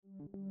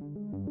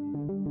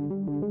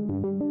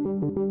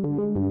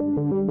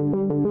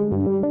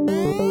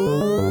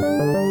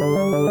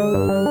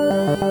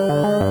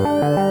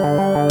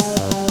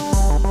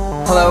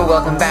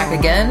back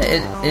again.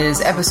 It is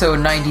episode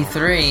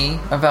 93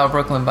 of Our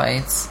Brooklyn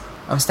Bites.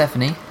 I'm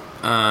Stephanie.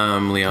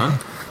 Leon.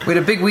 We had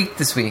a big week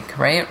this week,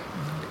 right?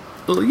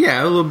 Well,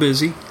 yeah, a little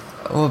busy.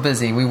 A little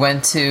busy. We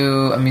went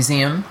to a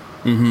museum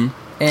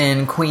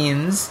in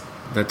Queens.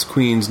 That's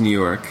Queens, New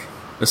York.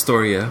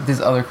 Astoria. There's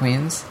other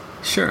Queens?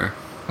 Sure.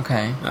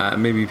 Okay.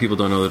 Maybe people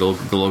don't know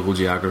the local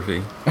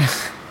geography.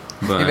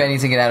 But maybe I need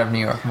to get out of New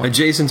York more.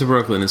 Adjacent to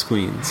Brooklyn is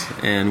Queens,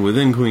 and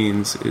within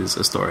Queens is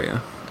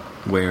Astoria,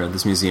 where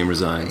this museum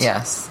resides.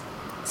 Yes.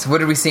 So what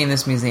did we see in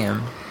this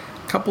museum?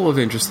 A couple of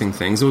interesting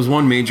things. There was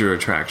one major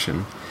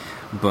attraction,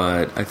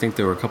 but I think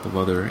there were a couple of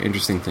other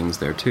interesting things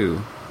there,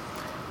 too.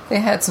 They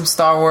had some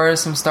Star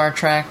Wars, some Star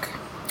Trek.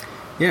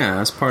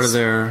 Yeah, as part of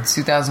their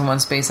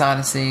 2001 Space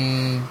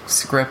Odyssey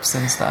scripts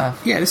and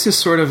stuff. Yeah, this is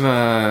sort of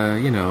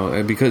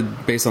because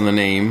based on the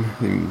name,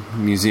 the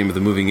Museum of the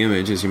Moving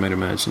Image, as you might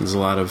imagine, there's a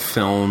lot of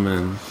film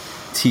and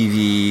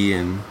TV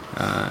and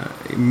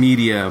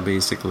media,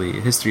 basically,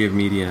 history of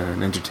media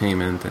and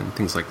entertainment and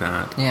things like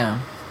that.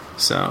 Yeah.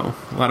 So,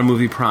 a lot of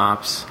movie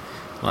props,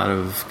 a lot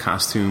of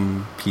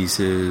costume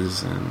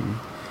pieces, and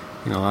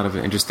a lot of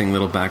interesting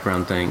little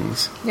background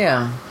things.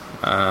 Yeah.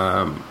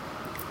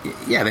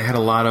 Yeah, they had a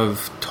lot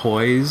of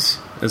toys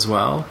as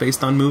well,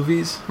 based on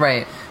movies.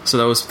 Right. So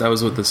that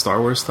was what the Star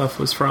Wars stuff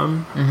was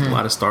from. A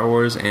lot of Star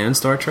Wars and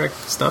Star Trek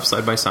stuff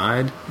side by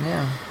side.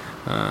 Yeah.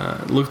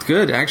 Looked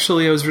good.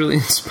 Actually, I was really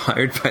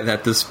inspired by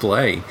that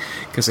display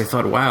because I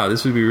thought, wow,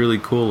 this would be really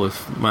cool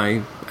if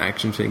my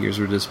action figures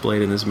were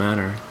displayed in this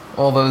manner.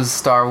 All those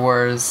Star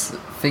Wars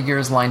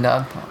figures lined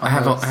up. I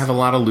have a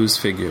lot of loose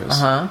figures,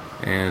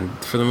 and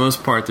for the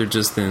most part, they're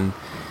just in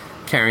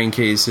carrying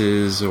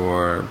cases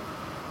or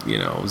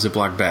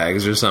Ziploc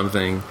bags or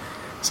something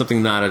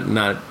not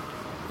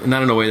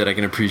in a way that I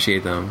can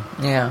appreciate them.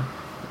 Yeah.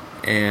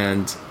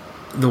 And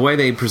the way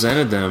they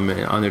presented them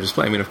on their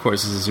display, I mean, of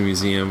course, this is a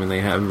museum and they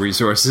have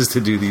resources to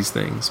do these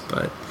things,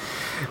 but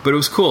it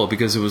was cool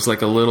because it was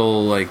like a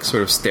little,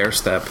 sort of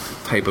stair-step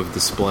type of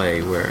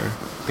display where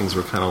things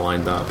were kind of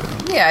lined up.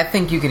 Yeah, I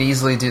think you could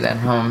easily do that at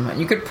home.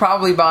 You could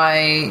probably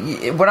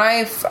buy... What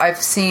I've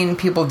seen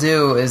people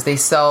do is they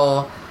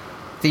sell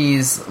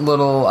these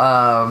little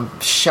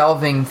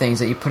shelving things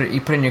that you put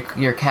in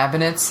your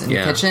cabinets in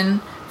your kitchen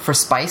for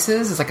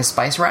spices. It's like a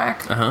spice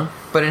rack,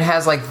 but it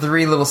has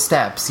 3 little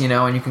steps,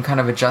 and you can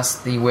kind of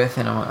adjust the width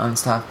and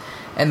stuff.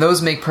 And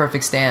those make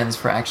perfect stands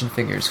for action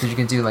figures because you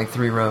can do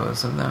 3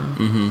 rows of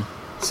them.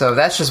 So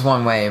that's just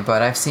one way,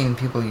 but I've seen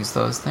people use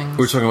those things.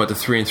 We're talking about the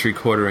 3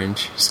 3/4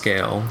 inch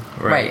scale,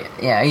 right? Right.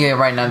 Yeah.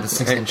 Right now the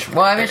 6 inch.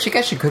 Well, I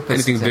guess you could put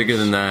anything 6 bigger inch.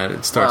 than that.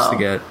 It starts to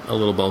get a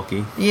little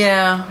bulky.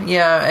 Yeah,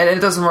 and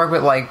it doesn't work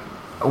with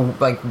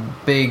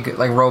big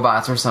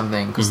robots or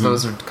something because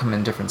those come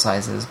in different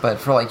sizes. But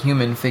for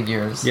human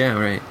figures, yeah,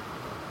 right.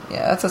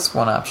 Yeah, that's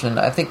one option.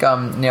 I think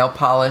nail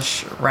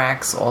polish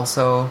racks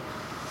also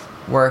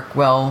work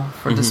well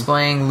for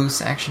displaying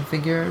loose action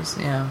figures.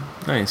 Yeah,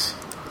 nice.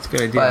 That's a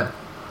good idea. But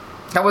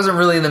that wasn't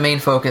really the main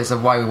focus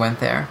of why we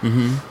went there.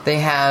 They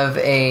have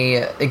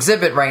a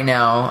exhibit right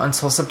now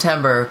until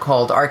September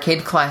called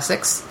Arcade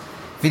Classics,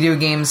 video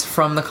games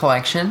from the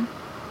collection.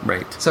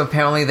 Right. So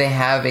apparently they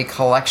have a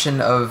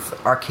collection of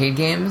arcade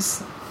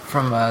games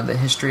from the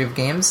history of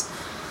games.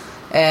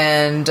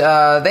 And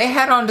they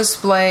had on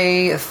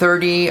display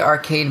 30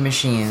 arcade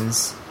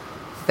machines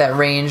that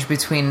range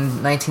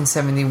between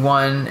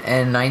 1971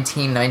 and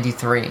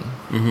 1993.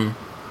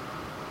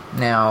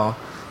 Now,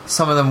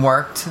 some of them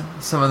worked,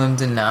 some of them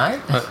did not.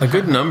 A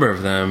good number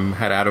of them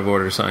had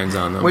out-of-order signs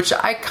on them. Which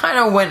I kind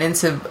of went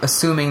into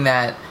assuming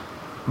that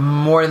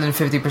more than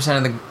 50%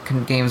 of the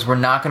games were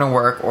not going to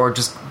work or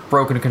just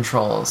broken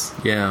controls.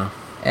 Yeah.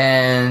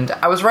 And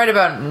I was right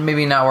about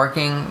maybe not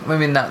working,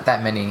 maybe not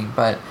that many,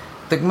 but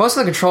most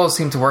of the controls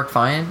seemed to work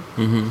fine.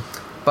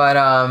 But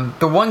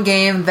the one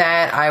game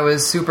that I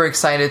was super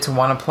excited to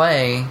want to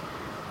play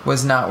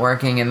was not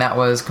working, and that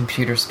was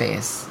Computer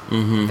Space.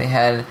 They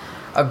had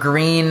a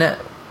green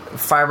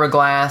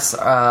fiberglass,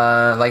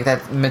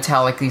 that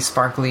metallic-y,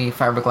 sparkly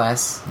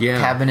fiberglass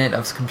cabinet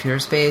of Computer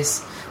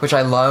Space, which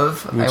I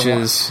love. Which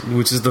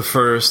is the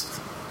first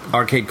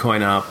arcade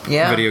coin-op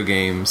video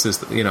game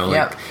system.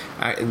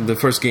 The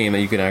first game that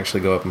you could actually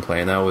go up and play,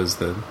 and that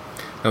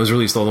was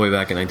released all the way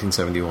back in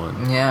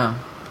 1971. Yeah,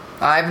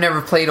 I've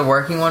never played a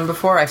working one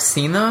before. I've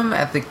seen them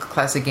at the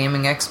Classic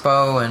Gaming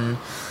Expo and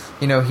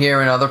here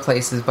and other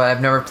places, but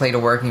I've never played a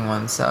working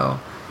one. So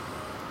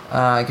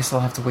I guess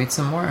I'll have to wait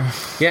some more.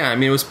 Yeah, I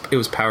mean it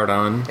was powered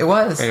on. It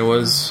was, and it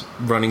was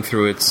running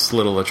through its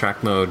little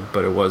attract mode,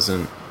 but it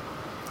wasn't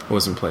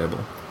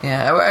playable.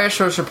 Yeah, I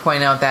should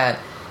point out that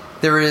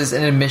there is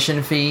an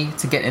admission fee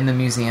to get in the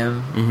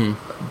museum,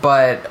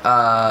 but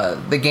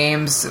the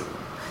games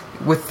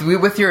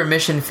with your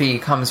admission fee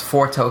comes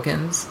 4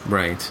 tokens,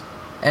 right?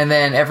 And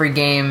then every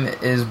game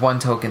is 1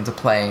 token to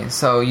play,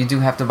 so you do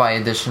have to buy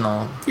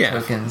additional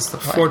tokens to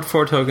play.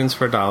 4 tokens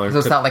for $1. So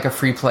it's not like a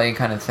free play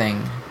kind of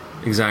thing.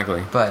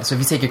 Exactly. But so if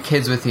you take your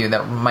kids with you,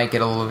 that might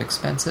get a little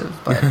expensive,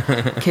 but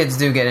kids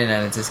do get in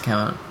at a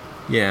discount.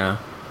 Yeah.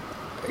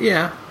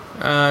 Yeah.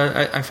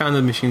 I found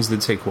the machines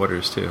did say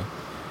quarters too.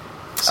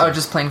 So, Oh,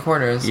 just plain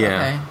quarters.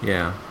 yeah, Okay.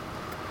 yeah.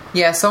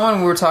 Yeah,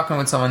 we were talking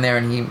with someone there,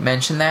 and he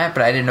mentioned that,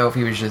 but I didn't know if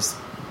he was just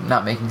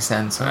not making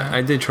sense. Or...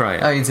 I did try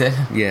it. Oh, you did?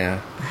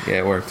 Yeah,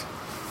 it worked.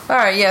 All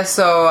right, yeah,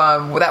 so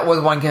that was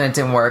one game that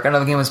didn't work.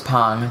 Another game was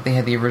Pong. They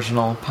had the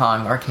original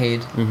Pong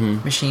arcade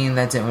machine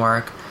that didn't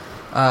work.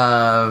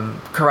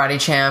 Karate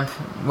Champ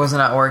was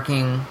not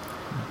working.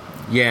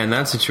 Yeah, in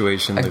that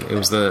situation, it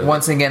was the...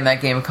 Once again,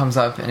 that game comes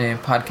up in a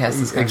podcast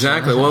discussion.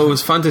 Exactly. Well, it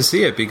was fun to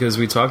see it because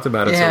we talked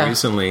about it so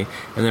recently,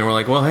 and then we're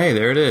like, well, hey,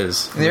 there it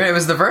is. It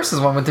was the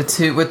Versus one with the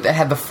two, that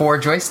had the 4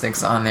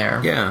 joysticks on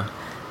there. Yeah.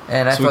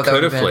 And I so thought we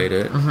could have have played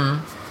it.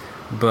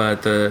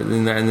 But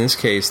in this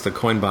case, the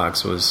coin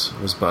box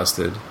was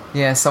busted.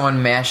 Yeah,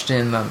 someone mashed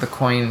in the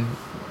coin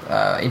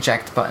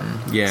eject button.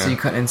 Yeah. So you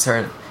couldn't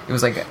insert... It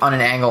was like on an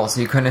angle,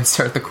 so you couldn't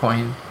insert the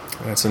coin.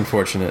 That's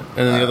unfortunate.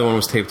 And then the other one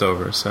was taped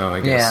over, so I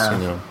guess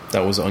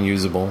that was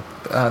unusable.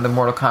 The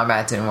Mortal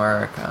Kombat didn't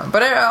work. But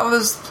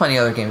there's plenty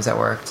of other games that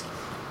worked.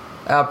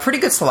 Pretty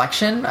good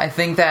selection. I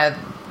think that,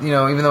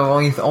 even though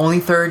only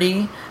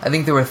 30, I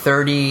think there were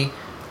 30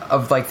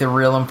 of like the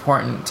real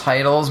important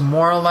titles,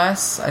 more or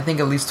less. I think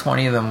at least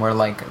 20 of them were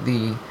like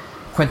the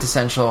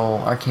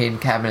quintessential arcade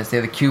cabinets. They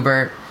had the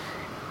Q*bert.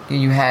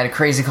 You had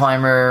Crazy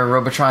Climber,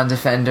 Robotron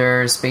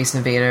Defender, Space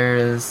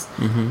Invaders,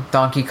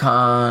 Donkey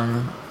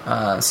Kong,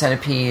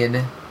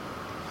 Centipede.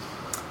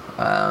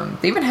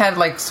 They even had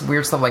like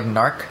weird stuff like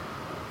Narc.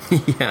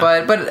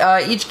 Yeah.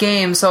 But each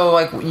game, so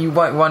like you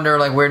wonder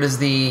like where does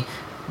the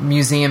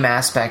museum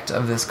aspect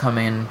of this come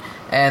in?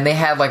 And they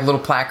had like little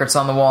placards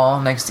on the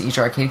wall next to each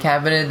arcade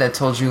cabinet that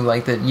told you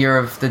like the year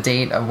of the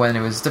date of when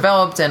it was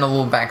developed and a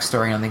little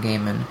backstory on the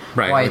game and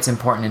why it's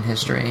important in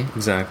history.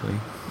 Exactly.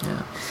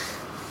 Yeah.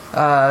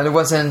 There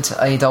wasn't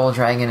a Double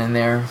Dragon in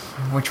there,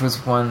 which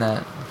was one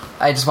that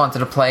I just wanted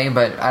to play,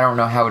 but I don't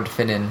know how it would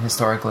fit in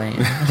historically.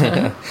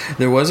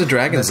 There was a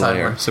Dragon's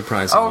Lair,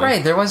 surprisingly. Oh,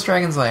 right, there was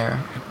Dragon's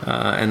Lair.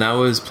 And that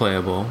was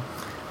playable.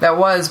 That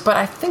was, but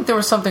I think there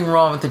was something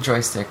wrong with the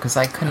joystick, because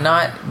I could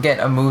not get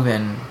a move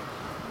in,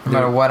 no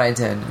matter what I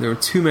did. There were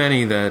too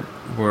many that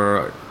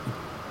were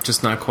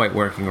just not quite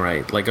working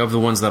right. Like, of the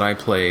ones that I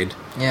played,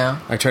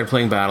 I tried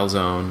playing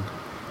Battlezone.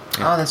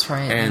 Oh, that's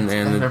right.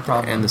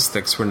 And the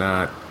sticks were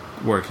not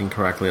working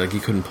correctly. Like, you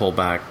couldn't pull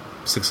back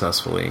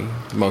successfully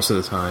most of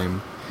the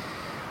time.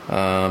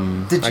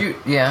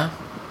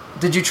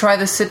 Did you try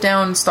the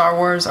sit-down Star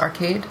Wars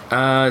arcade?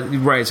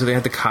 Right, so they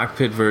had the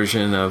cockpit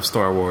version of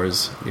Star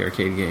Wars, the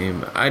arcade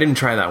game. I didn't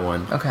try that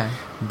one. Okay.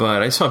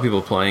 But I saw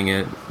people playing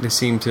it. They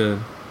seemed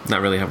to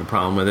not really have a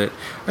problem with it.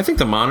 I think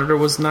the monitor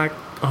was not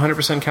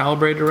 100%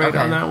 calibrated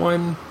on that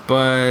one,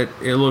 but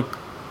it looked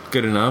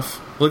good enough.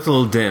 It looked a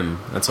little dim,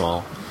 that's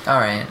all. All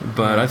right.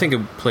 But I think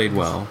it played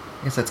well.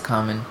 I guess that's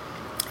common.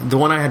 The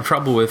one I had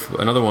trouble with,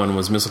 another one,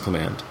 was Missile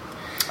Command.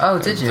 Oh,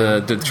 did you?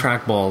 The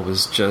trackball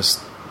was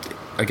just,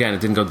 again,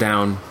 it didn't go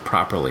down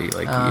properly.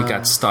 Like, it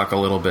got stuck a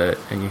little bit,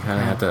 and you kind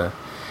of had to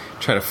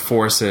try to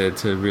force it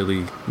to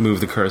really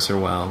move the cursor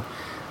well.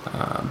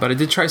 But I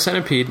did try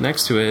Centipede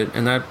next to it,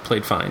 and that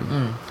played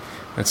fine.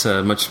 That's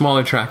a much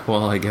smaller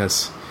trackball, I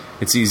guess.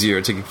 It's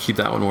easier to keep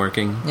that one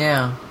working.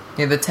 Yeah,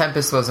 the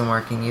Tempest wasn't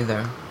working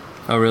either.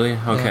 Oh, really?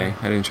 Okay, yeah.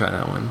 I didn't try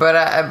that one. But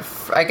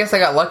I guess I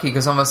got lucky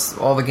because almost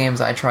all the games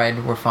I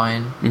tried were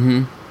fine.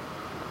 Mm-hmm.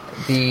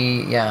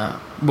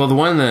 Well, the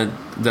one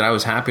that I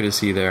was happy to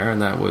see there,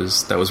 and that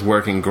was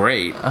working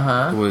great,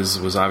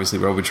 was obviously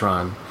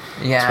Robotron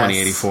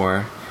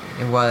 2084.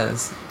 It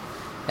was.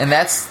 And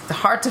that's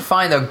hard to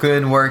find a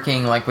good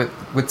working, like,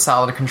 with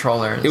solid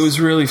controllers. It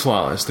was really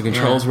flawless. The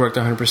controls worked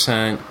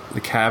 100%.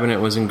 The cabinet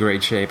was in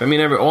great shape. I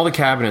mean, all the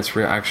cabinets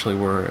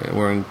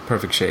were in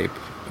perfect shape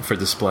for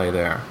display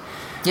there.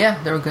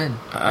 Yeah, they were good.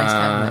 Nice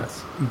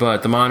cabinets.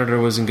 But the monitor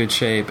was in good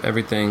shape.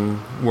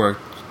 Everything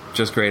worked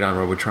just great on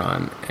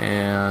Robotron.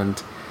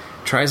 And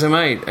try as I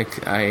might,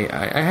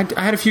 I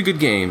had a few good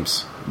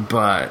games,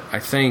 but I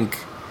think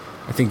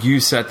you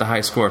set the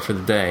high score for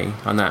the day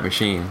on that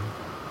machine.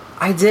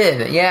 I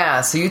did, yeah.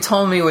 So you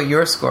told me what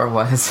your score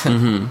was.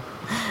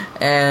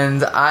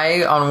 And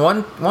I,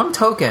 on one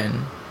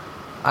token,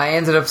 I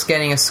ended up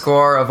getting a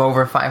score of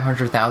over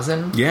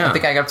 500,000. Yeah. I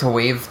think I got up to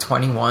wave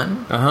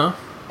 21. Uh-huh.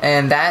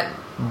 And that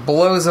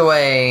blows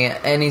away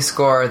any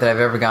score that I've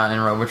ever gotten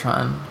in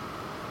Robotron.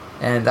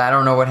 And I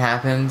don't know what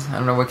happened. I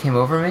don't know what came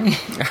over me.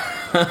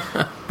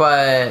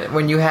 But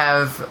when you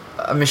have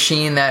a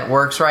machine that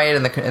works right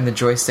and the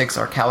joysticks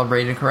are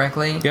calibrated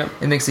correctly,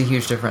 it makes a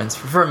huge difference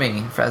for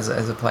me as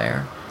a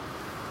player.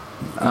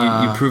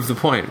 You proved the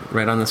point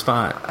right on the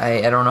spot.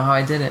 I don't know how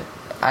I did it.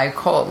 I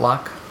call it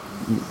luck,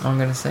 I'm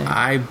going to say.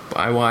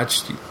 I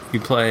watched you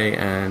play,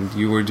 and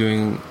you were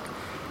doing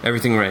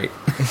everything right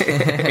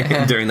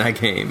during that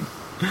game.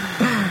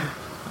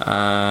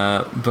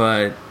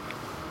 But...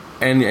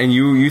 And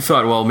you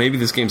thought, well, maybe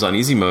this game's on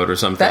easy mode or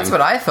something. That's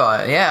what I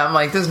thought. Yeah, I'm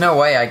like, there's no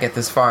way I get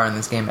this far in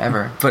this game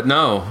ever. But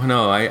no,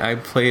 I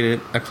played it.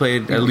 I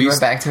played at least. You went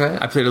back to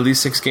it? I played at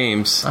least 6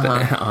 games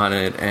on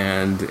it,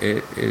 and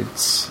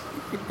it's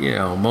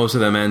most of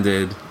them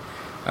ended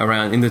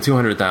around in the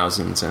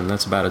 200,000s, and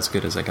that's about as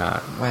good as I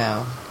got.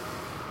 Wow.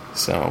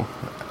 So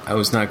I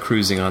was not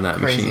cruising on that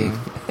Crazy. machine.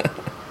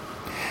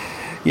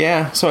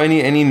 Yeah. So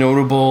any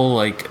notable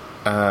like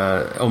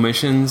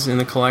omissions in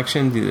the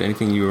collection?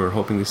 Anything you were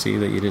hoping to see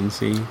that you didn't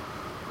see?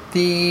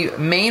 The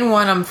main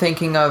one I'm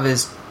thinking of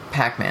is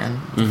Pac-Man.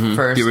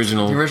 First, The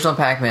original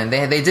Pac-Man.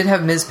 They did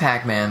have Ms.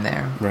 Pac-Man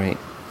there, Right.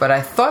 but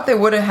I thought they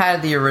would have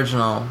had the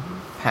original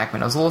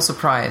Pac-Man. I was a little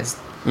surprised.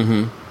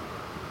 Mm-hmm.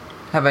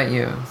 How about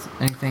you?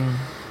 Anything?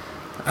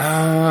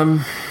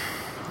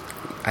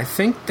 I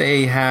think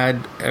they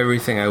had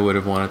everything I would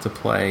have wanted to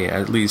play,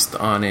 at least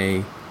on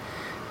a...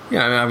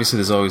 Yeah, I mean, obviously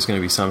there's always going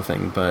to be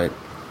something, but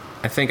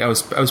I think I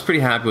was pretty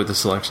happy with the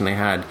selection they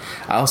had.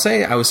 I'll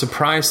say I was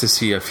surprised to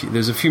see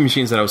there's a few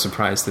machines that I was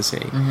surprised to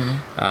see.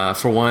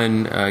 For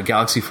one,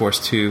 Galaxy Force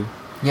 2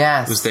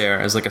 Yes. was there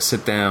as like a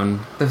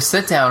sit-down. The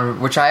sit-down,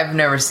 which I've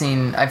never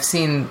seen. I've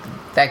seen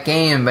that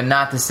game, but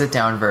not the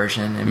sit-down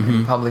version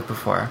in public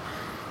before.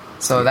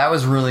 So that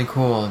was really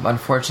cool.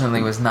 Unfortunately,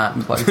 it was not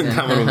plugged in.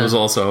 That one was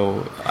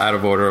also out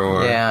of order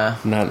or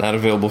not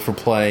available for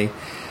play.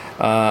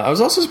 I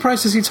was also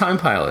surprised to see Time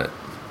Pilot.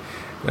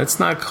 That's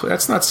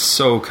not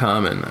so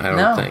common, I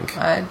don't think.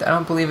 I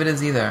don't believe it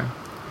is either.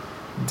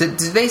 Did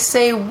they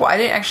say... I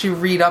didn't actually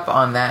read up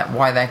on that,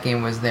 why that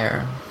game was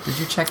there. Did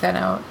you check that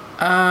out?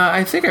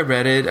 I think I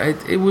read it.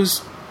 It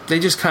was... They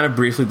just kind of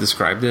briefly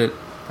described it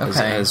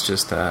as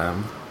just,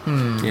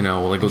 you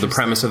know, like with the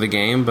premise of the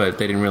game, but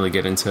they didn't really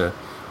get into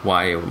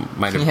why it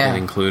might have been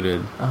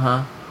included.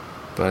 Uh-huh.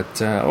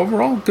 But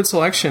overall, good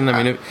selection.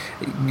 I mean,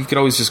 you could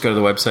always just go to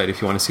the website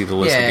if you want to see the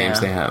list of games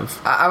they have.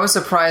 I was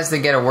surprised to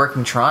get a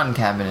working Tron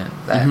cabinet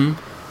that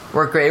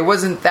worked great.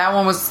 That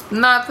one was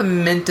not the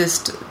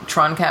mintest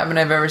Tron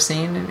cabinet I've ever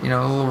seen. You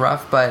know, a little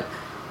rough, but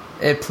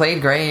it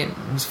played great.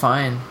 It was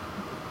fine.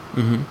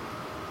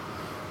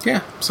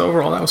 Yeah. So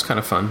overall, that was kind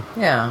of fun.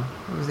 Yeah,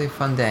 it was a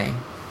fun day.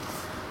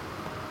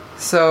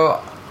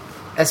 So,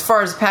 as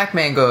far as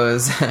Pac-Man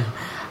goes,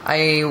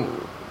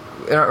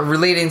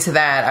 relating to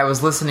that, I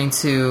was listening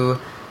to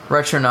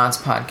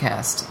Retronauts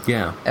podcast.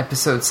 Yeah.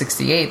 Episode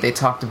 68, they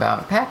talked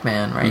about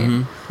Pac-Man,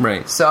 right?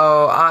 Right.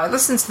 So I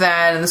listened to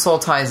that, and this all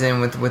ties in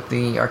with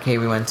the arcade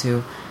we went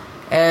to.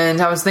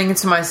 And I was thinking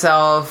to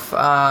myself,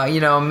 you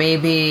know,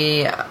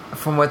 maybe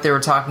from what they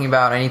were talking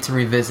about, I need to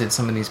revisit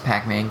some of these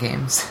Pac-Man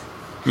games.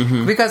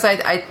 Because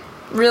I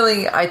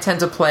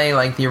tend to play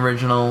like the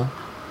original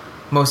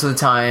most of the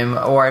time,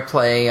 or I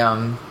play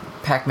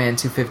Pac-Man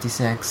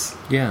 256.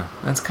 Yeah.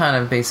 That's kind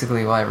of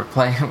basically what I ever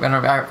play.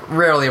 I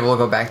rarely will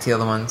go back to the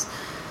other ones.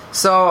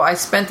 So I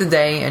spent the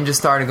day and just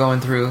started going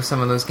through some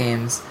of those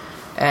games.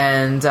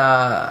 And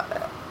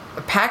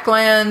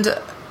Pac-Land,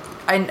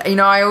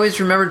 I always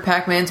remembered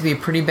Pac-Man to be a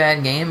pretty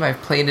bad game.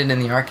 I've played it in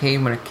the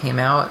arcade when it came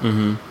out.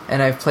 And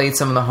I've played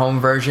some of the home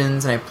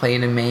versions, and I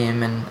played in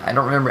MAME, and I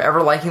don't remember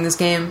ever liking this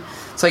game.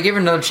 So I gave it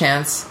another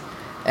chance.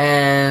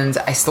 And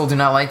I still do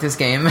not like this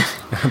game.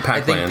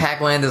 I think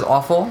Pac-Land is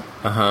awful.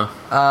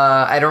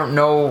 I don't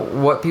know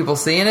what people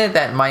see in it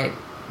that might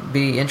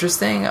be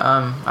interesting.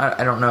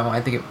 I don't know.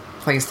 I think it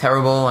plays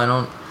terrible. I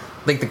don't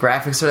think the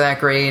graphics are that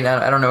great.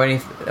 I don't know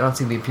anything. I don't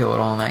see the appeal at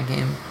all in that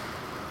game.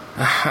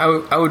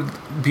 I would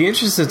be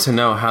interested to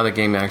know how the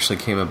game actually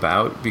came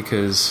about,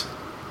 because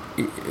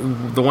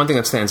the one thing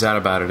that stands out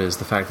about it is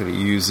the fact that it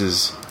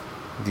uses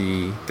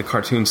the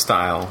cartoon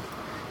style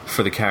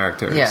for the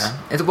characters. Yeah.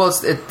 It's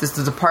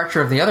the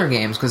departure of the other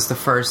games, because it's the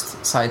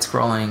first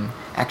side-scrolling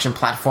action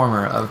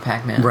platformer of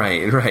Pac-Man.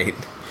 Right.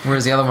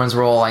 Whereas the other ones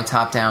were all like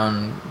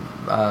top-down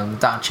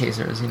dot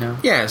chasers, you know?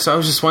 Yeah, so I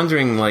was just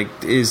wondering,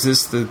 like, did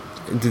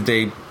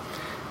they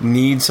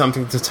need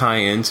something to tie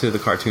into the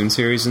cartoon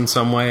series in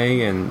some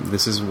way, and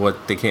this is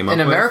what they came up with?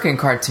 An American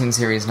cartoon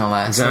series, no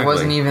less. Exactly. It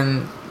wasn't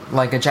even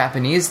like a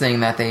Japanese thing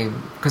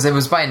because it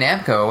was by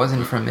Namco, it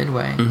wasn't from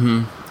Midway.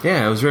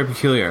 Yeah, it was very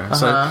peculiar.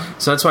 So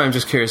that's why I'm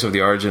just curious of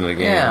the origin of the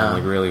game, and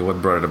like really what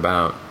brought it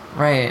about.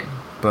 Right.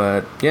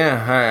 But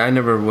yeah, I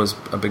never was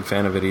a big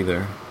fan of it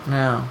either.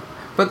 No.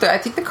 But I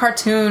think the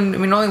cartoon,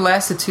 only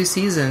lasted 2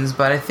 seasons,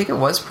 but I think it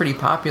was pretty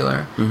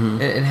popular.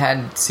 It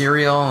had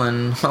Serial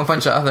and a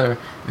bunch of other...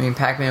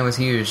 Pac-Man was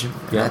huge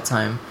at that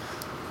time.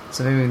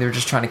 So maybe they were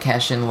just trying to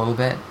cash in a little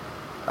bit.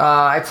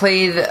 I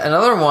played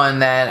another one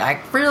that I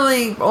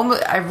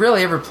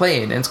rarely ever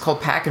played, and it's called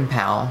Pac and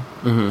Pal.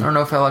 I don't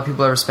know if a lot of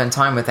people ever spend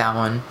time with that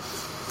one.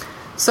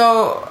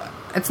 So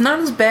it's not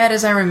as bad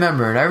as I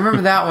remembered. I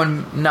remember that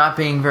one not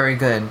being very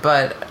good,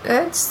 but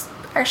it's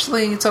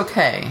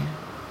okay.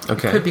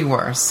 Okay. It could be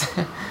worse.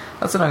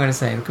 That's what I'm going to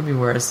say. It could be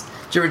worse.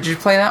 Did you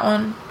play that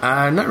one?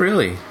 Not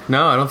really.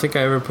 No, I don't think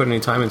I ever put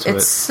any time into it.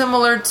 It's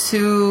similar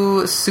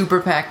to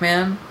Super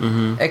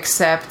Pac-Man,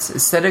 except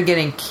instead of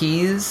getting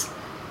keys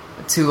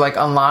to like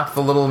unlock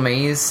the little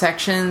maze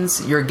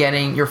sections,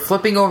 you're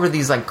flipping over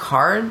these like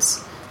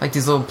cards, like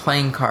these little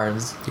playing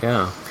cards.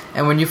 Yeah.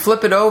 And when you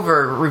flip it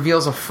over, it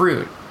reveals a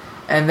fruit.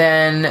 And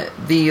then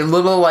the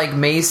little like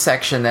maze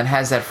section that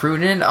has that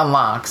fruit in it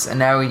unlocks, and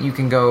now you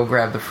can go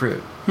grab the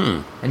fruit.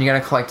 And you got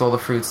to collect all the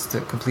fruits to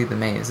complete the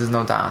maze. There's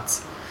no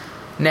dots.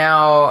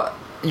 Now,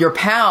 your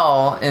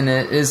pal in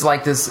it is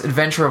like this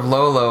Adventure of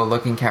Lolo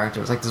looking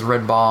character. It's like this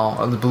red ball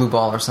or the blue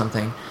ball or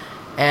something,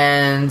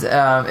 and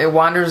it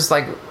wanders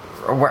like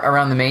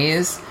around the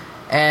maze,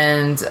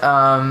 and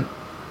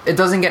it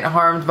doesn't get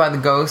harmed by the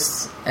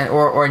ghosts,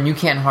 or you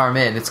can't harm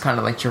it. It's kind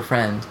of like your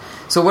friend.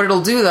 So what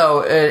it'll do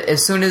though,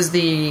 as soon as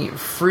the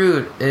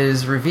fruit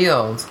is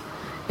revealed,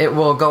 it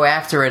will go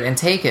after it and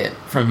take it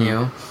from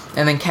you,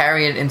 and then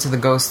carry it into the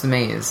ghost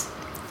maze,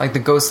 like the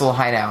ghost little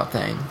hideout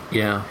thing.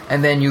 Yeah.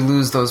 And then you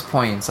lose those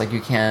points, like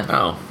you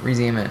can't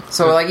redeem it.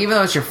 So like even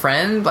though it's your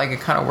friend, like it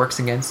kind of works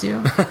against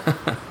you.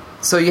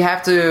 So you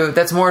have to.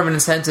 That's more of an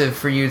incentive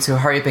for you to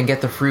hurry up and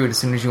get the fruit as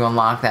soon as you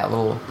unlock that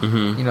little,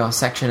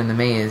 section in the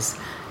maze.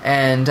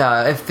 And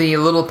if the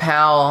little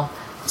pal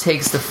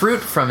takes the fruit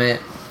from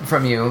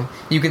you,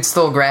 you can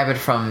still grab it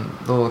from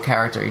the little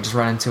character. You just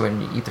run into it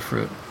and you eat the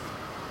fruit.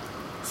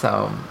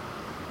 So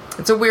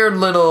it's a weird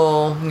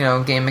little,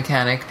 game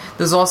mechanic.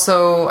 There's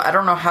also, I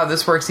don't know how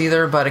this works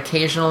either, but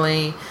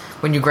occasionally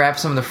when you grab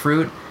some of the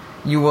fruit,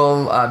 you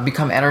will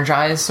become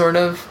energized, sort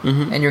of,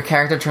 and your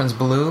character turns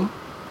blue.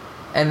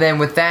 And then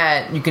with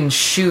that, you can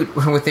shoot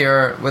you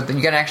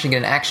gotta actually get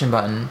an action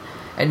button,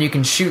 and you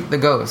can shoot the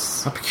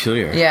ghosts. How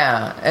peculiar.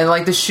 Yeah, and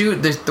like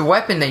the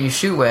weapon that you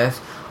shoot with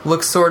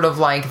looks sort of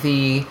like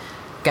the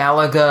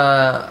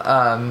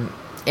Galaga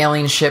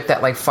alien ship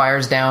that like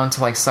fires down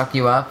to like suck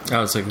you up.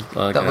 Oh, it's like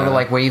that little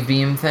like wave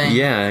beam thing.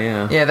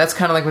 Yeah. Yeah, that's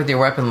kind of like what your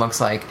weapon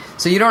looks like.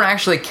 So you don't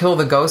actually kill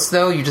the ghosts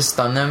though; you just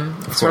stun them.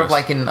 It's sort of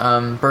like in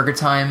Burger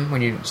Time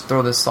when you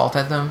throw the salt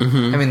at them.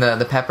 I mean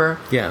the pepper.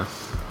 Yeah.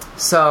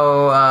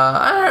 So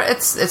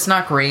it's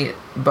not great,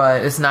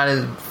 but it's not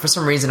as, for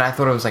some reason I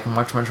thought it was like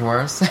much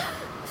worse.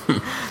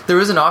 There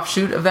is an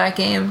offshoot of that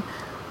game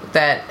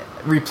that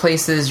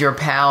replaces your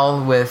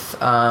pal with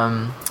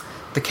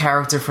the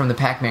character from the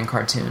Pac-Man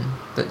cartoon,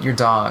 your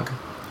dog.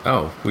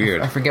 Oh,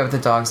 weird. I forget what the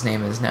dog's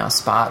name is now,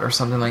 Spot or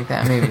something like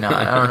that. Maybe not.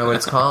 I don't know what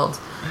it's called.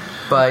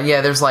 But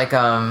yeah, there's like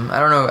I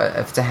don't know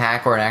if it's a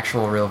hack or an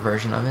actual real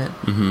version of it.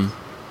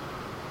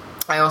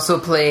 I also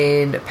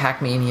played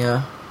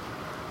Pac-Mania.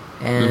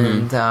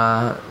 And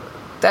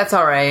that's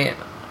alright.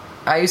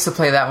 I used to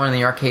play that one in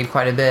the arcade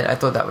quite a bit. I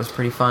thought that was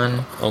pretty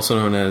fun. Also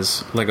known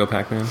as Lego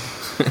Pac-Man.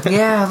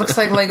 Yeah, it looks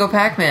like Lego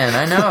Pac-Man.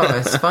 I know,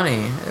 it's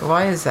funny.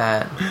 Why is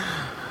that?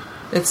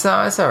 It's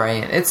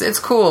alright. It's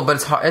cool, but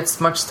it's hard.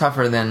 It's much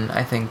tougher than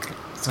I think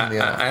some of the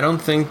other. I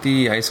don't think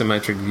the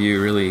isometric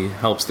view really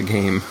helps the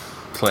game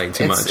play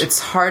too much. It's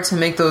hard to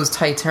make those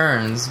tight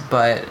turns,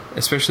 but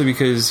especially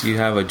because you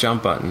have a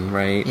jump button,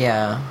 right?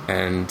 Yeah.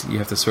 And you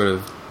have to sort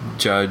of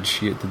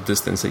judge the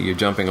distance that you're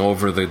jumping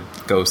over the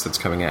ghost that's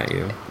coming at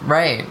you.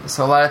 Right.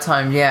 So a lot of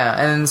time, yeah.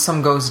 And then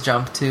some ghosts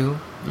jump too.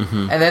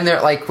 And then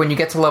they're like, when you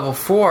get to level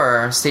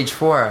 4, stage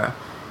 4,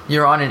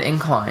 you're on an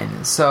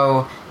incline.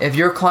 So if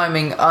you're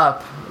climbing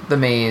up the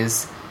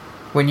maze,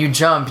 when you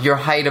jump, your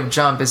height of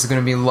jump is going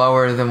to be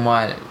lower than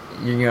what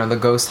the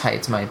ghost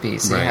heights might be.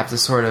 So you have to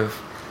sort of,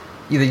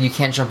 either you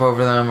can't jump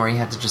over them or you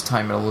have to just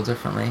time it a little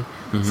differently.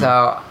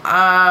 So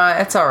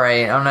it's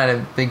alright. I'm not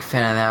a big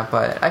fan of that,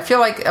 but I feel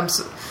like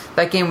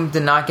that game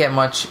did not get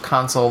much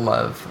console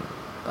love.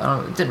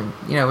 It didn't.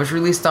 It was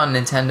released on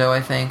Nintendo,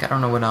 I think. I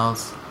don't know what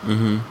else.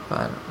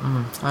 But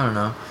I don't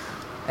know.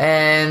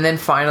 And then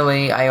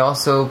finally, I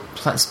also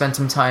spent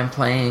some time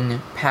playing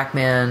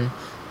Pac-Man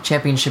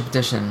Championship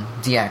Edition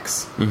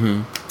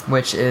DX,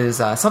 which is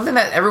something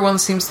that everyone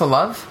seems to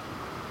love.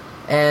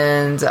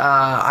 And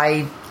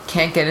I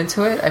can't get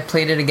into it. I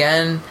played it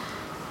again,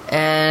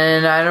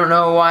 and I don't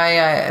know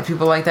why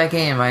people like that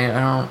game.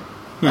 I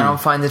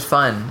don't find it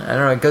fun. I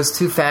don't know. It goes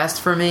too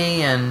fast for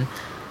me, and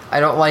I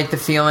don't like the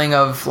feeling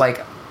of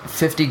like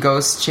 50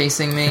 ghosts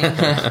chasing me. You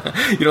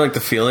don't like the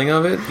feeling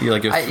of it?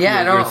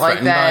 I don't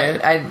like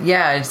that.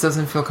 It just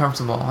doesn't feel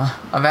comfortable.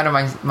 I'm out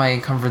of my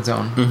comfort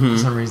zone for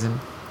some reason.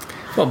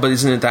 Well, but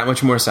isn't it that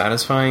much more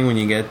satisfying when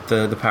you get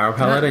the power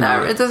pellet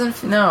it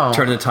doesn't. No,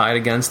 turn the tide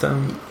against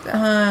them.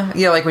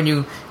 Like when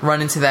you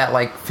run into that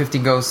like 50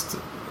 ghost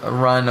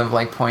run of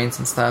like points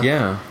and stuff.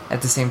 Yeah.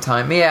 At the same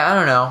time. Yeah, I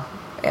don't know.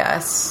 Yeah,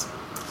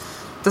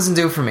 it doesn't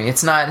do it for me.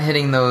 It's not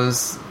hitting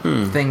those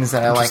things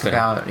that I like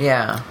about.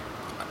 Yeah.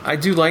 I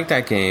do like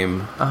that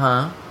game.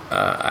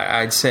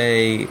 I'd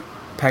say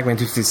Pac-Man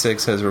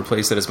 256 has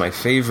replaced it as my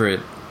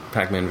favorite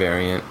Pac-Man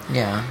variant.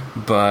 Yeah.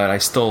 But I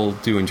still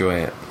do enjoy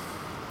it.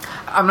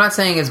 I'm not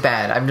saying it's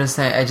bad. I'm just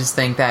saying I just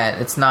think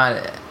that it's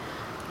not.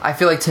 I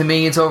feel like to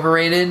me it's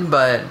overrated,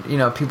 but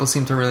people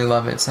seem to really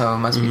love it, so it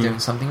must be doing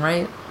something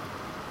right.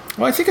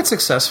 Well, I think it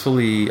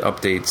successfully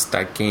updates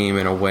that game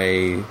in a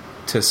way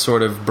to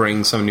sort of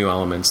bring some new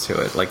elements to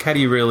it. Like, how do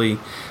you really? A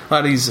lot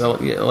of these,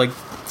 like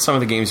some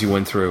of the games you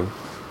went through,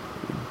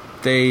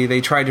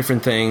 they try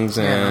different things,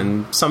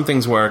 and some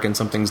things work and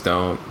some things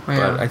don't.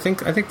 Yeah. But I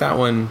think that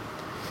one.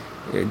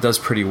 It does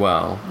pretty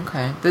well.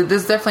 Okay.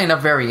 There's definitely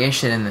enough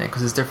variation in it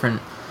because there's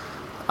different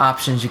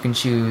options you can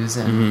choose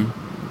and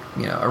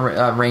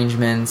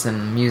arrangements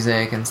and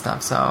music and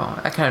stuff. So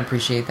I kind of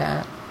appreciate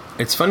that.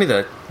 It's funny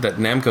that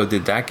Namco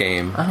did that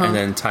game, and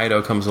then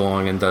Taito comes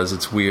along and does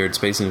its weird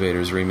Space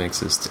Invaders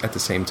remixes at the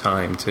same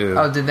time too.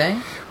 Oh, did they?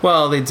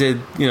 Well, they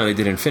did. They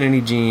did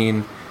Infinity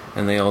Gene,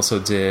 and they also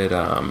did.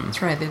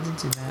 That's right, they did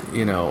do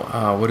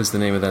that. What is the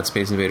name of that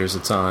Space Invaders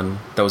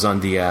that was on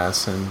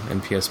DS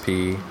and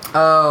PSP?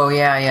 Oh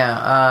yeah.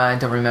 I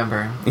don't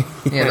remember.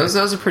 Yeah,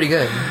 those are pretty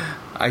good.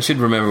 I should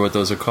remember what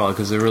those are called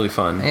because they're really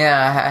fun. Yeah,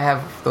 I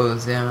have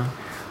those. Yeah,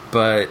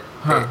 but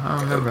I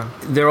don't remember.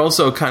 They're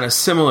also kind of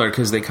similar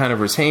because they kind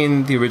of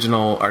retain the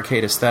original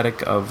arcade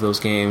aesthetic of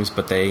those games,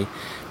 but they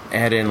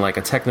add in like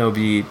a techno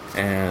beat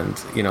and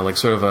like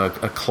sort of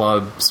a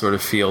club sort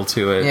of feel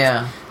to it.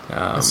 Yeah,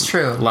 that's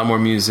true. A lot more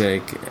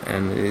music,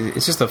 and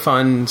it's just a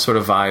fun sort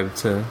of vibe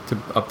to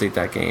update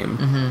that game.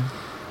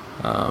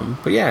 Mm-hmm.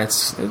 But yeah,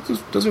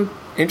 those are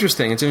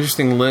interesting. It's an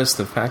interesting list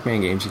of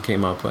Pac-Man games you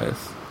came up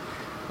with.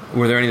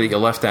 Were there any that you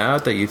left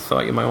out that you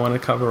thought you might want to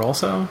cover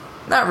also?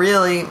 Not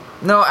really.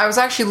 No, I was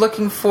actually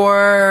looking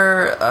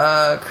for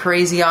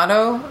Crazy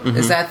Otto. Mm-hmm.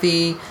 Is that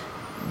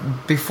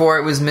before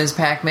it was Ms.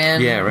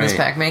 Pac-Man? Yeah, right. Ms.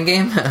 Pac-Man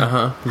game?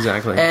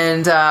 Exactly.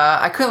 And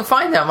I couldn't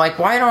find that. I'm like,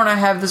 why don't I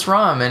have this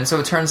ROM? And so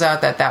it turns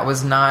out that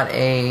was not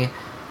a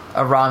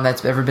ROM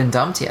that's ever been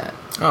dumped yet.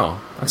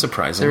 Oh, that's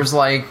surprising. There's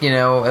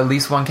at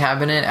least one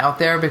cabinet out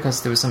there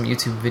because there was some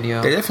YouTube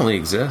video. They definitely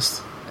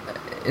exist.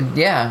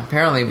 Yeah,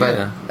 apparently,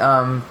 but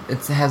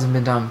it hasn't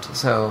been dumped.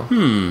 So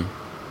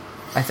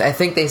I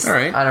think they. All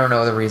right. I don't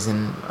know the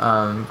reason.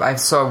 I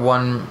saw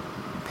one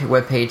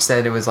webpage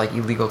said it was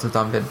illegal to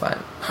dump it, but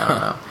I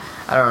don't know.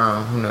 I don't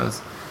know. Who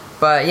knows?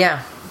 But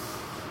yeah,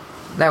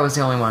 that was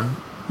the only one.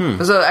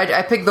 So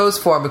I picked those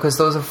 4 because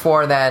those are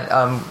 4 that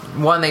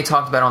one they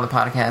talked about on the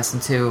podcast,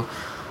 and 2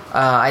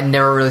 I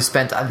never really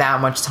spent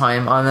that much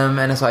time on them,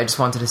 and so I just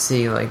wanted to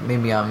see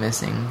maybe I'm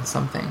missing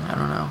something. I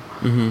don't know.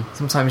 Mm-hmm.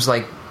 Sometimes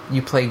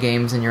you play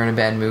games and you're in a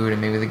bad mood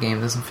and maybe the game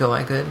doesn't feel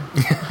that good.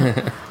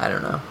 I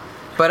don't know.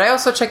 But I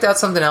also checked out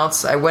something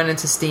else. I went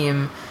into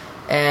Steam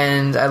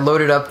and I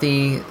loaded up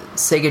the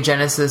Sega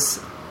Genesis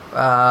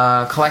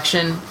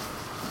collection.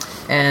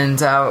 And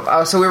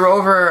so we were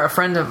over a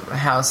friend's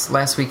house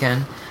last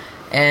weekend,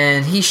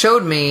 and he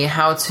showed me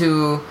how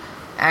to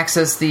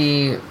access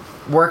the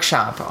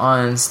workshop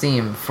on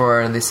Steam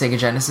for the Sega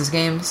Genesis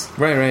games.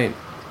 Right.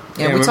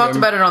 Yeah, we talked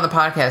about it on the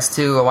podcast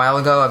too a while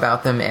ago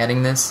about them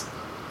adding this,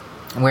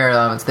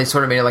 where they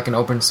sort of made it an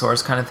open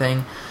source kind of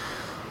thing.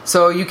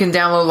 So you can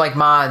download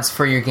mods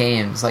for your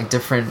games,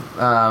 different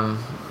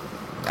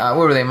what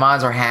were they,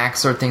 mods or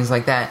hacks or things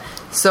like that.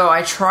 So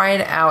I tried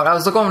out. I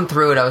was going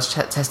through it. I was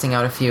testing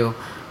out a few.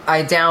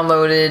 I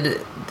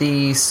downloaded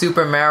the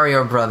Super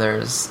Mario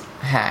Brothers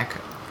hack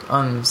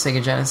on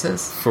Sega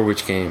Genesis. For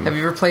which game? Have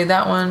you ever played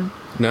that one?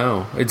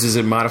 No. Does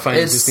it modify an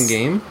existing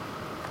game?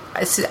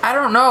 I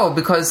don't know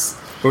because.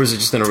 Or is it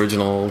just an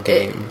original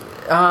game?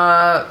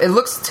 It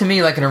looks to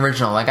me like an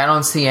original. I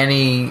don't see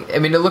any. I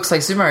mean, it looks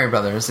like Super Mario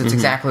Brothers. It's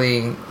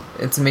exactly.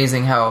 It's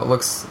amazing how it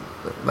looks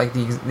like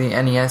the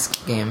NES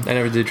game. I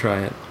never did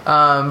try it.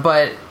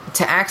 But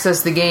to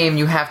access the game,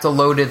 you have to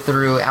load it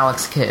through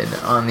Alex Kidd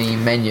on the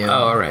menu. Oh,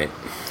 all right.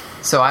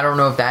 So I don't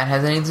know if that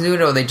has anything to do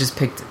with it, or they just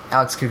picked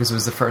Alex Kidd because it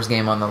was the first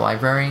game on the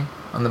library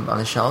on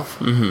the shelf.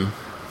 Mm-hmm.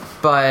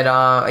 But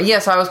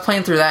so I was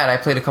playing through that. I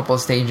played a couple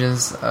of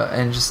stages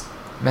and just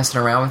messing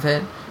around with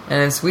it,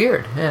 and it's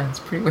weird. Yeah, it's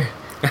pretty weird.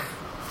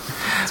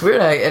 It's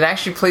weird. It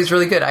actually plays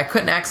really good. I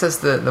couldn't access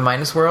the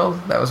Minus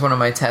World. That was one of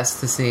my tests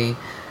to see,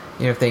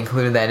 if they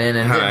included that in,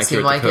 and how it didn't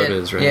seem like it.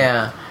 Is, right?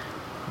 Yeah,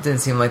 it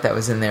didn't seem like that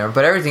was in there.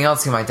 But everything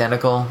else seemed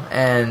identical,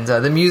 and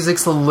the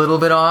music's a little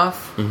bit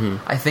off. Mm-hmm.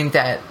 I think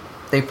that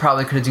they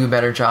probably could do a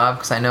better job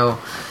because I know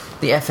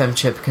the FM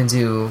chip can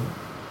do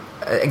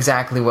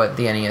exactly what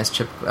the NES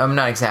chip.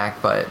 Not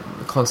exact, but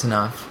close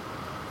enough.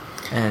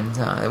 And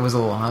it was a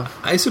little off.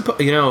 I suppose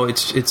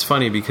it's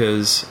funny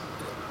because.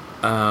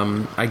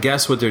 I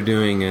guess what they're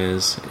doing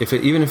is,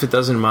 even if it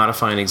doesn't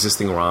modify an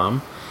existing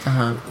ROM,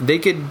 they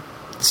could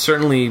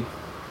certainly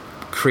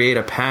create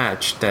a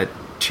patch that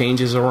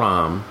changes a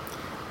ROM,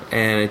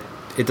 and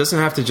it doesn't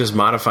have to just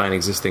modify an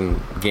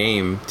existing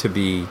game to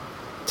be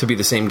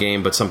the same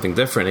game but something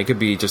different.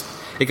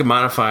 It could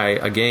modify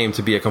a game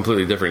to be a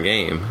completely different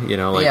game.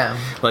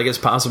 It's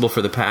possible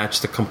for the patch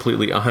to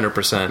completely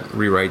 100%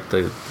 rewrite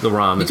the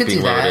ROM that's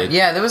being loaded.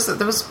 Yeah, there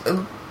was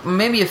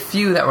maybe a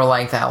few that were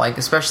like that,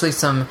 especially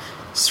some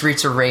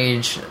Streets of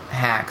Rage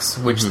hacks,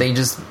 which they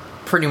just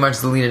pretty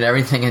much deleted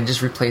everything and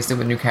just replaced it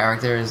with new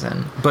characters.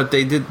 But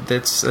they did.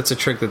 That's a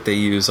trick that they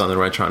use on the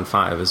Retron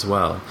 5 as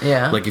well.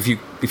 Yeah,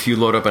 if you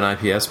load up an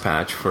IPS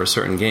patch for a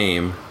certain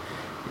game,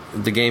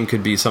 the game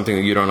could be something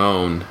that you don't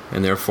own,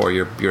 and therefore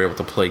you're able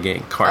to play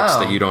carts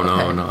that you don't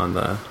own on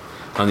the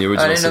original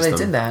system. I didn't know they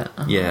did that.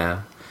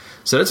 Yeah.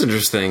 So that's an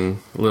interesting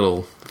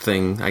little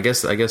thing. I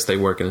guess they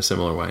work in a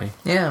similar way.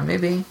 Yeah,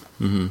 maybe.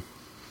 Mm-hmm.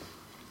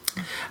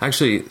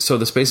 Actually, so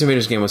the Space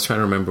Invaders game I was trying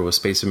to remember was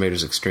Space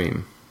Invaders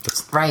Extreme.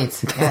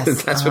 Right.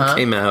 Yes. That's what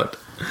came out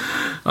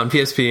on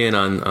PSP and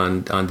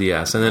on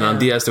DS, and then on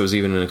DS there was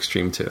even an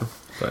Extreme too.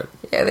 But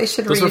yeah, they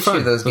should reissue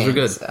those games. Those were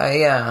good.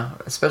 Yeah,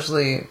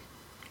 especially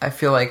I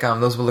feel like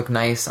those would look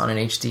nice on an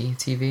HD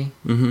TV.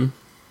 Mm-hmm.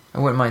 I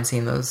wouldn't mind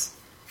seeing those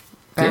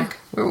back.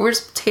 Yeah.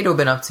 Where's Taito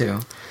been up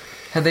to?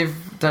 Have they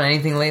done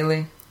anything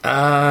lately?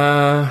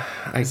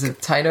 Is it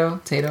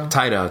Taito?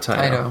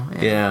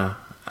 Taito. Yeah.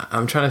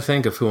 I'm trying to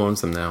think of who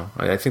owns them now.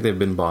 I think they've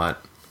been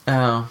bought.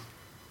 Oh.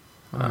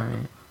 All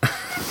right.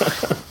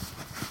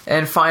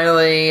 And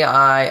finally,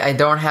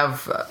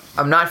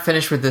 I'm not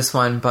finished with this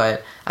one,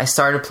 but I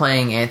started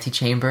playing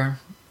Antichamber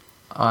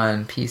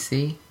on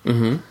PC.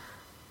 Mm-hmm.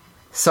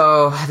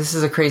 So this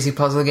is a crazy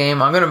puzzle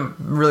game. I'm going to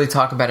really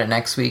talk about it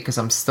next week because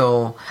I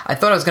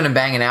thought I was going to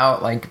bang it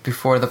out like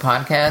before the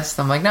podcast.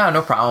 I'm like,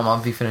 no problem.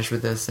 I'll be finished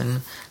with this in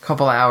a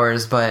couple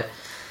hours. But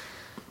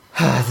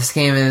this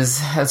game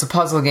it's a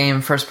puzzle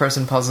game, first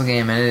person puzzle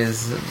game, and it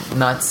is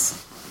nuts.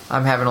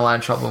 I'm having a lot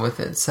of trouble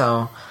with it.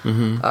 So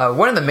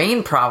one of the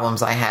main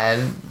problems I had,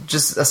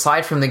 just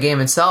aside from the game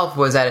itself,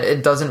 was that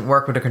it doesn't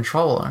work with a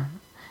controller.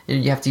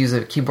 You have to use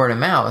a keyboard and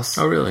mouse.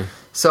 Oh, really?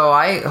 So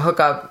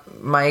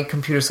my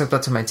computer's hooked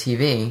up to my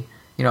TV.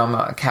 You know, I'm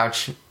a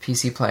couch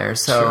PC player.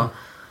 So sure.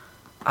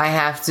 I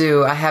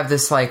have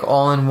this like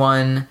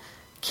all-in-one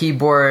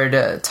keyboard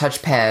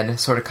touchpad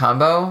sort of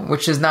combo,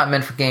 which is not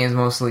meant for games,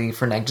 mostly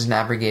for just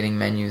navigating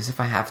menus if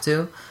I have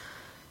to.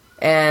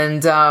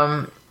 And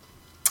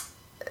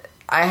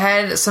I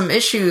had some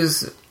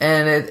issues,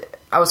 and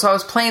I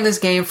was playing this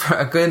game for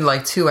a good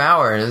like 2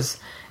 hours,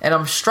 and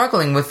I'm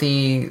struggling with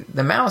the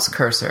mouse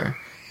cursor,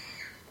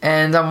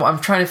 and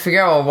I'm trying to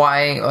figure out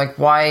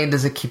why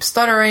does it keep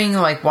stuttering,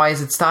 like why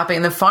is it stopping,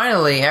 and then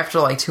finally after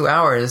like 2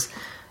 hours,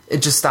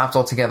 it just stopped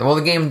altogether. Well,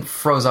 the game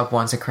froze up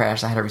once, it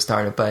crashed, I had to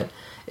restart it, but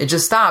it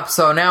just stopped.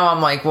 So now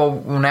I'm like, well,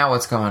 now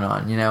what's going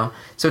on, you know?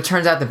 So it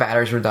turns out the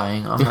batteries were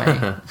dying on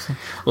my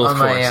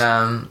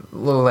my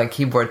little like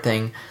keyboard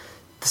thing.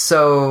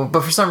 So,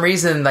 but for some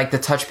reason, like the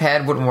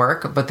touchpad wouldn't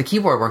work, but the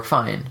keyboard worked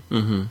fine.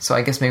 Mm-hmm. So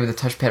I guess maybe the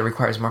touchpad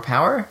requires more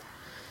power.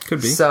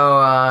 Could be.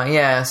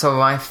 So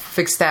so I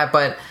fixed that.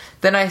 But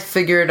then I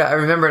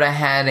remembered I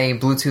had a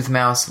Bluetooth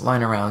mouse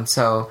lying around,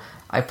 so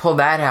I pulled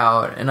that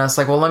out, and I was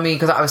like, well,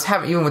 because I was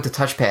having, even with the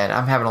touchpad,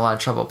 I'm having a lot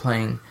of trouble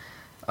playing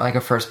like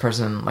a first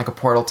person, like a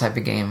Portal type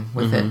of game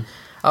with it.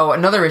 Oh,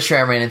 another issue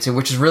I ran into,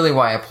 which is really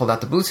why I pulled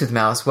out the Bluetooth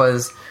mouse,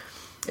 was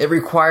it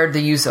required the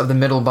use of the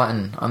middle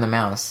button on the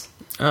mouse.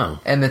 Oh.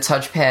 And the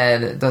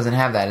touchpad doesn't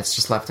have that. It's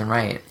just left and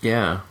right.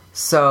 Yeah.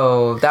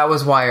 So that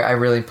was why I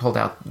really pulled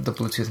out the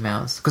Bluetooth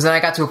mouse. Because then I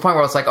got to a point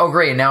where it's like, oh,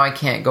 great, now I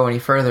can't go any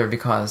further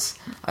because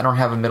I don't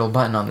have a middle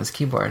button on this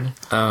keyboard.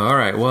 Oh, all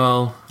right.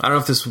 Well, I don't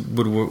know if this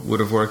would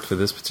have worked for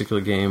this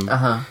particular game.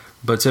 Uh-huh.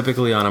 But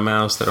typically on a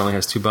mouse that only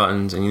has 2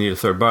 buttons and you need a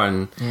third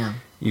button,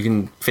 you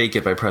can fake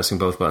it by pressing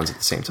both buttons at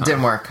the same time.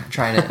 Didn't work. I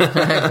tried it.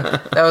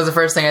 That was the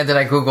first thing I did.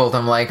 I Googled.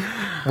 I'm like,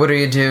 what do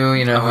you do,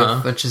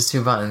 with just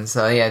 2 buttons?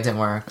 So, yeah, it didn't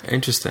work.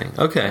 Interesting.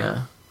 Okay.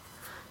 Yeah.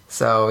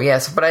 So,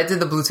 but I did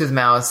the Bluetooth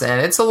mouse, and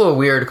it's a little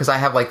weird because I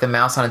have, like, the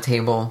mouse on a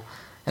table,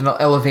 an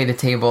elevated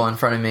table in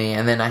front of me,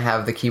 and then I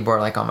have the keyboard,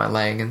 like, on my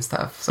leg and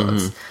stuff. So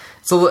it's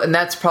and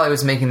that's probably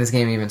what's making this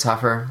game even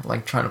tougher,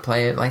 like, trying to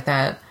play it like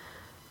that.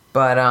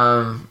 But,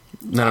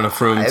 not enough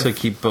room to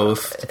keep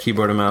both the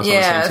keyboard and mouse on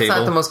the same table? Yeah, it's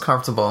not the most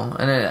comfortable.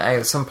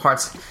 And some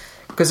parts,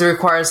 because it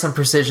requires some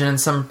precision in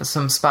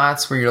some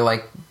spots where you're,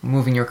 like,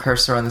 moving your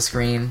cursor on the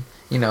screen,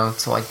 to,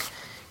 like,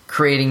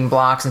 creating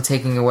blocks and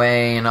taking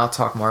away, and I'll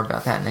talk more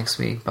about that next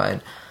week.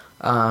 But,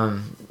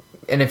 and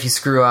if you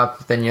screw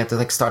up, then you have to,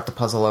 like, start the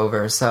puzzle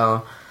over.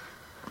 So,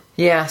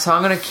 so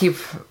I'm going to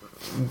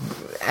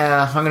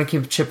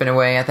keep chipping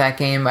away at that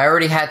game. I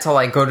already had to,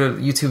 like, go to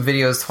YouTube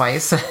videos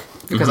twice.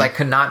 Because I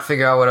could not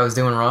figure out what I was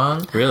doing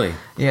wrong. Really?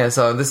 Yeah,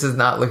 so this is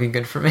not looking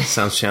good for me.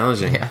 Sounds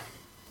challenging. Yeah.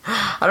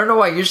 I don't know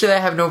why. Usually I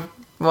have no...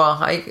 Well,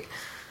 I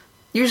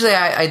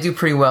do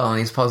pretty well in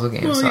these puzzle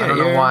games, well, so I don't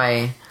know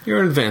why... You're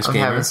an advanced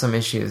gamer. I'm having some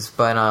issues.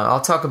 But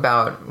I'll talk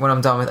about when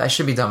I'm done with... I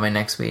should be done by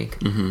next week.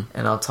 Mm-hmm.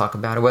 And I'll talk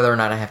about it, whether or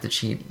not I have to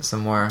cheat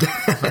some more.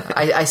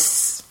 I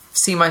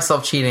see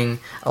myself cheating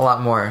a lot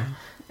more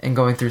and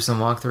going through some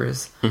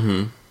walkthroughs.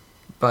 Mm-hmm.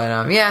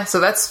 But, so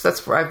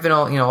that's where I've been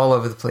all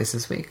over the place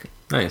this week.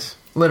 Nice.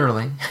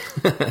 Literally.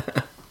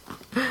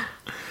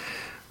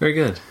 Very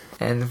good.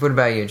 And what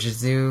about you? Did you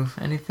do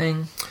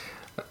anything?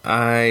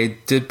 I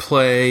did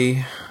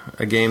play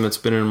a game that's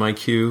been in my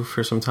queue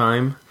for some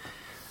time.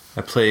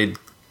 I played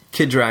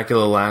Kid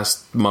Dracula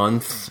last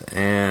month,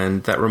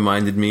 and that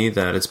reminded me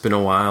that it's been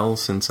a while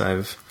since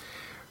I've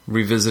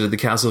revisited the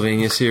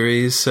Castlevania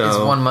series. So is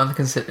 1 month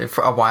considered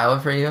for a while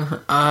for you?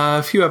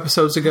 A few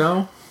episodes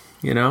ago.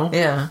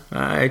 Yeah.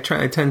 I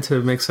tend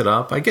to mix it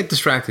up. I get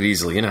distracted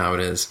easily. You know how it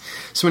is.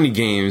 So many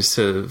games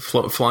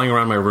flying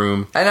around my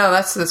room. I know,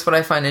 that's what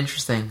I find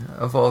interesting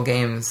of all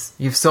games.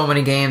 You have so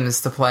many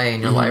games to play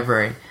in your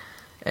library.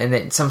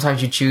 And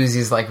sometimes you choose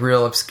these like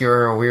real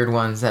obscure or weird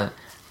ones that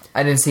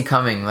I didn't see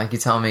coming. Like you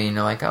tell me, and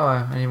you're like, oh,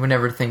 I would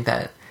never think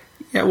that.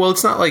 Yeah, well,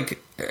 it's not like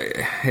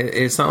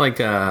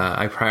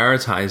I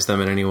prioritize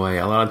them in any way.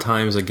 A lot of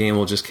times a game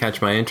will just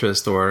catch my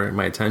interest or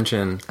my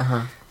attention.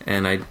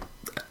 And I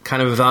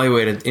kind of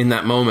evaluate it in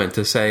that moment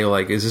to say,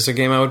 like, is this a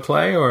game I would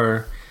play,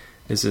 or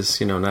is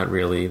this, not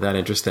really that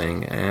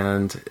interesting?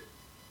 And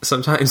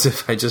sometimes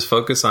if I just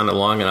focus on it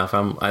long enough,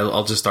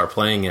 I'll just start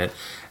playing it,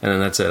 and then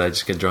that's it. I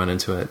just get drawn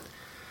into it.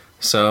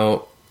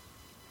 So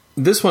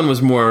this one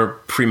was more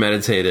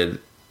premeditated.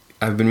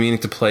 I've been meaning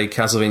to play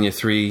Castlevania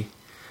 3,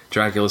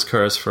 Dracula's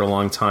Curse, for a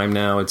long time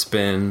now. It's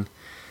been,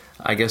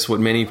 I guess, what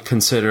many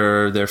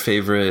consider their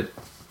favorite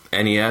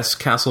NES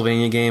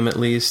Castlevania game, at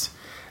least.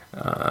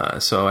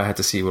 So I had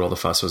to see what all the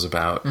fuss was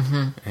about,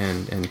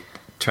 and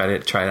try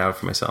it out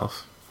for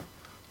myself.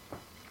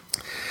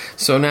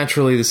 So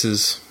naturally, this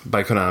is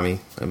by Konami,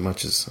 as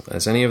much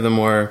as any of them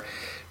were.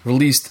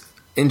 Released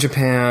in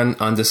Japan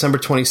on December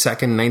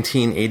 22nd,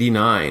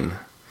 1989.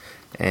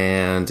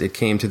 And it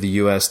came to the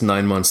US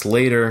 9 months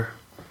later,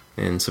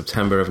 in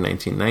September of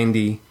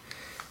 1990.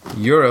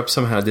 Europe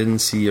somehow didn't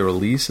see a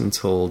release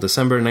until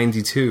December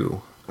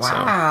 92.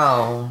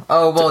 Wow.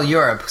 Oh, well,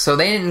 Europe. So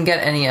they didn't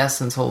get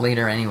NES until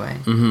later anyway.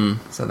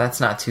 Mm-hmm. So that's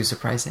not too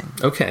surprising.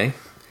 Okay.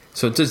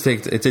 So it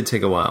did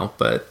take a while,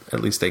 but at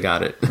least they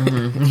got it.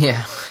 Mm-hmm.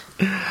 Yeah.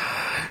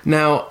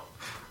 Now,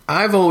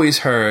 I've always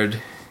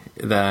heard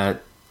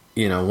that,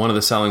 one of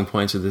the selling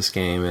points of this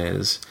game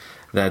is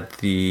that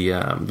the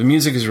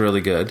music is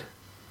really good.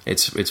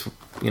 It's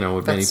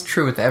that's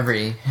true with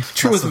every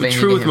true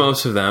with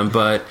most of them,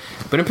 but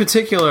in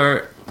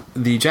particular,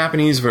 the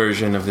Japanese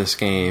version of this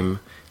game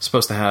is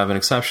supposed to have an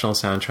exceptional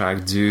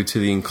soundtrack due to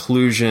the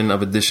inclusion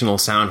of additional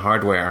sound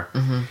hardware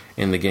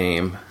in the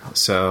game.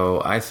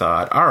 So I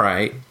thought, all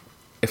right,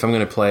 if I'm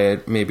going to play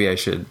it, maybe I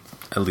should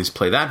at least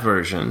play that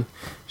version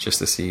just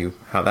to see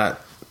how that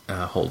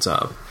holds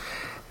up.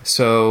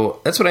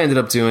 So that's what I ended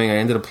up doing. I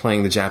ended up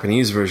playing the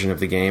Japanese version of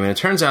the game, and it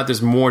turns out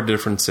there's more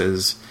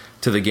differences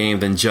to the game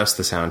than just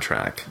the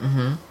soundtrack.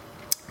 Mm-hmm.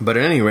 But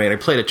at any rate, I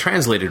played a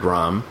translated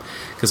ROM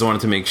because I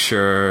wanted to make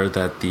sure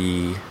that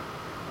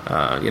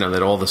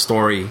that all the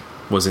story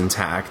was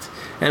intact.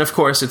 And of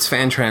course, it's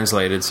fan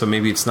translated, so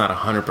maybe it's not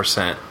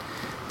 100%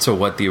 to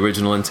what the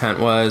original intent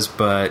was,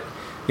 but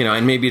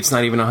and maybe it's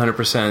not even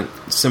 100%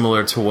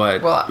 similar to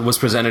what was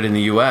presented in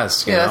the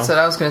U.S. That's what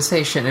I was going to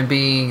say. Shouldn't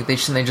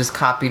they just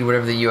copied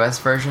whatever the U.S.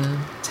 version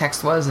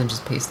text was and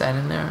just paste that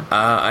in there?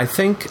 I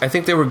think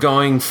they were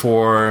going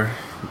for,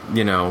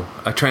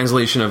 a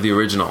translation of the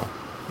original.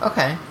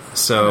 Okay.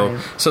 So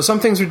some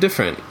things are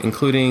different,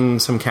 including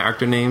some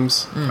character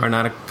names are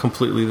not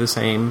completely the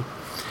same.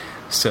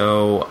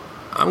 So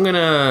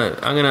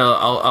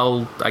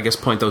I'll I guess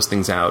point those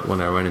things out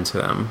when I run into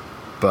them.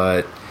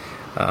 But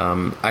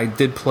I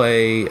did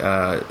play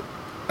a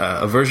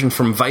version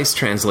from Vice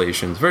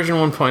Translations, version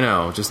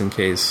 1.0, just in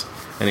case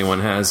anyone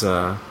has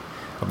a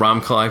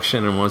ROM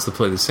collection and wants to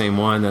play the same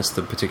one. That's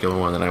the particular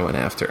one that I went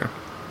after.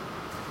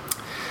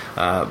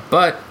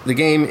 But the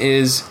game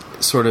is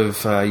sort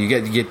of you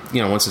get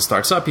once it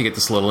starts up, you get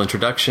this little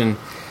introduction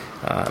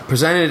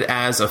presented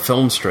as a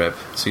film strip.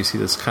 So you see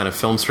this kind of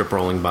film strip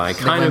rolling by,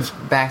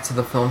 back to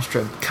the film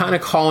strip, kind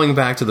of calling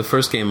back to the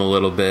first game a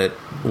little bit,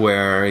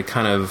 where it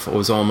kind of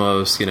was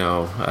almost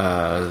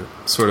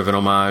sort of an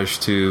homage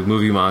to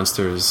Movie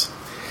Monsters,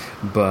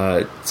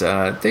 but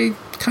they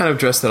kind of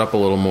dressed it up a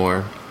little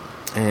more.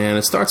 And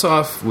it starts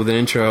off with an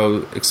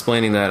intro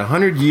explaining that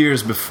 100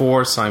 years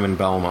before Simon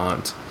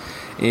Belmont,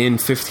 in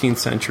 15th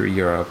century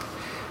Europe,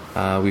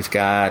 we've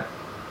got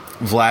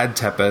Vlad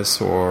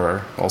Tepes,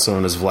 or also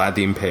known as Vlad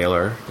the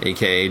Impaler,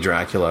 a.k.a.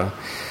 Dracula,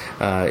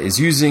 is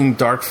using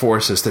dark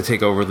forces to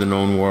take over the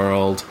known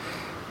world.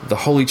 The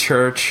Holy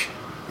Church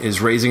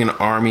is raising an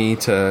army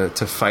to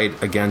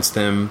fight against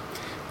him.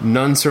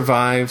 None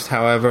survived,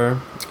 however.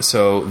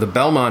 So the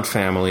Belmont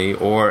family,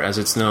 or as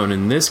it's known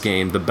in this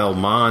game, the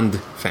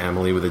Belmond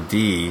family with a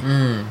D,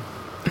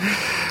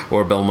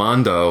 or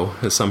Belmondo,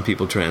 as some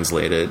people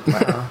translate it.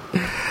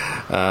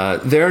 Wow.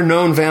 They're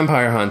known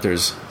vampire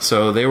hunters,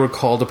 so they were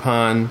called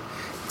upon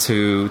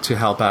to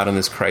help out in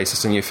this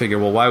crisis. And you figure,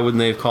 well, why wouldn't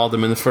they have called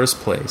them in the first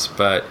place?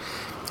 But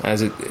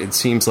as it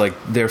seems like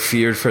they're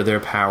feared for their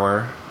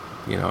power,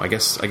 I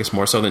guess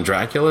more so than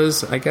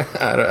Dracula's. I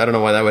don't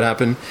know why that would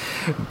happen,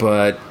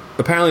 but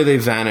apparently they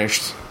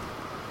vanished,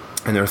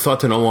 and they're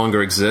thought to no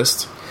longer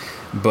exist.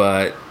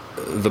 But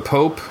the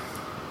Pope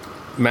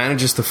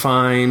manages to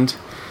find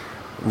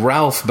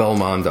Ralph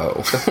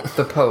Belmondo.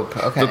 The Pope,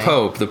 okay.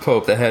 The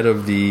Pope, the head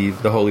of the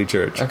Holy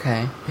Church.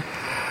 Okay.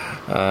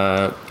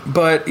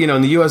 But,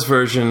 in the U.S.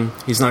 version,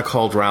 he's not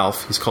called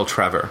Ralph, he's called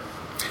Trevor.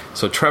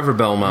 So Trevor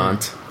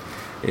Belmont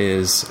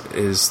is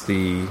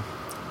the,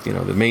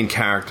 the main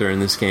character in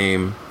this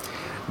game.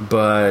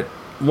 But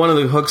one of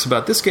the hooks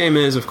about this game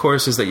is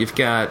that you've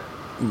got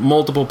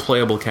multiple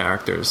playable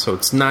characters. So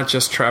it's not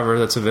just Trevor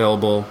that's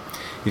available.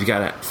 You've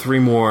got 3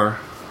 more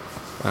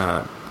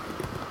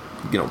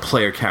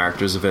player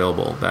characters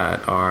available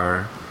that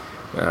are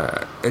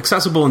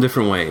accessible in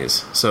different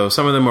ways. So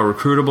some of them are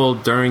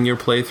recruitable during your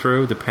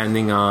playthrough,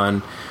 depending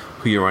on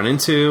who you run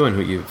into and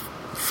who you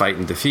fight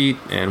and defeat,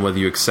 and whether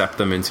you accept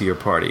them into your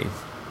party.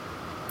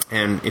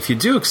 And if you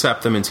do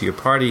accept them into your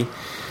party,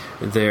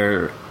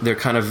 they're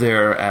kind of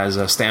there as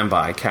a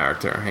standby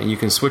character, and you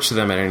can switch to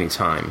them at any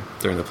time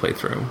during the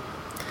playthrough.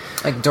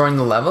 Like during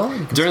the level?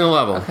 During the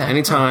level. Okay.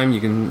 Anytime you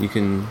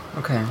can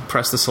Okay.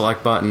 press the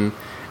select button,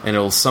 and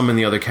it'll summon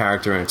the other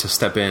character to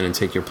step in and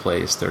take your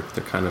place. They're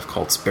kind of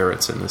called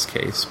spirits in this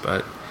case,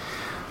 but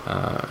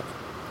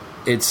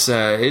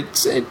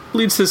it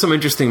leads to some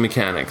interesting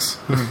mechanics.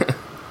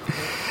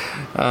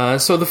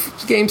 So the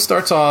game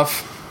starts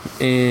off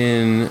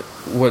in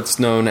what's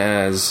known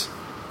as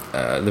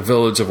the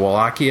village of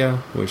Wallachia,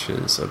 which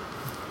is a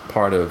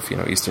part of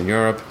Eastern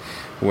Europe,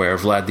 where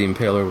Vlad the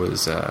Impaler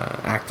was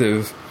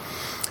active.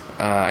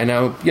 And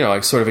now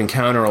I sort of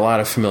encounter a lot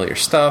of familiar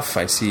stuff.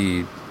 I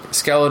see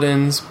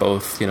skeletons,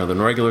 both the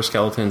regular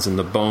skeletons and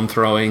the bone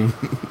throwing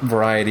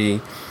variety.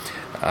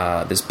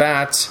 There's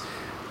bats.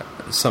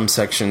 Some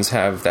sections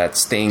have that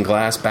stained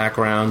glass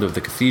background of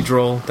the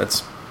cathedral.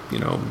 That's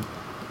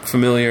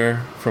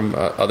familiar from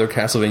other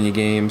Castlevania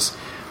games.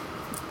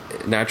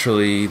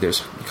 Naturally,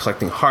 there's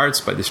collecting hearts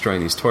by destroying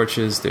these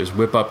torches. There's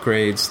whip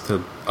upgrades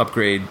to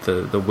upgrade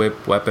the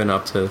whip weapon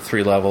up to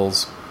 3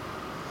 levels.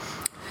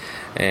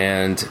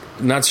 And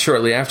not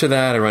shortly after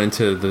that, I run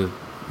into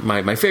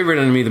my favorite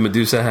enemy, the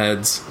Medusa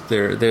heads.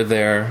 They're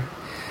there.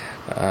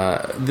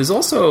 There's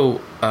also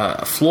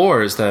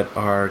floors that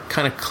are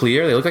kind of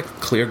clear. They look like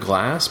clear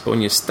glass, but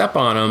when you step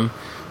on them,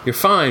 you're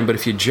fine. But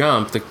if you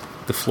jump, the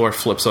floor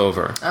flips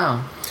over.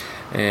 Oh.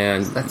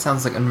 And that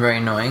sounds like very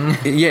annoying.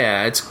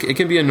 Yeah, it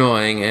can be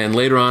annoying. And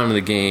later on in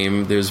the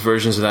game, there's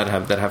versions of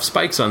that have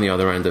spikes on the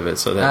other end of it,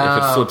 so that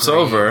if it flips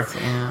over,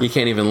 you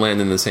can't even land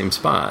in the same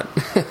spot.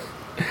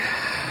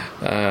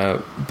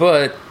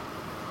 But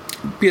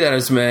be that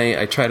as may,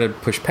 I try to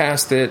push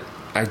past it.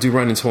 I do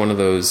run into one of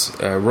those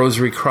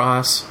Rosary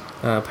Cross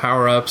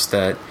power-ups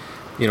that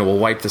will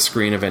wipe the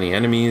screen of any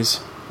enemies,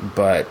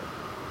 but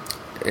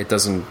it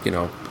doesn't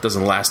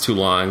last too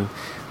long.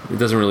 It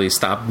doesn't really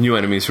stop new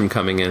enemies from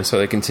coming in, so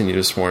they continue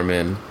to swarm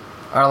in.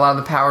 Are a lot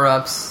of the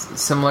power-ups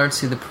similar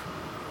to the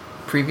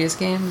previous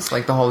games,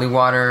 like the holy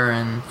water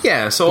and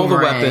so all the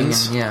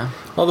weapons,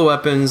 all the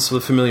weapons, the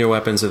familiar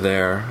weapons are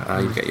there.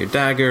 You've got your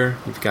dagger,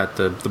 you've got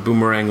the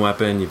boomerang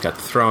weapon, you've got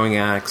the throwing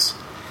axe,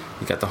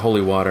 you've got the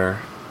holy water,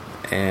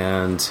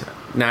 and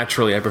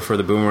naturally, I prefer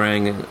the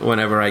boomerang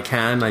whenever I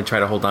can. I try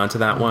to hold on to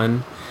that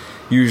one.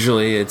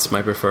 Usually, it's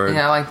my preferred.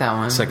 I like that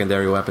one.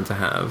 Secondary weapon to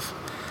have.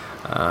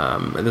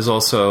 And there's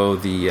also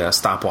the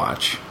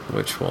stopwatch,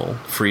 which will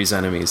freeze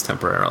enemies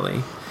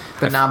temporarily.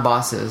 But not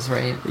bosses,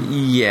 right?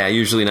 Yeah,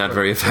 usually not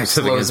very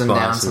effective against them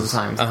bosses.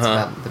 Down sometimes. It's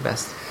about the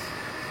best.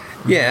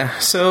 Yeah,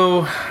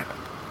 so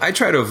I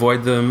try to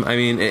avoid them. I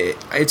mean,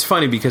 it's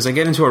funny because I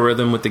get into a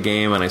rhythm with the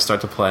game and I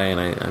start to play and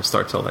I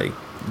start to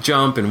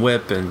jump and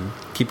whip and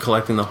keep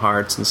collecting the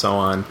hearts and so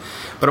on.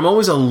 But I'm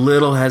always a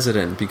little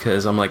hesitant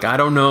because I'm like, I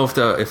don't know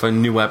if a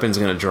new weapon's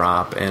going to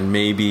drop, and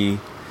maybe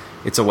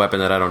it's a weapon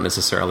that I don't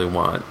necessarily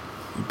want.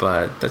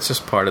 But that's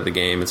just part of the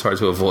game. It's hard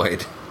to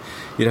avoid.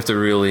 You'd have to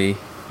really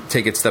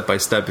take it step by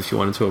step if you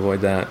wanted to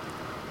avoid that.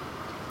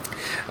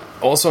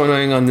 Also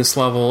annoying on this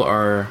level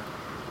are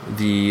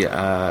the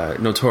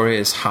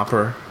notorious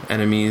hopper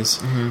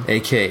enemies,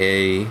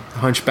 aka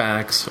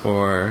hunchbacks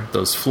or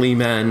those flea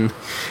men,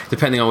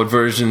 depending on what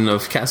version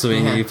of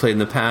Castlevania you played in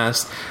the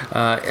past.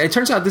 It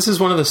turns out this is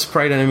one of the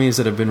sprite enemies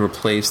that have been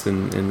replaced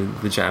in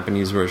the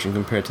Japanese version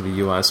compared to the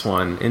US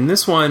one. In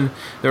this one,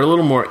 they're a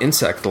little more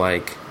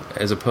insect-like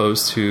as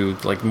opposed to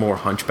more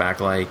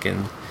hunchback-like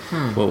and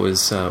what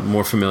was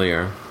more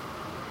familiar.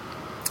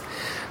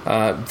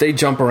 They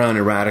jump around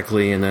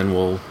erratically and then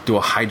will do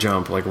a high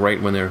jump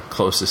right when they're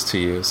closest to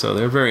you. So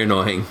they're very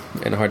annoying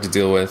and hard to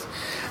deal with.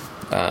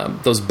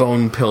 Those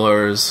bone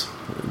pillars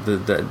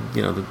that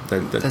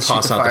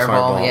toss out the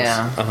fireballs.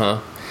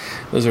 Yeah.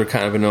 Those are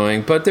kind of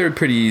annoying, but they're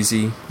pretty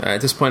easy.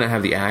 At this point, I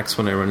have the axe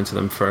when I run into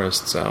them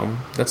first, so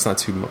that's not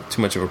too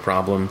much of a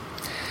problem.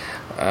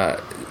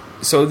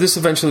 So this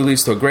eventually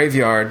leads to a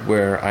graveyard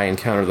where I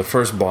encounter the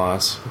first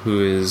boss,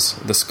 who is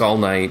the Skull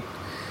Knight.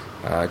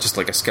 Just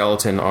like a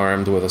skeleton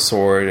armed with a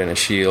sword and a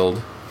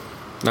shield.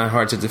 Not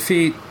hard to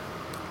defeat.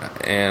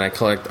 And I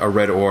collect a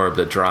red orb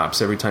that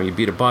drops. Every time you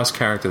beat a boss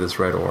character, this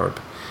red orb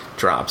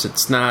drops.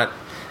 It's not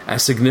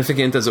as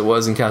significant as it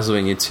was in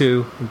Castlevania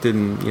 2.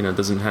 It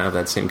doesn't have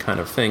that same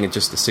kind of thing. It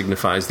just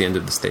signifies the end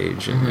of the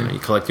stage. And you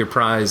collect your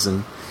prize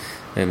and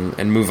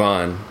move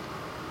on.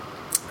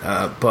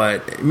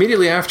 But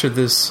immediately after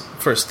this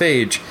first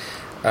stage,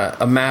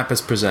 a map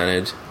is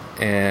presented.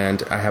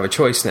 And I have a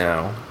choice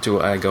now. Do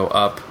I go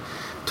up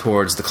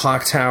towards the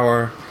clock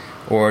tower,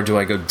 or do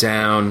I go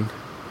down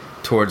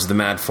towards the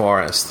Mad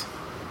Forest?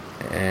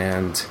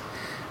 And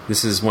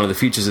this is one of the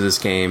features of this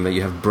game, that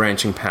you have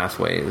branching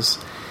pathways.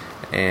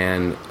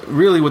 And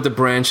really what the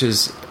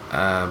branches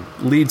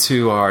lead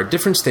to are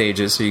different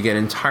stages, so you get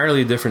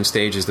entirely different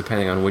stages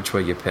depending on which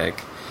way you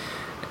pick.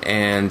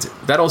 And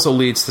that also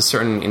leads to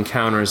certain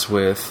encounters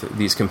with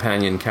these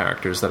companion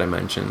characters that I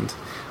mentioned,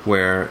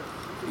 where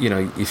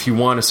if you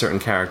want a certain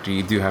character,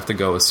 you do have to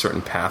go a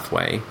certain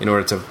pathway in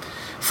order to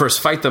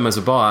first fight them as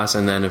a boss,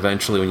 and then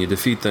eventually when you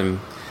defeat them,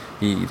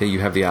 you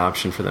have the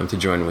option for them to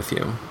join with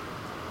you.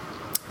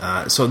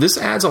 So this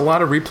adds a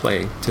lot of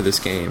replay to this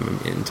game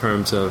in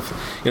terms of,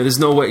 there's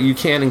no way you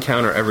can't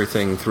encounter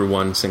everything through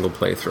one single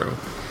playthrough.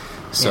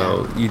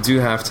 So you do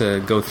have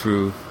to go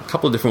through a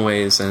couple of different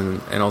ways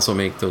and also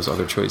make those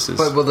other choices.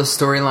 But will the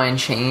storyline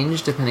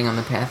change depending on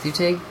the path you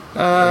take?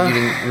 Or you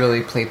didn't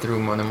really play through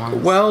more than once?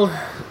 Well,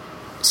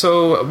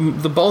 so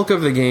the bulk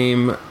of the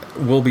game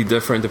will be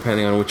different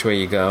depending on which way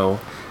you go.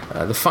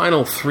 The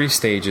final 3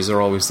 stages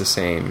are always the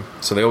same.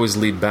 So they always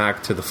lead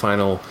back to the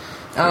final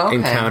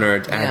encounter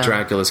at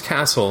Dracula's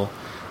castle.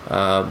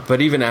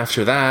 But even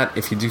after that,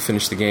 if you do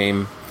finish the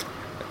game,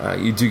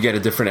 you do get a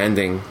different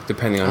ending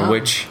depending on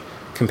which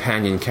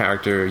companion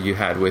character you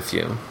had with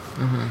you.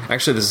 Mm-hmm.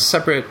 Actually, there's a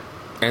separate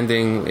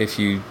ending if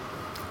you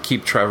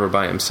keep Trevor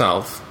by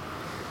himself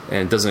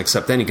and doesn't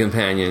accept any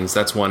companions.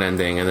 That's one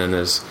ending, and then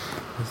there's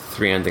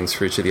 3 endings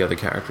for each of the other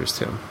characters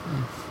too.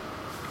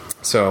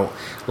 So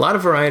a lot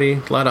of variety,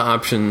 a lot of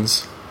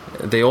options.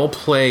 They all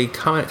play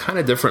kind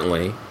of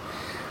differently.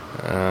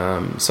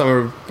 Some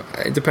are,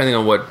 depending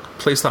on what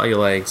playstyle you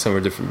like, some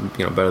are different,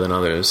 better than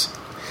others.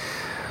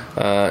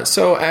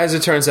 So as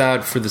it turns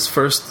out, for this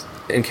first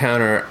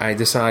encounter, I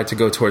decided to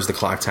go towards the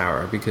clock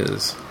tower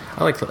because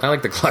I like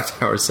the clock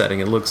tower setting.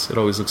 It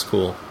always looks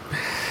cool.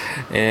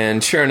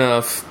 And sure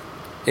enough,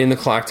 in the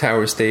clock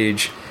tower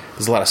stage,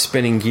 there's a lot of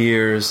spinning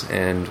gears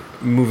and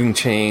moving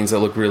chains that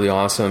look really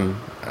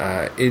awesome.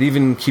 It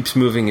even keeps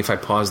moving if I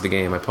pause the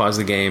game. I pause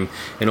the game,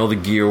 and all the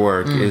gear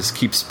work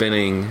keeps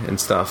spinning and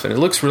stuff, and it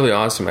looks really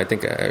awesome. I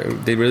think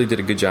they really did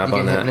a good job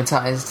on that.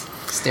 Hypnotized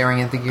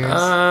staring at the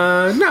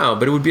gears? No,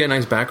 but it would be a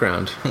nice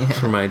background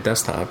for my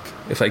desktop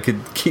if I could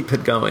keep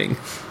it going.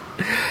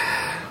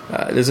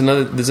 There's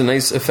a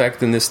nice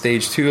effect in this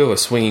stage too of a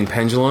swinging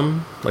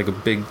pendulum, like a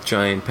big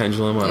giant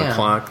pendulum on a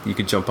clock. You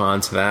could jump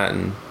onto that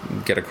and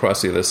get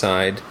across the other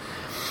side.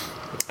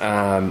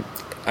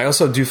 I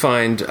also do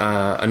find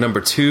a number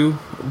 2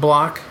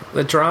 block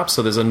that drops.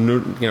 So there's a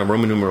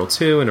Roman numeral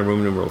 2 and a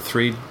Roman numeral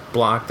 3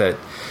 block that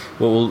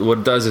what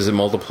it does is it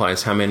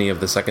multiplies how many of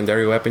the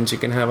secondary weapons you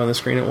can have on the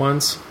screen at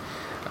once.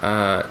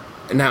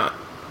 Now,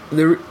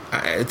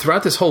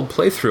 throughout this whole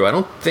playthrough, I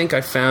don't think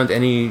I found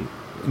any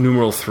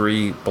numeral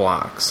 3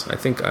 blocks. I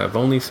think I've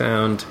only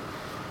found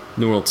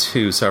numeral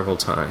 2 several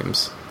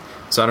times.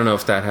 So I don't know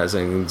if that has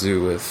anything to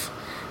do with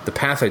the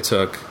path I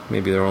took.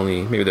 Maybe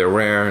they're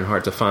rare and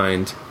hard to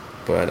find.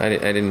 But I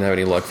didn't have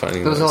any luck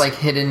finding those. Those are like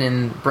hidden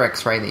in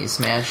bricks, right? That you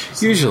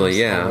smash. Usually,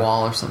 yeah. A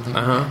wall or something.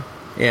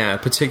 Yeah, a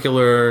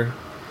particular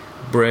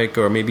brick,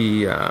 or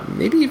maybe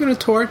even a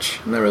torch.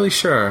 I'm not really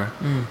sure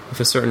if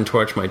a certain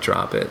torch might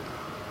drop it.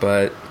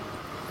 But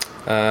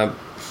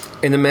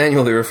in the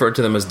manual, they refer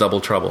to them as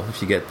double trouble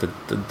if you get the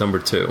number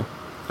 2.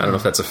 I don't know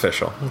if that's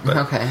official.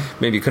 But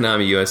maybe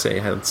Konami USA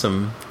took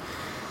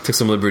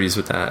some liberties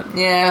with that.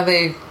 Yeah,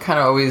 they kind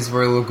of always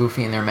were a little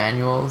goofy in their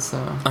manuals,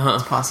 so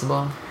it's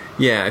possible.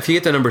 Yeah, if you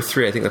get the number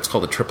 3, I think that's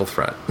called a triple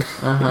threat.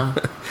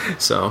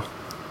 So,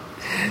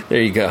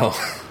 there you go.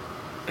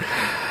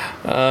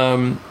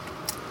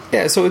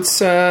 So it's...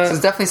 so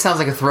it definitely sounds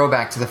like a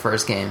throwback to the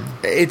first game.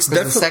 It's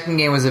the second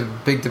game was a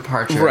big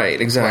departure. Right,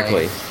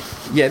 exactly.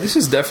 Yeah, this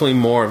is definitely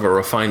more of a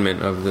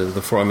refinement of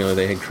the formula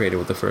they had created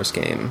with the first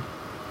game.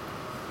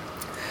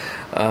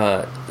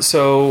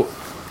 So,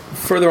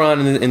 further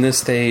on in this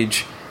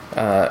stage,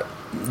 the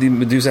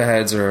Medusa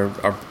heads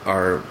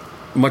are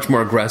much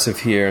more aggressive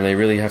here, and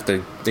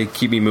they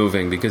keep me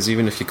moving, because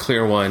even if you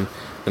clear one,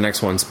 the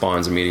next one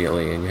spawns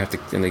immediately, and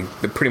they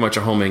pretty much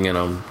are homing in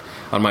on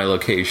my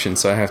location,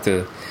 so I have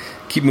to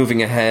keep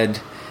moving ahead.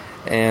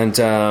 And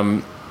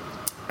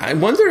I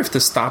wonder if the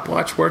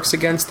stopwatch works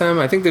against them.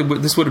 I think that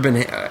this would have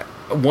been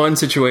one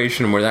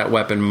situation where that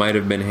weapon might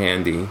have been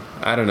handy.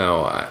 I don't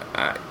know.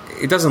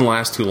 It doesn't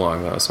last too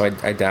long, though, so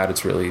I doubt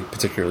it's really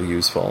particularly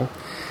useful.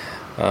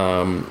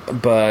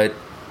 But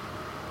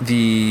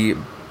the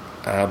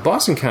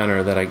boss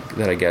encounter that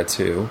I get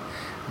to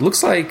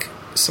looks like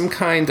some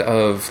kind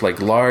of like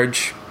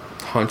large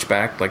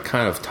hunchback, like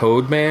kind of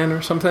Toad Man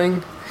or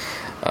something.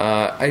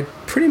 I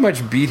pretty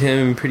much beat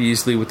him pretty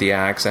easily with the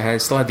axe. I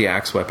still had the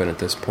axe weapon at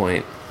this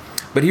point,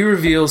 but he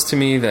reveals to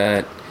me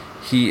that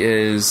he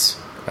is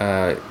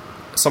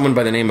someone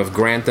by the name of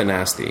Grant the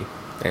Nasty,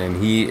 and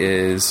he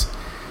is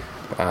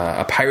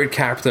a pirate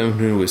captain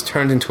who was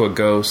turned into a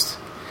ghost,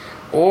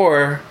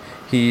 or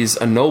he's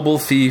a noble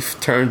thief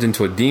turned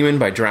into a demon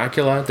by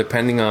Dracula,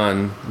 depending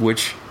on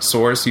which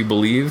source you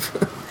believe.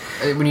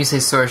 When you say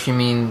source, you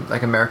mean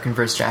like American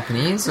versus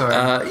Japanese?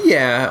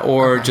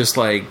 Or just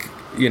like,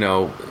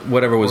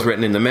 whatever was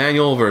written in the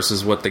manual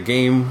versus what the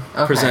game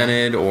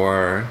presented,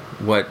 or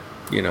what,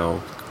 the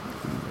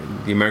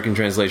American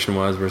translation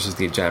was versus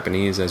the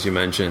Japanese, as you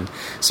mentioned.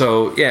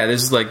 So, yeah,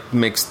 this is like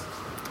mixed,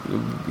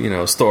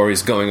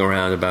 stories going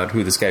around about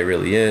who this guy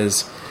really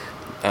is.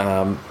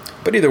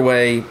 But either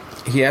way,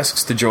 he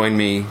asks to join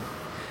me,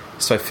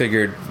 so I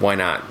figured, why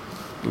not?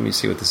 Let me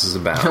see what this is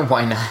about.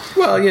 Why not?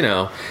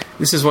 Well,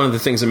 this is one of the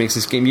things that makes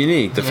this game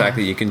unique, the fact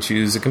that you can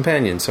choose a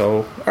companion.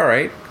 So, all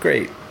right,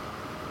 great.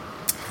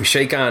 We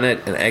shake on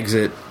it and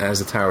exit as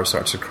the tower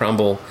starts to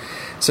crumble.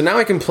 So now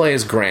I can play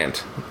as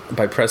Grant.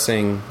 by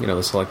pressing,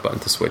 the select button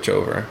to switch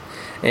over.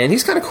 And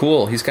he's kind of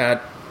cool. He's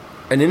got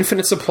an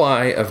infinite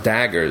supply of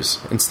daggers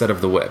instead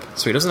of the whip.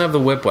 So he doesn't have the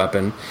whip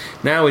weapon.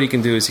 Now what he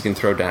can do is he can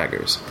throw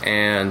daggers.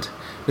 And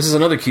this is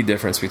another key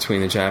difference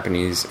between the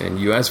Japanese and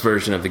US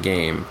version of the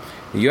game.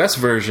 The US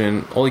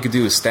version, all he could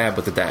do is stab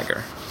with the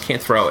dagger.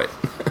 Can't throw it.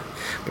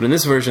 But in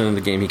this version of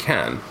the game, he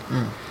can.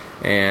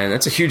 And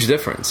that's a huge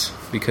difference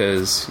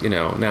because,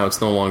 now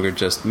it's no longer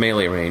just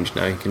melee range.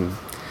 Now he can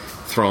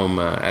throw them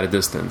at a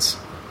distance.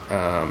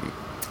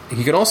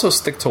 He can also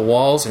stick to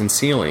walls and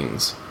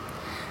ceilings.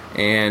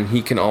 And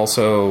he can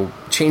also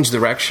change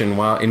direction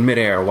while in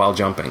midair while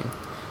jumping.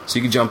 So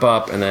you can jump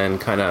up and then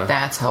kind of...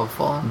 That's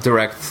helpful.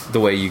 ...direct the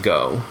way you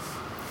go.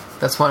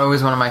 That's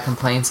always one of my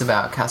complaints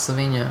about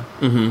Castlevania.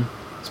 Mm-hmm.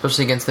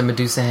 Especially against the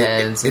Medusa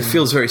heads. It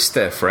feels very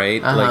stiff,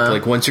 right? Uh-huh.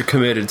 Like once you're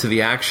committed to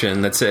the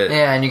action, that's it.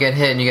 Yeah, and you get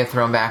hit and you get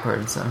thrown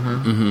backwards.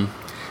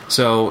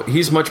 So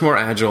he's much more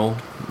agile.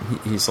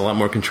 He's a lot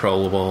more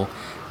controllable.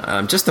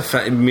 Just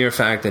the mere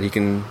fact that he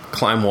can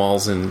climb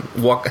walls and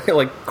walk,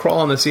 crawl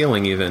on the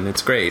ceiling even.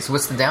 It's great. So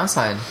what's the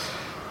downside?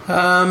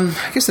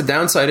 I guess the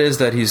downside is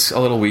that he's a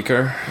little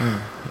weaker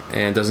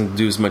and doesn't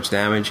do as much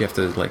damage. You have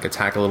to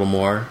attack a little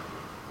more.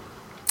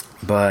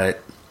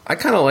 But I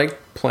kind of like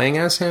playing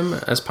as him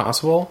as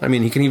possible. I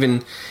mean, he can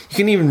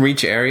even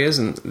reach areas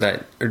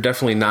that are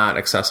definitely not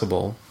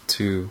accessible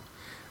to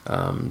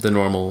the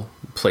normal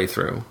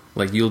playthrough.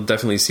 You'll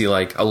definitely see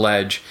a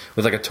ledge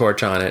with a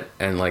torch on it,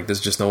 and there's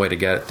just no way to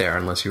get it there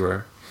unless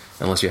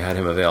you had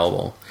him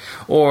available,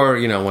 or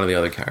one of the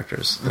other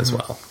characters as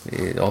well.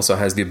 It also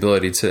has the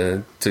ability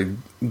to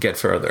get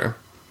further.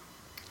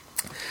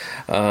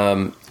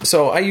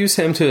 So I use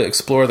him to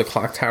explore the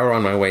clock tower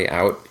on my way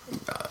out.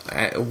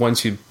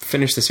 Once you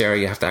finish this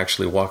area, you have to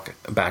actually walk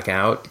back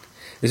out.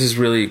 This is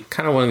really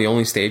kind of one of the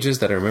only stages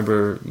that I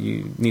remember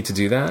you need to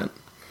do that.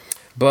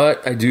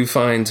 But I do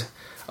find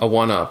a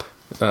 1-up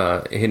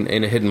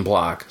in a hidden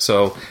block.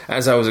 So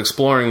as I was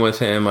exploring with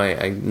him,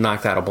 I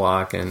knocked out a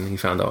block and he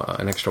found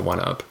an extra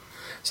 1-up.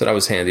 So that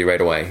was handy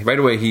right away. Right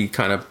away he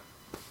kind of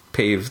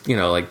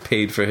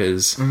paid for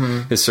his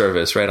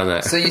service right on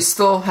that. So you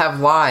still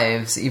have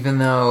lives even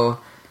though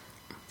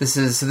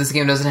this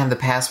game doesn't have the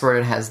password,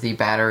 it has the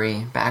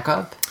battery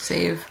backup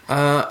save.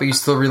 But you're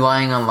still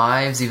relying on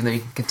lives even though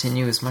you can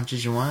continue as much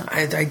as you want?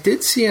 I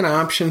did see an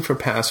option for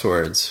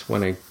passwords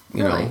when I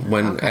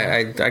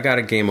got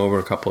a game over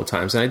a couple of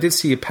times, and I did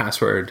see a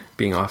password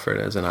being offered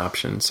as an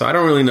option. So I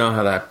don't really know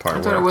how that part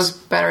works. I thought it was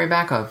battery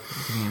backup.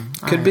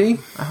 Could be.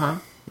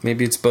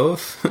 Maybe it's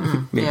both.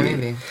 Maybe. Yeah,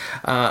 maybe.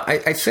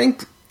 I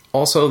think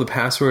also the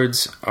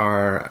passwords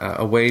are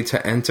a way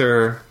to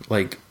enter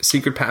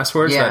secret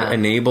passwords that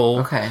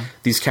enable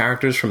these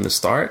characters from the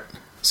start.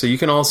 So you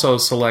can also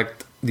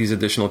select these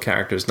additional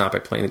characters not by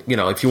playing.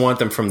 If you want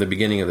them from the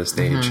beginning of the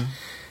stage,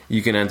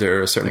 you can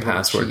enter a certain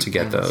password to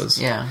get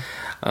those. Yeah.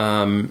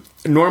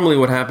 Normally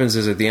what happens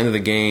is at the end of the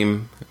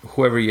game,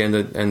 whoever you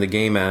end the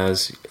game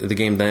as, the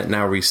game then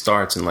now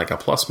restarts in a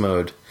plus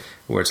mode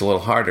where it's a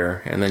little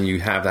harder, and then you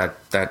have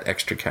that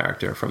extra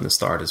character from the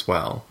start as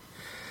well.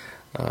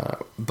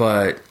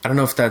 But I don't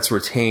know if that's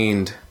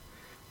retained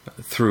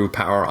through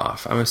Power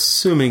Off. I'm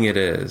assuming it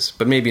is,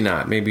 but maybe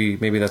not. Maybe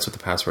that's what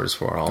the password is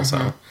for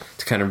also,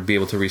 to kind of be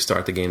able to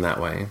restart the game that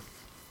way.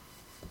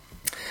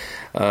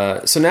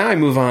 So now I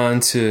move on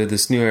to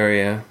this new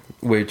area,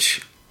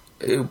 which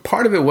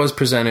part of it was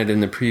presented in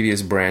the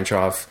previous branch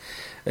off,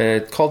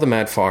 called the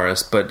Mad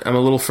Forest, but I'm a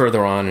little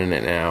further on in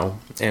it now.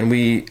 And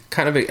we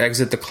kind of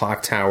exit the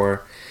clock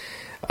tower,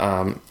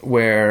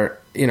 where,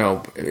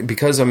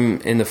 because I'm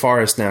in the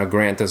forest now,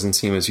 Grant doesn't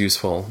seem as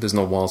useful. There's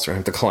no walls for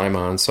him to climb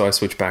on, so I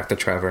switch back to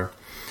Trevor.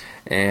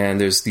 And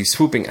there's these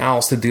swooping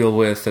owls to deal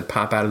with that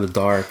pop out of the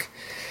dark.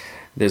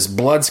 There's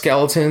blood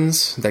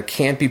skeletons that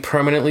can't be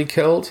permanently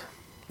killed,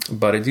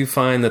 but I do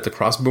find that the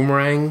cross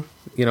boomerang,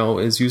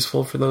 is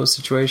useful for those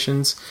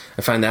situations.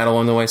 I find that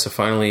along the way, so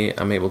finally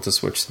I'm able to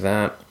switch to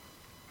that.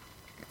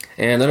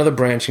 And another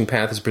branching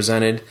path is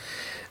presented.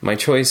 My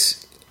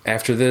choice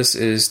after this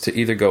is to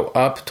either go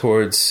up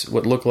towards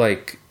what look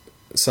like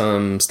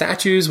some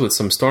statues with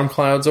some storm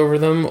clouds over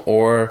them,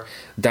 or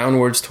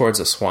downwards towards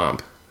a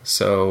swamp.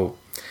 So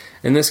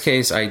in this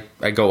case, I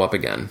go up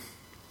again.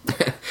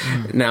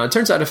 Now, it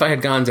turns out if I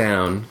had gone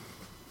down,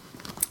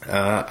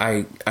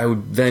 I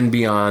would then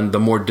be on the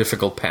more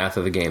difficult path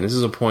of the game. This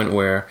is a point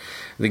where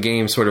the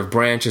game sort of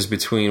branches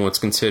between what's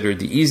considered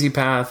the easy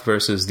path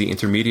versus the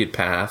intermediate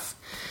path.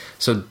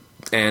 So,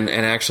 and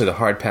actually the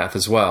hard path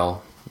as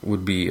well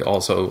would be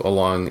also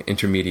along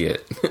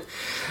intermediate.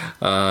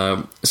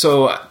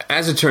 So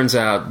as it turns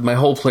out, my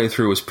whole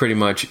playthrough was pretty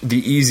much the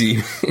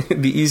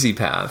easy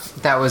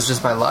path. That was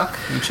just by luck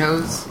you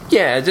chose?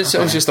 Yeah, it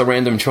was just a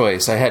random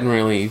choice. I hadn't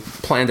really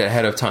planned it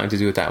ahead of time to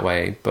do it that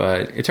way,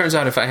 but it turns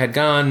out if I had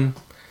gone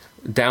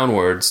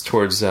downwards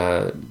towards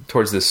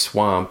this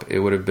swamp, it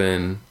would have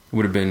been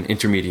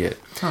intermediate,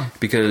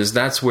 because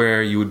that's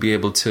where you would be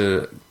able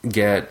to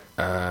get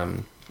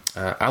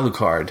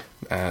Alucard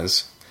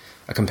as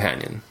a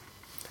companion,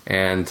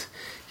 and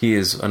he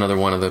is another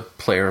one of the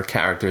player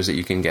characters that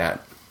you can get.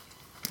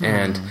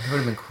 And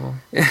would have been cool.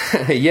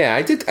 yeah,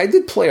 I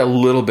did play a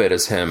little bit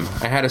as him.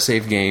 I had a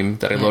save game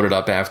that I loaded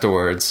up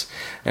afterwards,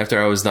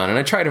 after I was done, and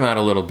I tried him out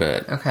a little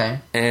bit. Okay.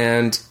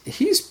 And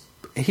he's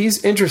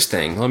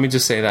interesting. Let me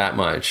just say that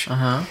much.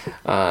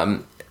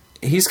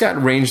 He's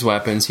got ranged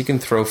weapons. He can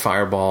throw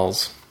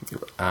fireballs,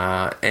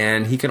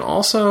 and he can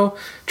also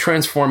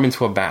transform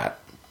into a bat.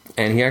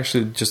 And he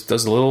actually just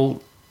does a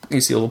little. You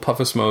see a little puff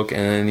of smoke,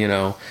 and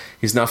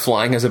he's now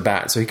flying as a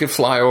bat, so he could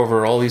fly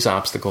over all these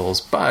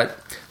obstacles. But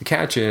the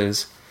catch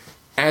is,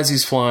 as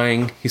he's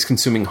flying, he's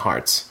consuming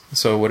hearts.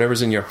 So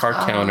whatever's in your heart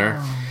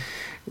counter,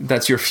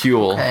 that's your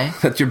fuel. Okay.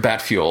 That's your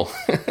bat fuel.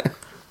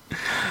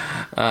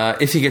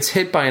 If he gets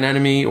hit by an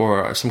enemy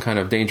or some kind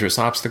of dangerous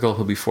obstacle,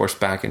 he'll be forced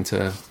back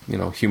into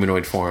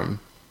humanoid form.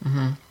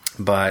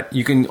 But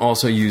you can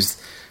also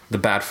use the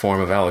bat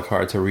form of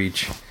Alucard to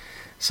reach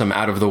some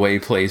out-of-the-way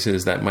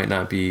places that might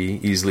not be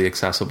easily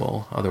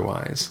accessible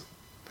otherwise.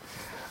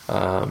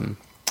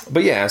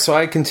 But yeah, so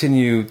I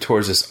continue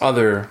towards this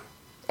other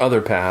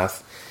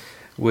path,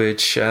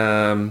 which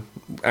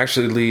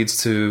actually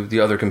leads to the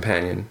other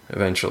companion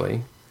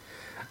eventually.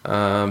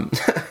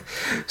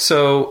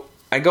 So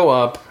I go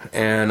up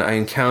and I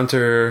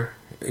encounter,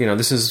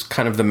 this is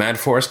kind of the Mad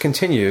Forest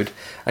continued.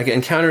 I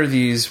encounter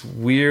these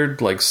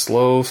weird, like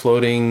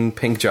slow-floating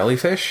pink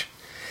jellyfish.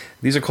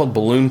 These are called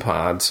balloon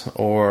pods,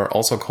 or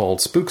also called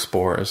spook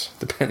spores,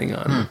 depending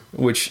on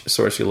which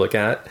source you look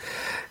at.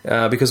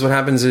 Because what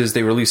happens is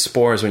they release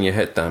spores when you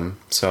hit them.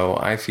 So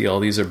I feel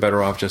these are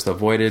better off just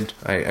avoided.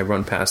 I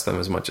run past them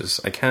as much as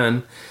I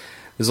can.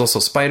 There's also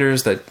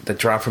spiders that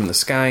drop from the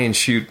sky and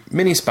shoot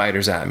mini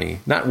spiders at me.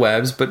 Not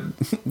webs, but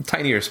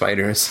tinier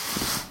spiders.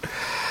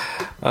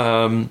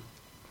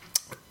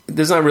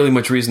 There's not really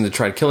much reason to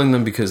try killing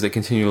them because they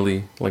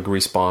continually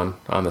respawn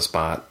on the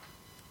spot.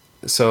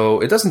 So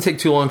it doesn't take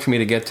too long for me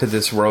to get to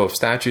this row of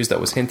statues that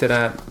was hinted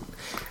at,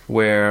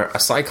 where a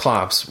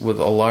Cyclops with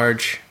a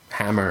large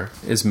hammer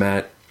is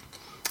met.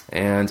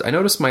 And I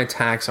noticed my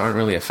attacks aren't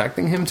really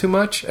affecting him too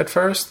much at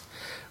first.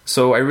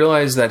 So I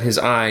realized that his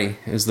eye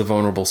is the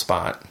vulnerable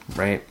spot,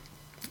 right?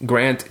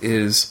 Grant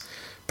is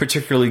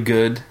particularly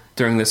good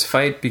during this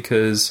fight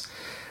because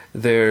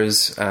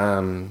there's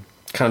kind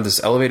of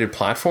this elevated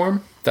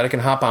platform that I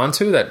can hop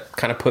onto that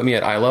kind of put me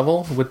at eye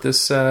level with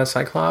this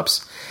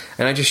Cyclops.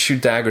 And I just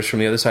shoot daggers from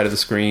the other side of the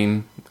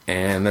screen,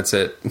 and that's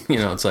it.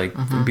 It's like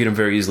beat him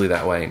very easily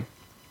that way.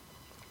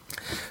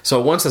 So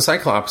once the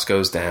Cyclops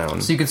goes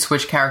down... So you could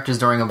switch characters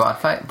during a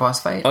boss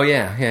fight? Oh,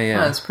 yeah. Oh,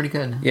 that's pretty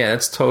good. Yeah,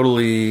 that's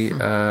totally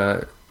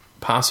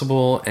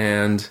possible,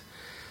 and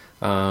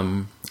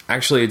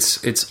actually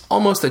it's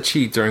almost a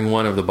cheat during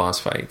one of the boss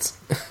fights.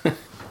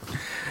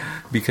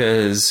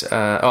 Because...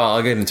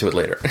 I'll get into it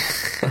later.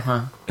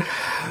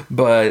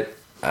 But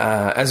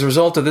as a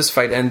result of this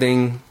fight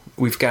ending...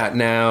 We've got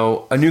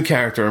now a new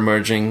character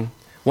emerging.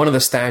 One of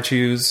the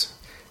statues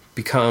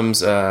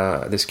becomes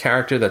this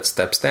character that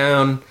steps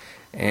down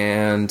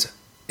and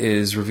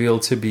is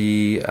revealed to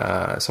be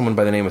someone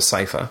by the name of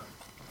Sypha.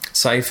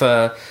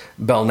 Sypha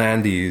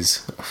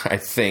Belnandez, I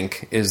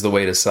think, is the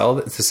way to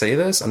say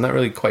this. I'm not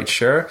really quite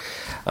sure.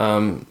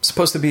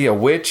 Supposed to be a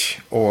witch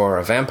or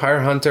a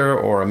vampire hunter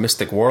or a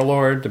mystic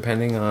warlord,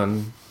 depending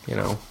on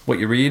what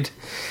you read.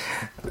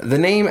 The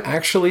name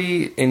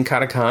actually in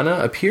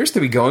katakana appears to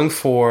be going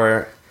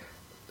for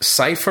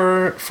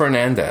Cypher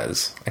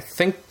Fernandez. I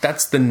think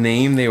that's the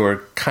name they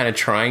were kind of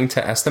trying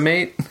to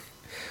estimate.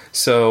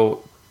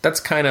 So that's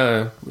kind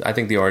of, I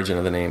think, the origin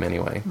of the name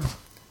anyway.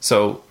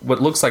 So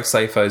what looks like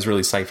Sypha is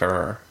really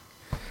Cypher,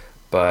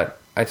 but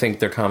I think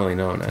they're commonly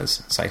known as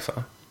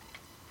Sypha.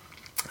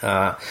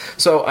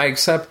 So I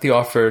accept the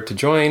offer to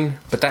join,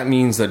 but that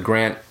means that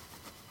Grant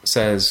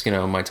says,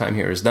 my time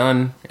here is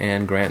done,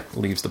 and Grant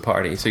leaves the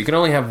party. So you can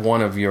only have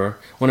one of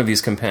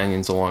these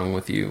companions along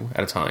with you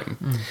at a time.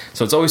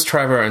 So it's always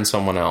Trevor and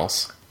someone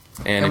else.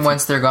 And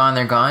once they're gone,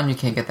 they're gone? You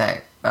can't get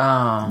that...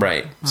 Oh.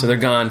 Right. So they're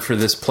gone for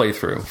this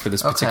playthrough, for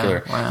this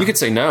particular... Wow. You could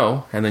say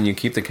no, and then you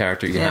keep the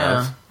character you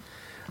have.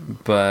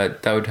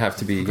 But that would have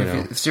to be,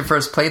 If it's your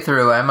first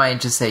playthrough, I might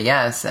just say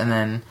yes, and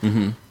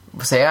then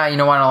say, I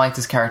don't like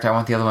this character, I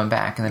want the other one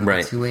back, and then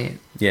it's too late.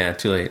 Yeah,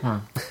 too late.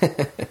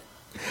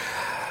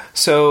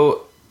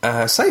 So,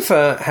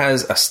 Sypha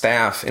has a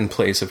staff in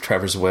place of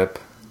Trevor's whip,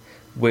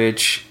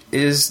 which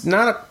is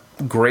not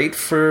great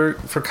for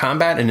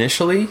combat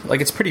initially.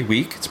 It's pretty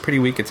weak. It's a pretty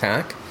weak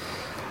attack.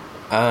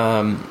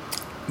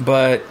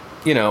 But,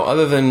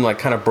 other than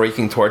kind of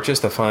breaking torches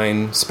to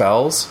find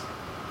spells,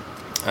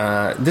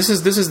 this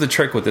is the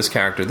trick with this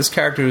character. This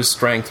character's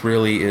strength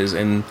really is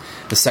in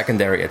the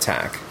secondary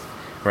attack,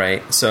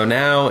 right? So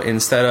now,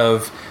 instead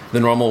of the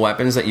normal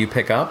weapons that you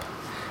pick up,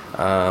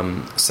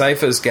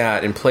 Sypha's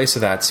got, in place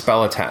of that,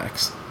 spell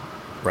attacks,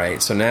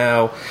 right? So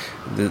now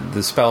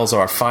the spells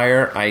are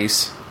fire,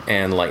 ice,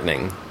 and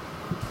lightning.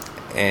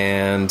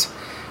 And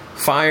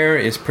fire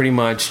is pretty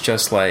much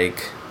just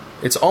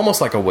it's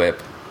almost like a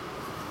whip.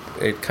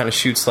 It kind of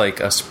shoots like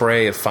a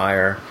spray of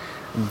fire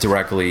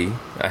directly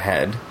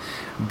ahead.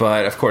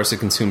 But of course, it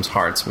consumes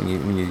hearts when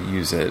you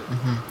use it.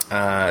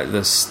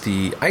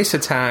 The ice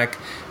attack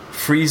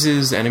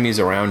freezes enemies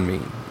around me.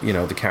 You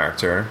know, the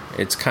character.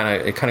 It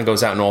kind of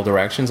goes out in all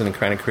directions, and it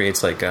kind of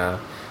creates like a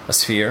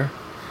sphere,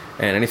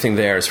 and anything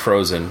there is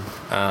frozen.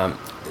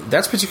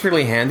 That's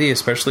particularly handy,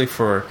 especially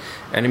for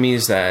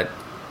enemies that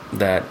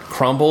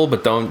crumble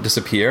but don't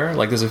disappear,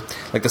 like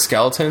the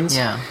skeletons.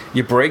 Yeah.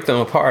 You break them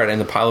apart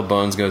and the pile of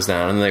bones goes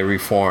down and they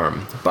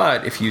reform.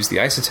 But if you use the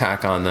ice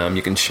attack on them,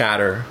 you can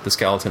shatter the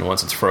skeleton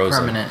once it's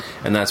frozen. Permanent.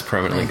 And that's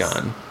permanently Nice.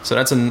 gone. So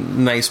that's a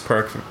nice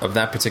perk of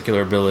that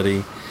particular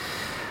ability.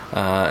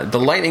 The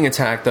lightning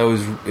attack, though,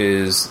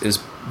 is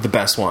the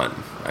best one.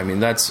 I mean,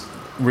 that's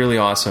really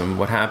awesome.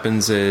 What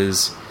happens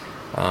is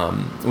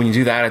when you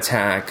do that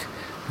attack,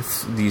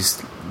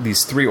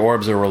 these 3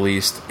 orbs are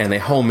released and they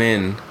home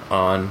in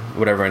on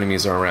whatever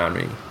enemies are around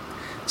me.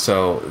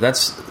 So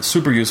that's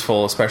super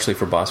useful, especially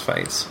for boss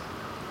fights.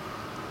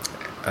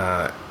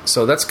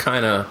 So that's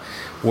kind of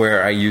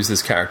where I use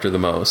this character the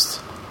most.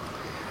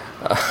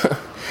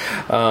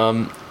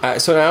 So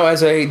now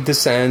as I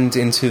descend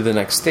into the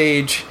next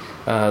stage,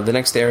 the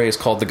next area is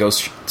called the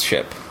Ghost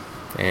Ship.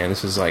 And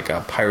this is like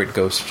a pirate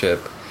ghost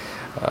ship.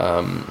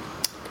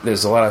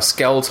 There's a lot of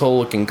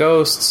skeletal-looking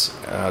ghosts.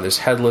 There's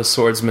headless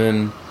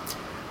swordsmen.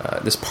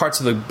 There's parts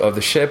of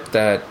the ship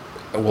that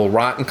will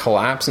rot and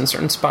collapse in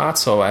certain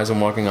spots. So as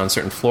I'm walking on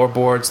certain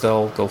floorboards,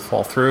 they'll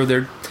fall through.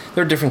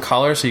 They're different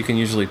colors, so you can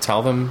usually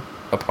tell them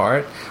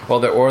apart.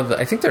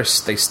 I think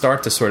they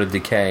start to sort of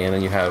decay, and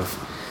then you have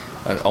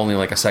only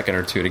like a second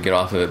or two to get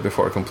off of it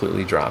before it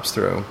completely drops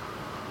through.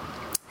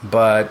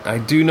 But I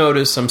do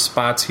notice some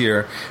spots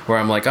here where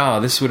I'm like, oh,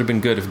 this would have been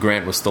good if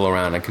Grant was still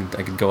around. I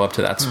could go up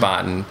to that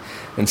spot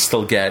and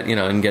still get,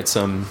 and get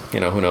some,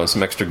 who knows,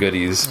 some extra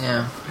goodies.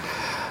 Yeah.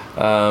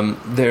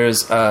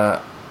 There's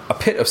a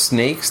pit of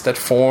snakes that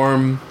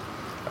form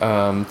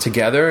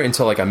together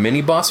into like a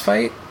mini boss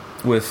fight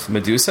with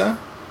Medusa.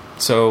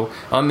 So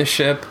on the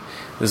ship,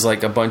 there's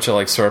like a bunch of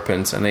like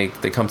serpents, and they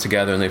come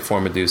together and they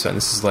form Medusa. And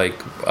this is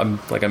like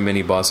a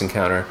mini boss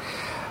encounter.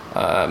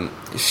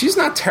 She's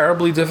not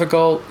terribly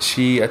difficult.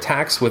 She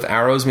attacks with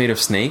arrows made of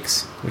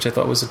snakes, which I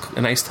thought was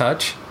a nice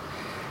touch.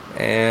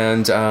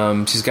 And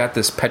she's got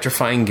this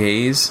petrifying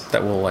gaze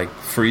that will like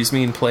freeze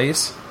me in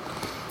place.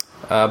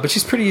 But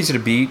she's pretty easy to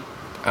beat.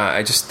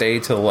 I just stay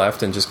to the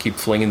left and just keep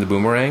flinging the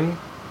boomerang.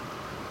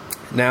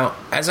 Now,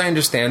 as I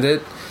understand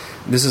it,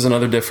 this is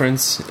another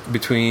difference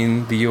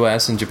between the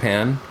US and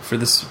Japan for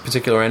this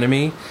particular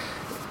enemy.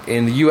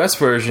 In the US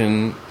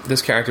version,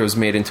 this character was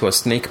made into a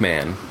snake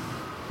man.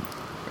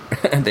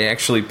 And they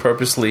actually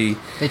purposely...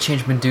 They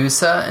changed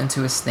Medusa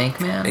into a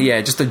snake man?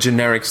 Yeah, just a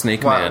generic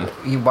snake man.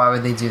 Why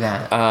would they do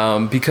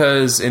that?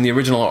 Because in the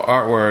original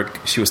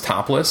artwork, she was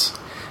topless.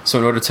 So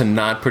in order to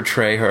not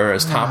portray her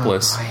as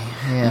topless,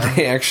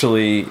 they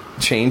actually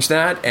changed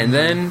that. And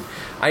then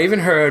I even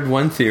heard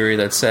one theory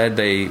that said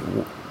they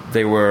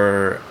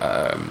were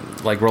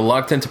like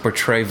reluctant to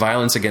portray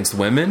violence against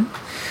women.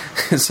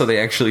 So they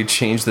actually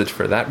changed it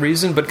for that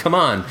reason. But come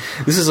on,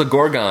 this is a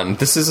Gorgon.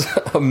 This is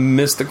a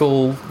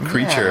mystical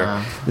creature.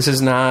 Yeah. This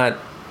is not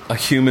a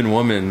human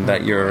woman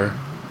that you're,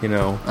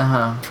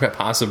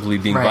 possibly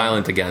being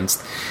violent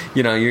against.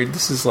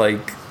 This is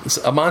like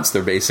a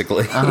monster,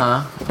 basically.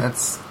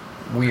 That's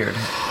weird.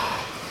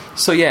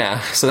 So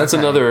that's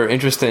another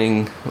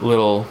interesting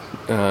little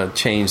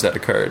change that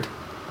occurred.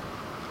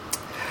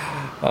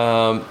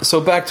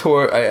 So back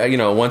toward,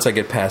 once I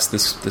get past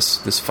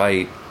this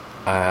fight,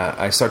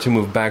 I start to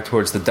move back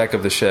towards the deck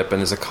of the ship, and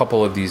there's a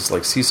couple of these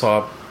like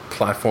seesaw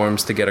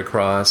platforms to get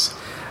across.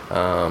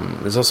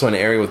 There's also an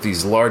area with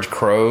these large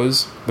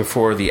crows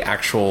before the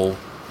actual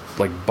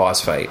like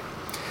boss fight.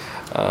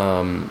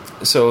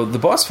 So the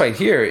boss fight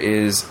here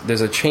is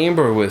there's a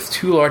chamber with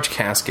 2 large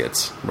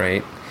caskets,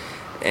 right?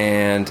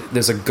 And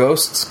there's a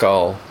ghost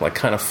skull like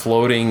kind of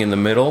floating in the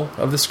middle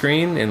of the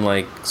screen in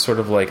like sort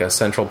of like a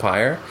central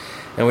pyre.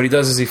 And what he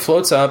does is he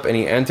floats up and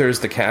he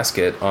enters the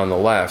casket on the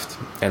left,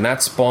 and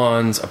that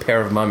spawns a pair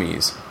of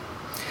mummies.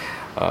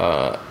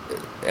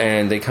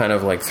 And they kind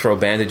of like throw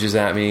bandages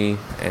at me,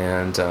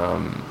 and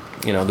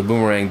the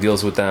boomerang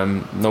deals with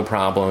them, no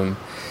problem.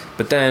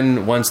 But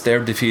then once they're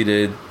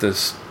defeated,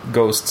 this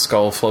ghost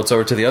skull floats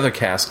over to the other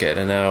casket,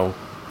 and now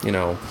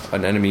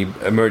an enemy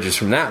emerges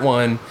from that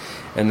one,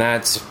 and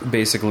that's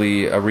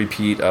basically a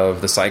repeat of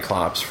the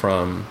Cyclops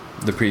from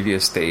the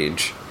previous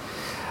stage.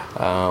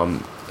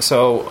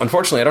 So,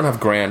 unfortunately, I don't have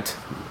Grant.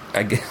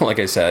 Like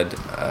I said,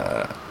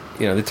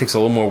 it takes a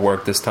little more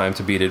work this time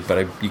to beat it,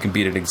 but you can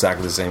beat it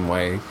exactly the same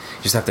way. You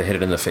just have to hit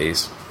it in the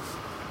face.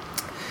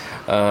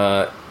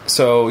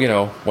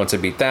 So, once I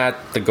beat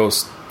that, the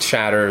ghost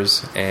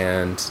shatters,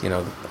 and,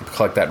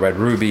 collect that red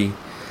ruby,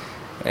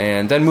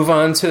 and then move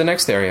on to the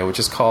next area, which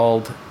is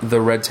called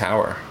the Red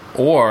Tower,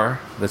 or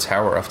the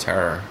Tower of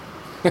Terror.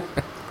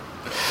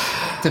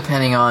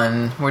 Depending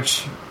on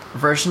which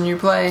version you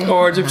play,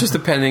 or just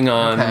depending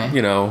on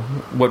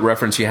what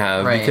reference you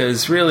have, right.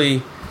 Because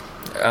really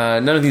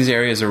none of these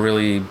areas are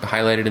really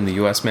highlighted in the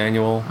US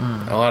manual.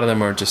 A lot of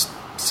them are just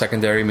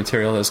secondary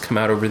material that's come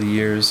out over the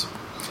years.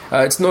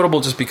 It's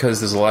notable just because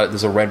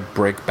there's a red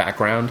brick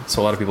background,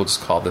 so a lot of people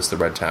just call this the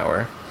Red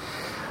Tower.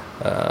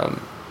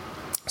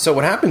 So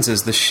what happens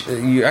is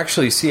you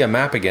actually see a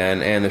map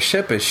again, and the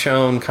ship is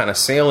shown kind of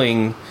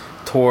sailing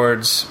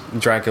towards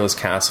Dracula's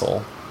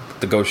castle,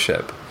 the ghost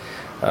ship.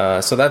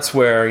 So that's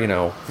where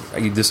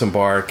you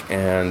disembark,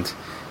 and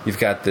you've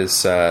got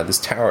this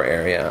tower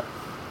area.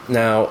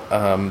 Now,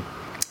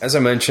 as I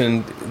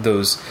mentioned,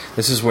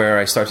 this is where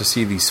I start to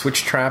see these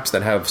switch traps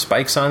that have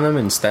spikes on them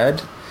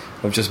instead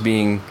of just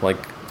being like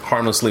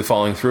harmlessly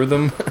falling through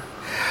them.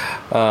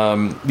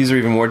 These are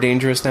even more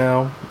dangerous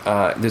now.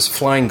 There's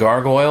flying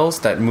gargoyles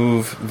that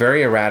move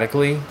very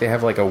erratically. They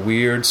have like a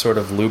weird sort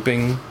of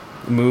looping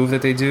move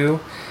that they do.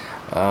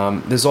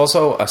 There's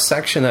also a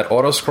section that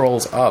auto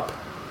scrolls up,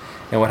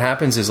 and what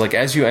happens is, like,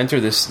 as you enter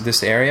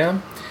this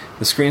area,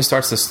 the screen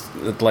starts to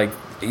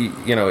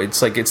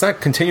it's not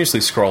continuously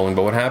scrolling,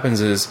 but what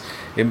happens is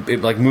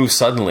it like moves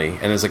suddenly,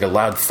 and there's like a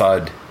loud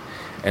thud,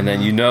 and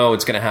then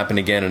it's going to happen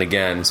again and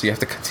again. So you have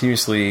to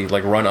continuously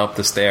like run up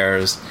the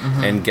stairs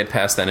and get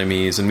past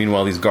enemies, and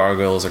meanwhile these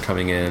gargoyles are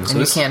coming in. So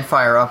you can't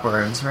fire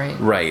upwards, right?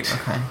 Right.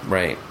 Okay.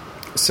 Right.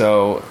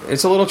 So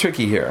it's a little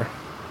tricky here.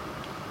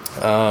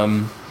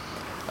 I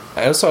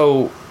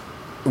also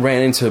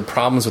ran into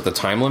problems with the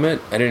time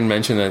limit. I didn't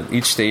mention that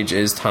each stage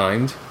is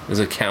timed. There's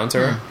a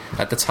counter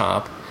at the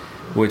top,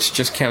 which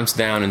just counts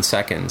down in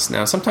seconds.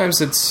 Now,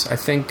 sometimes I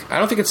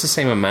don't think it's the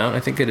same amount. I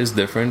think it is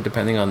different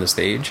depending on the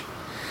stage.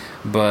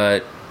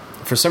 But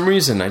for some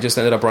reason, I just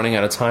ended up running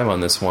out of time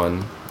on this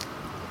one.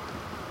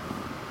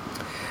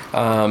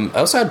 I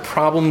also had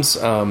problems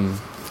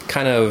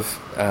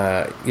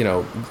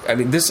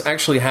this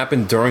actually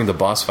happened during the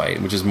boss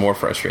fight, which is more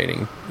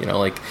frustrating.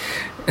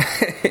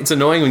 It's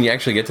annoying when you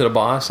actually get to the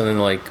boss and then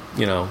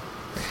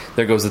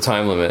there goes the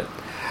time limit.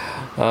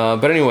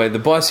 But anyway, the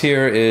boss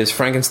here is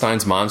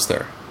Frankenstein's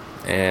monster,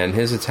 and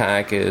his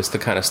attack is to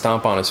kind of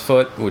stomp on his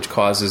foot, which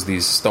causes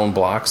these stone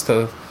blocks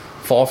to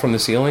fall from the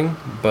ceiling.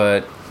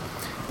 But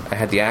I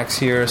had the axe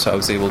here, so I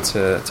was able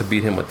to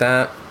beat him with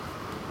that.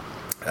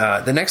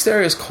 The next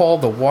area is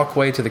called the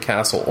Walkway to the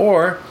Castle,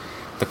 or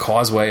the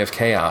Causeway of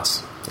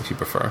Chaos, if you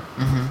prefer.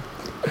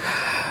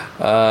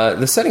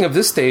 The setting of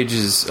this stage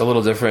is a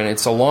little different.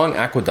 It's a long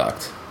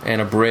aqueduct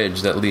and a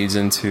bridge that leads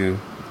into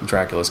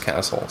Dracula's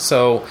castle.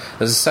 So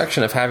there's a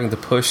section of having to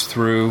push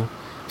through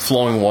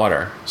flowing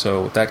water,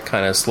 so that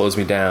kind of slows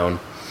me down.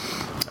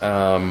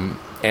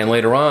 And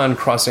later on,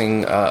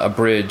 crossing a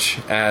bridge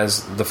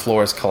as the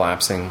floor is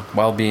collapsing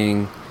while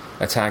being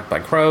attacked by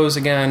crows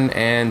again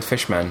and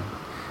fishmen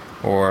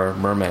or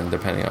mermen,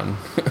 depending on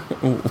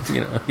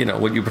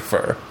what you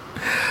prefer.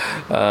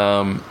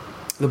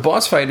 The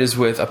boss fight is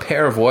with a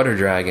pair of water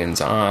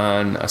dragons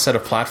on a set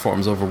of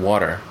platforms over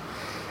water.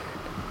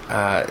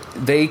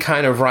 They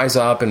kind of rise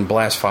up and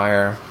blast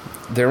fire.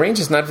 Their range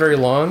is not very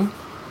long,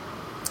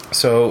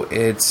 so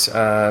it's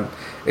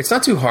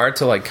not too hard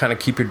to kind of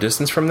keep your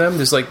distance from them.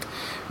 There's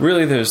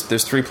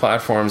 3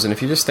 platforms, and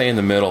if you just stay in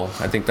the middle,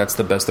 I think that's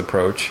the best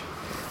approach,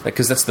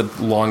 because that's the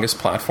longest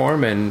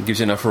platform and gives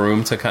you enough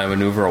room to kind of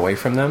maneuver away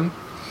from them.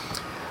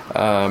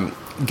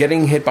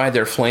 Getting hit by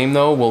their flame,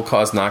 though, will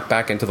cause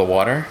knockback into the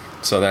water,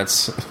 so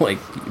that's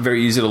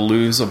very easy to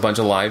lose a bunch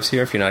of lives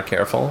here if you're not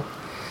careful.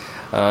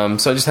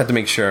 So I just had to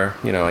make sure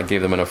I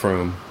gave them enough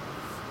room.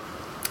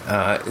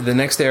 The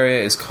next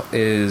area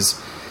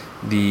is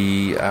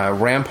the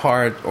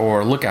rampart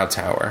or lookout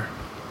tower,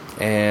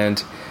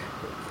 and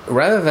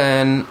rather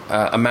than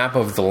a map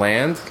of the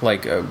land,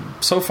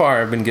 so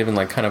far I've been given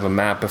kind of a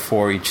map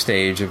before each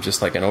stage of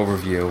just an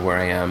overview of where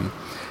I am,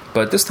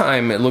 but this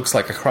time it looks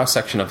like a cross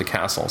section of the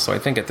castle. So I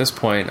think at this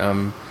point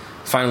I'm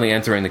finally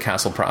entering the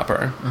castle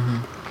proper.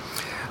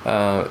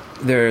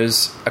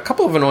 There's a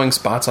couple of annoying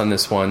spots on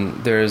this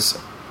one. There's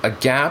a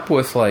gap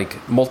with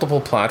multiple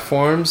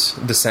platforms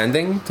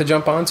descending to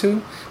jump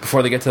onto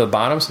before they get to the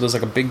bottom, so there's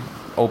a big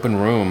open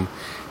room,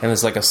 and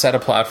there's a set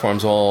of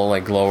platforms all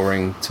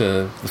lowering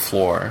to the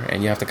floor,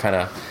 and you have to kind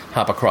of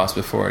hop across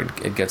before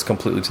it gets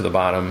completely to the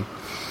bottom.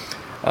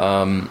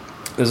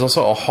 There's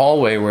also a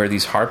hallway where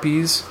these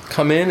harpies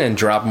come in and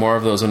drop more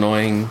of those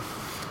annoying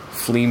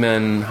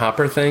fleamen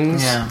hopper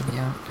things. Yeah.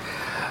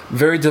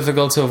 Very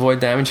difficult to avoid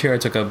damage here. I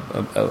took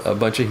a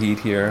bunch of heat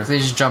here. They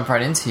just jump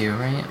right into you,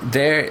 right?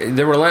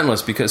 They're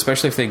relentless, because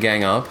especially if they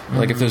gang up,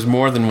 if there's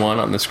more than one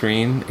on the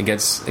screen, it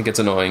gets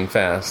annoying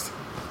fast.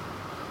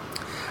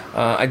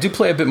 I do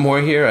play a bit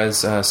more here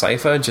as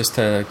Sypha, just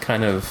to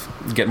kind of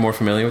get more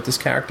familiar with this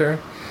character.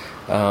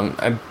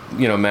 I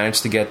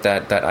managed to get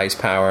that ice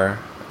power,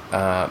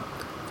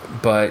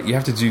 but you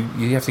have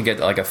to get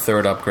a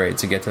third upgrade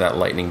to get to that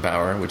lightning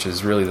power, which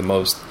is really the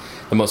most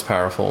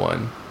powerful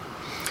one.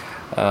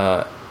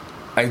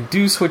 I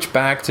do switch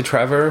back to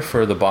Trevor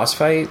for the boss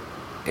fight.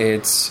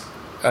 It's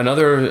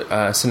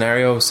another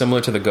scenario similar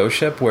to the ghost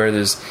ship, where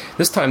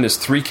this time there's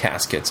 3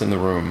 caskets in the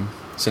room.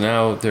 So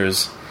now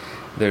there's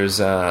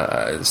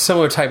a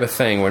similar type of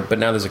thing, but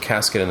now there's a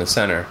casket in the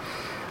center.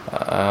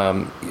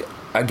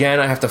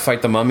 Again, I have to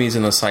fight the mummies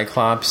and the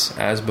Cyclops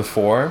as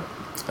before,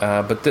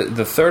 But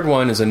the third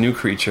one is a new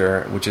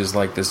creature, which is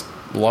like this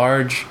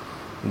large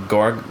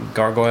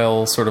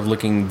gargoyle sort of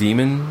looking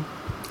demon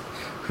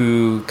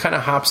who kind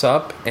of hops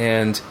up,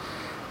 and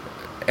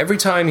every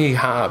time he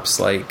hops,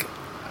 like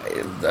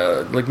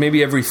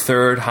maybe every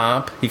third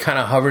hop, he kind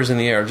of hovers in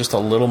the air just a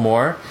little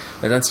more,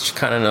 and that's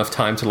kind of enough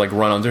time to like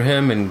run under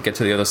him and get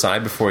to the other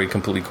side before he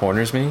completely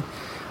corners me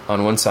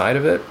on one side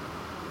of it.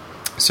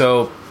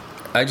 So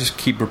I just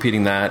keep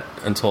repeating that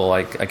until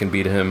like I can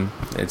beat him.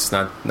 It's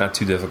not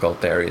too difficult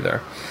there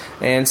either.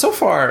 And so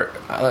far,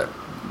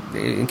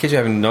 in case you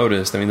haven't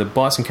noticed, I mean, the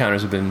boss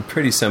encounters have been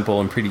pretty simple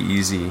and pretty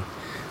easy.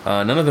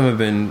 None of them have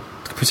been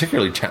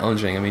particularly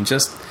challenging. I mean,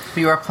 just...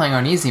 But you are playing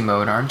on easy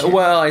mode, aren't you?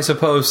 Well, I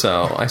suppose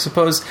so. I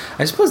suppose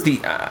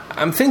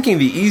I'm thinking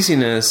the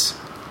easiness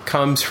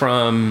comes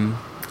from,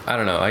 I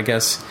don't know, I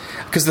guess,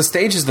 because the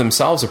stages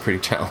themselves are pretty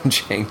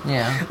challenging.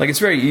 Yeah. Like, it's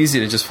very easy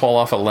to just fall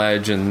off a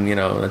ledge and, you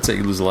know, that's it,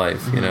 you lose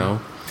life, you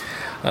know?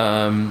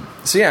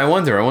 So yeah, I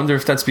wonder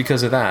if that's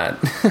because of that.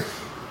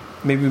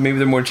 maybe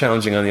they're more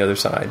challenging on the other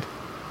side.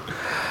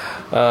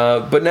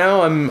 But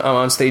now I'm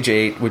on stage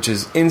 8, which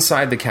is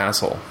inside the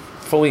castle,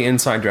 fully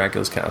inside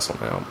Dracula's castle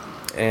now.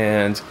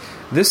 And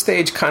this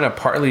stage kind of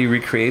partly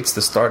recreates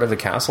the start of the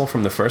castle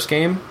from the first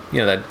game.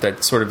 You know,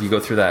 that sort of, you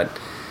go through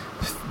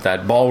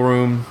that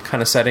ballroom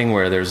kind of setting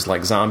where there's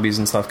like zombies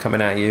and stuff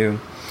coming at you.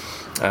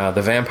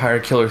 The vampire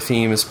killer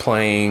theme is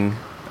playing.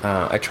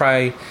 I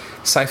try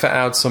Sypha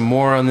out some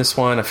more on this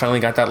one. I finally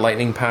got that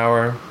lightning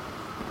power.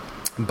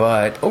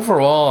 But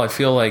overall, I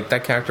feel like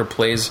that character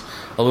plays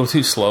a little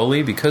too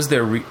slowly because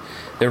their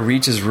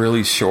reach is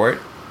really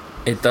short.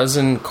 It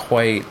doesn't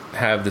quite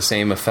have the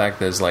same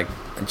effect as like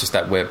just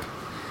that whip,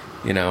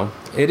 you know.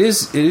 It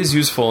is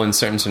useful in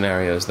certain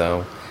scenarios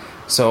though,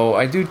 so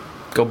I do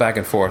go back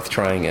and forth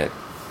trying it.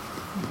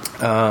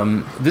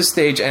 This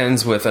stage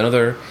ends with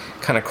another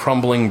kind of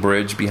crumbling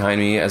bridge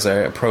behind me as I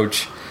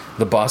approach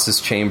the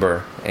boss's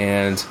chamber,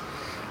 and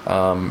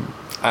I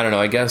don't know,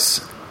 I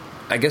guess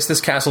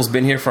this castle's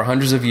been here for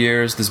hundreds of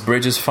years. This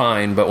bridge is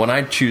fine, but when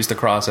I choose to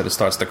cross it, it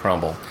starts to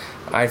crumble.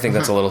 I think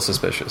that's a little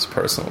suspicious,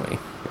 personally.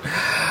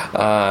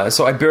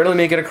 So I barely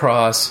make it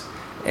across,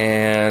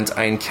 and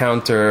I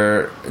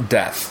encounter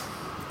Death,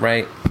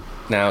 right?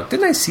 Now,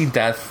 didn't I see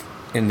Death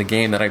in the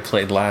game that I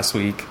played last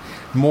week?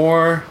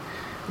 More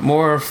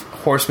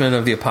Horsemen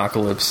of the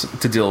Apocalypse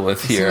to deal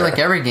with here. It seems like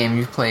every game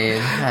you've played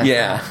has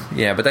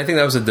yeah, but I think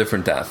that was a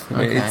different Death.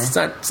 Okay. I mean,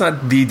 it's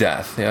not the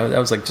Death. You know, that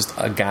was like just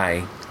a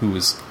guy who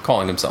was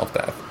calling himself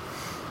Death.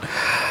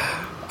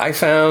 I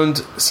found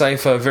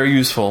Sypha very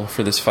useful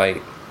for this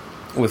fight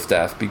with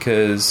Death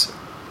because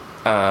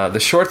the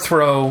short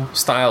throw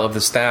style of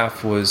the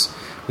staff was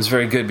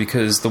very good,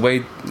 because the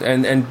way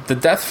and the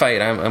Death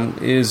fight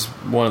is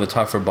one of the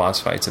tougher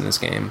boss fights in this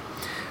game,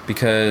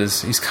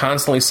 because he's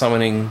constantly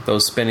summoning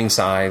those spinning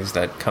scythes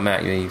that come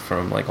at you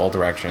from like all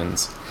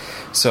directions.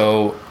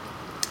 So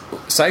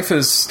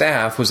Sypha's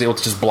staff was able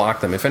to just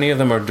block them. If any of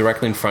them are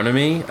directly in front of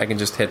me, I can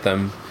just hit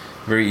them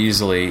very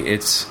easily.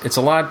 It's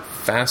a lot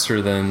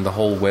faster than the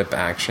whole whip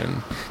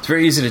action. It's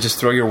very easy to just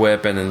throw your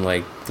whip and then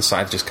like the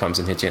scythe just comes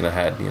and hits you in the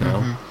head, you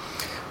know. Mm-hmm.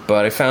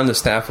 But I found the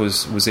staff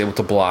was able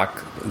to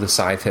block the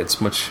scythe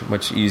hits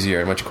much easier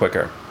and much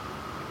quicker.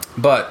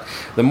 But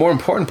the more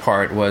important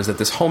part was that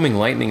this homing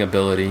lightning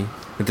ability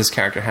that this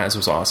character has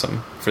was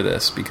awesome for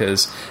this,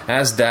 because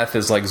as Death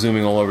is like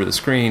zooming all over the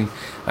screen,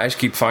 I just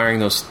keep firing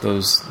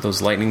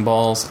those lightning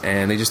balls,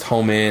 and they just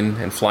home in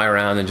and fly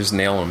around and just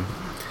nail them.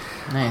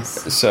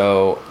 Nice.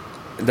 So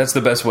that's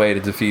the best way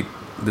to defeat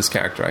this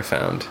character, I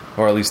found,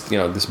 or at least, you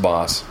know, this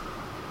boss.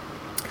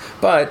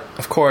 But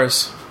of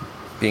course,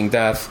 being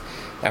Death,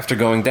 after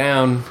going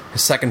down,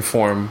 his second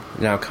form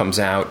now comes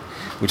out,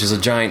 which is a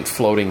giant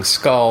floating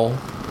skull,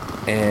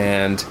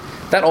 and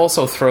that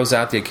also throws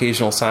out the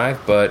occasional scythe,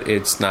 but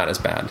it's not as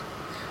bad.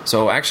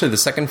 So actually the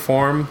second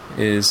form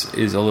is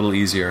a little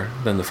easier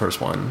than the first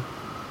one.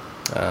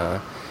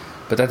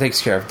 But that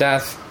takes care of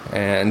Death.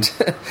 And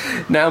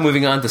now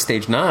moving on to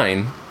stage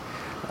 9,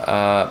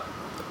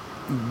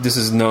 this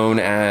is known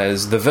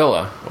as the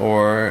Villa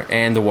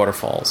and the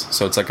Waterfalls.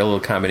 So it's like a little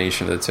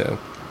combination of the two.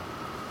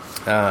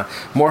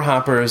 More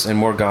hoppers and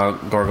more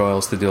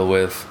gargoyles to deal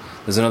with.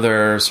 There's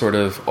another sort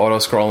of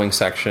auto-scrolling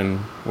section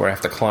where I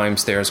have to climb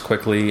stairs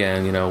quickly,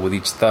 and, you know, with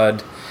each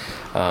thud,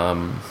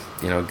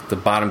 you know, the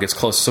bottom gets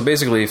closer. So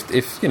basically,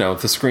 if you know,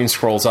 if the screen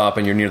scrolls up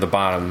and you're near the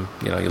bottom,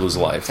 you know, you lose a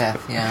life.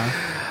 Death, yeah.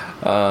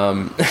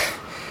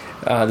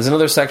 There's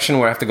another section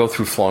where I have to go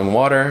through flowing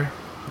water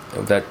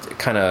that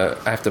kind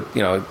of, I have to,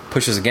 you know, it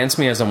pushes against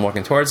me as I'm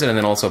walking towards it, and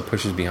then also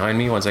pushes behind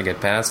me once I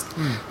get past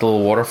the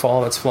little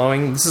waterfall that's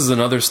flowing. This is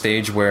another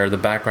stage where the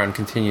background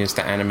continues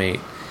to animate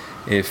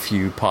if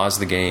you pause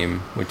the game,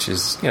 which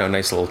is, you know, a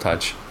nice little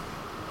touch.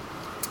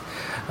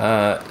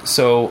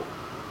 So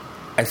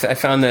I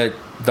found that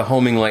the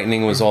homing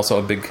lightning was also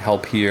a big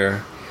help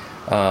here,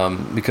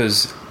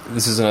 because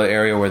this is another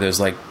area where there's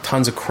like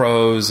tons of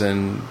crows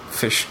and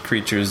fish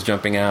creatures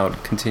jumping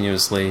out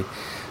continuously.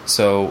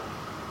 So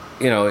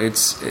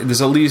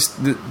there's at least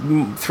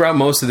throughout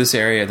most of this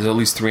area, there's at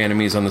least 3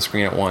 enemies on the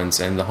screen at once,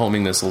 and the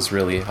homing missiles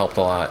really helped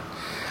a lot.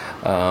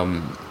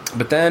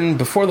 But then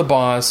before the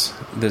boss,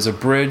 there's a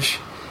bridge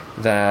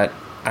that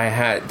I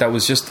had that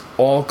was just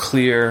all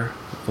clear,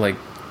 like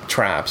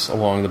traps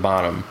along the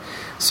bottom.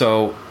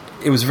 So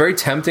it was very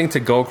tempting to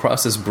go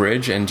across this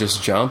bridge and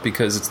just jump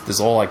because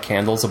there's all like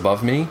candles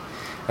above me.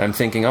 And I'm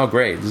thinking, oh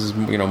great, this is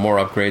more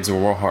upgrades or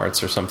more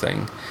hearts or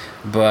something.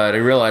 But I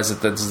realized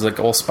that there's like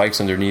all spikes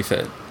underneath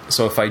it.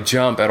 So if I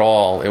jump at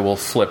all, it will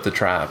flip the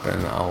trap,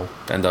 and I'll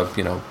end up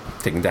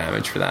taking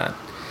damage for that.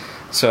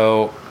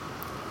 So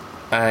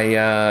I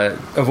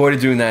avoided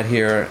doing that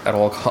here at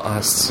all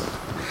costs.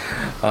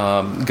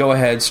 Go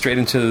ahead straight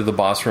into the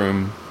boss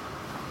room,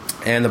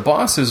 and the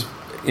boss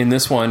in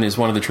this one is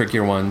one of the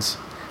trickier ones.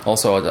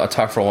 Also a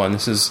tougher one.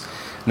 This is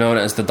known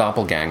as the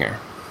Doppelganger.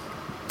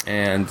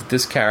 And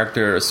this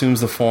character assumes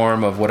the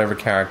form of whatever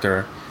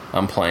character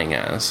I'm playing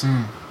as.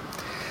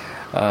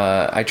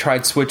 I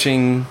tried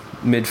switching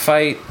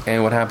mid-fight,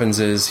 and what happens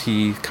is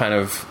he kind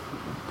of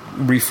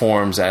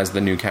reforms as the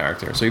new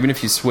character. So even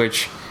if you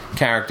switch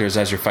characters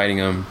as you're fighting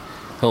him,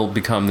 he'll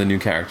become the new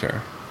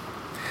character.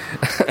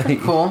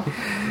 Cool.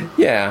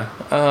 Yeah.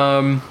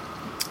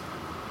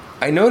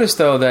 I noticed,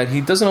 though, that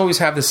he doesn't always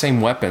have the same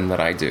weapon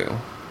that I do.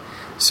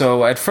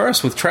 So at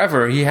first with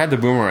Trevor, he had the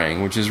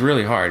boomerang, which is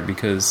really hard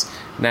because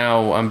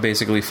now I'm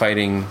basically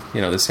fighting,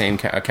 the same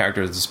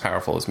character that's as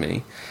powerful as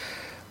me.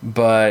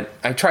 But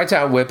I tried to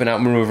outwhip and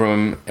outmaneuver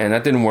him, and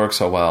that didn't work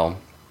so well.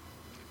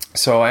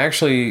 So I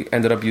actually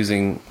ended up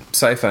using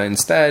Sypha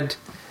instead,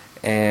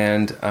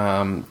 and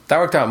that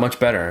worked out much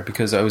better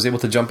because I was able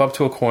to jump up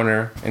to a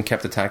corner and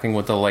kept attacking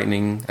with the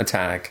lightning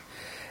attack.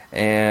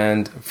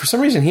 And for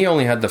some reason, he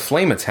only had the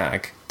flame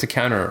attack to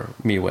counter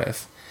me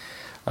with.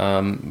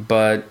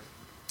 But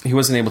he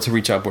wasn't able to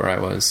reach up where I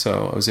was,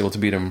 so I was able to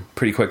beat him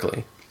pretty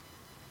quickly.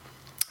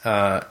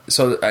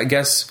 So I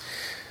guess,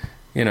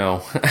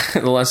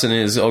 the lesson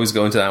is always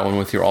go into that one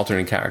with your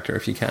alternate character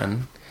if you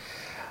can.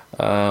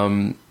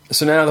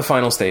 So now the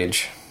final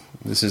stage.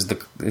 This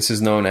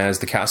is known as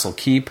the Castle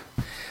Keep.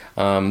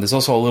 There's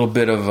also a little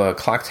bit of a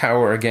clock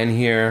tower again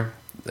here.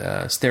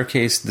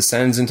 Staircase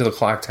descends into the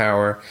clock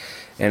tower,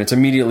 and it's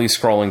immediately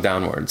scrolling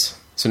downwards.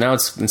 So now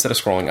it's, instead of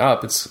scrolling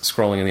up, it's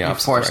scrolling in the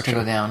opposite direction. You're forced to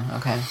go down,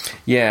 okay.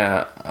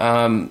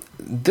 Yeah.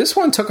 This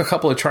one took a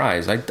couple of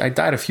tries. I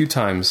died a few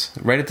times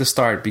right at the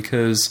start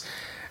because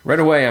right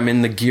away I'm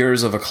in the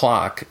gears of a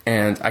clock,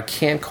 and I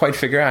can't quite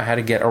figure out how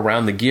to get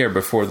around the gear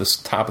before the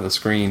top of the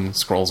screen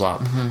scrolls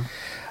up.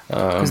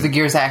 Because the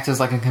gears act as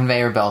like a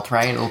conveyor belt,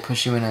 right? It'll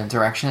push you in a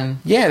direction.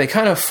 Yeah, they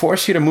kind of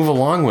force you to move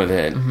along with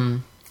it.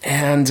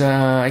 And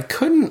I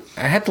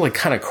had to like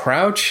kind of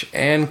crouch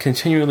and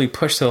continually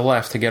push to the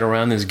left to get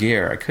around this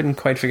gear. I couldn't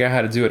quite figure out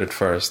how to do it at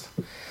first.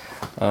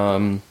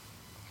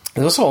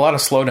 There's also a lot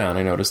of slowdown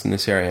I noticed in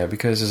this area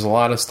because there's a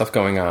lot of stuff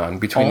going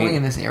on. Only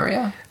in this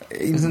area?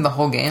 Isn't the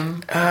whole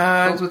game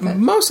filled with it?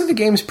 Most of the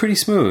game's pretty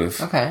smooth.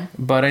 Okay.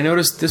 But I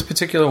noticed this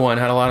particular one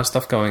had a lot of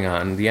stuff going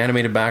on. The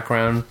animated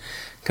background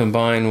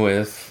combined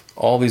with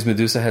all these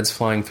Medusa heads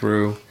flying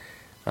through.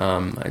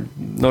 A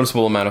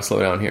noticeable amount of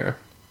slowdown here.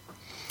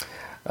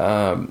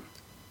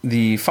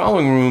 The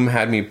following room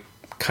had me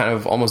kind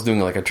of almost doing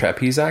like a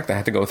trapeze act. I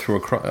had to go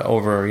through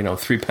over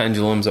 3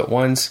 pendulums at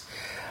once.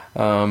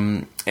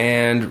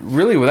 And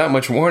really without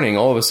much warning,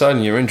 all of a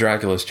sudden you're in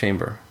Dracula's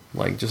chamber.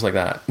 Just like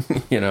that,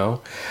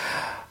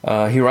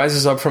 He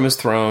rises up from his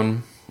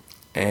throne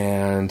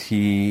and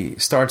he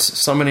starts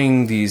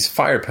summoning these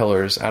fire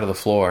pillars out of the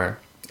floor,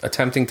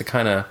 attempting to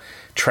kind of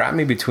trap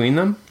me between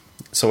them.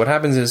 So what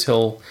happens is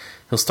he'll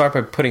start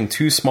by putting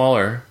 2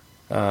 smaller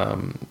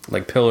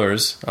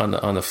pillars on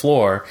the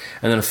floor,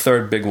 and then a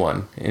third big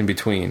one in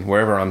between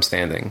wherever I'm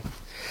standing.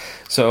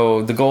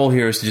 So the goal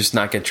here is to just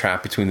not get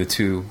trapped between the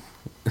 2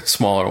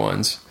 smaller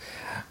ones.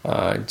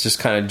 Just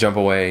kind of jump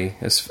away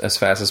as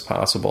fast as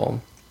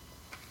possible.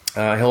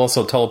 He'll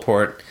also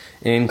teleport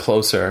in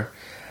closer.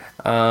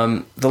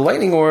 The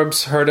lightning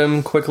orbs hurt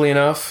him quickly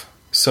enough,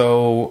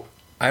 so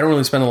I don't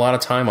really spend a lot of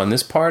time on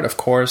this part. Of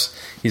course,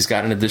 he's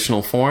got an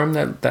additional form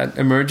that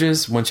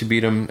emerges once you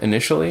beat him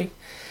initially.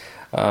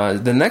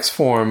 The next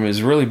form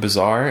is really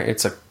bizarre.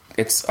 It's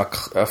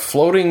a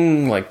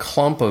floating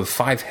clump of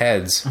 5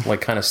 heads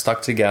kind of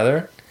stuck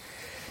together.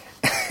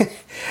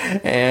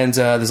 And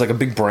there's a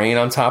big brain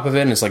on top of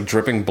it, and it's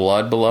dripping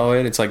blood below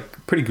it. It's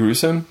pretty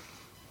gruesome.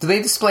 Do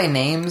they display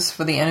names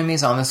for the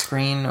enemies on the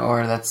screen,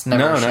 or that's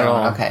never shown? No, not at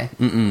all. Okay.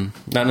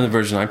 Not in the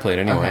version I played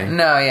anyway. Okay.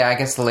 No, yeah, I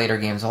guess the later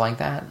games are like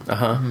that.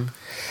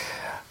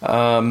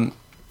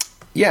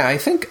 Yeah, I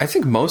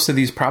think most of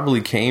these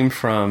probably came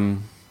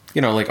from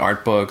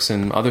art books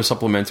and other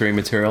supplementary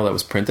material that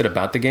was printed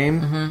about the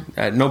game.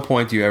 At no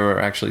point do you ever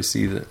actually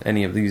see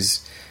any of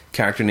these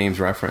character names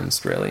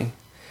referenced, really.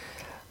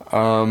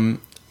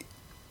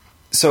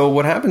 So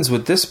what happens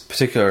with this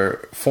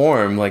particular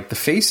form, the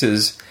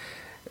faces,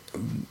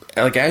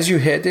 like as you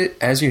hit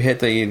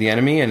the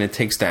enemy and it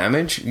takes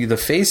damage, the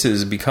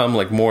faces become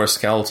like more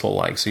skeletal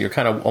like. So you're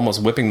kind of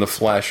almost whipping the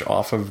flesh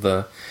off of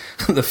the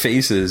the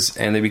faces,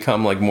 and they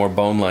become like more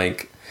bone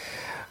like.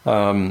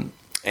 And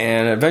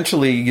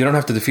eventually, you don't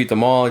have to defeat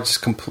them all. It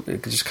just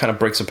kind of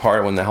breaks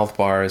apart when the health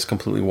bar is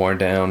completely worn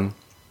down.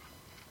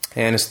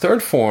 And his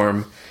third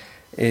form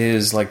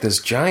is like this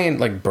giant,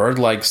 like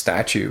bird-like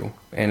statue,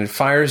 and it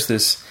fires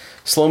this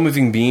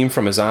slow-moving beam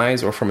from his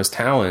eyes or from his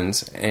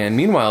talons. And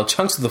meanwhile,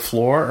 chunks of the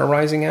floor are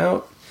rising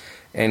out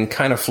and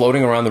kind of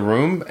floating around the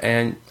room.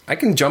 And I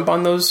can jump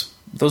on those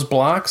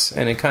blocks,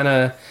 and it kind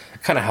of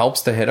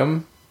helps to hit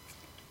him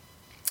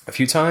a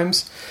few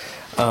times.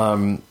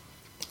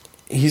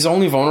 He's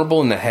only vulnerable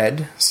in the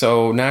head,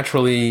 so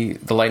naturally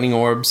the lightning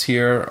orbs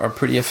here are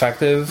pretty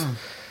effective.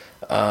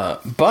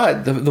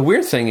 But the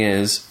weird thing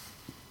is,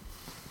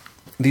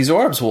 these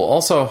orbs will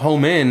also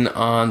home in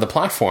on the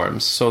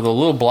platforms. So the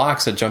little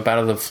blocks that jump out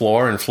of the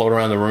floor and float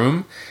around the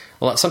room,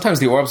 well, sometimes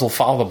the orbs will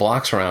follow the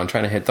blocks around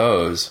trying to hit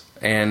those.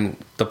 And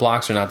the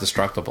blocks are not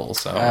destructible.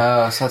 So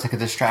so it's like a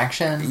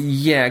distraction?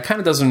 Yeah, it kind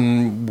of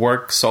doesn't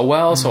work so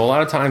well. So a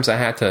lot of times I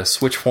had to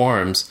switch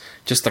forms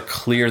just to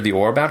clear the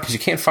orb out, because you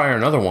can't fire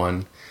another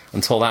one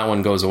until that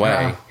one goes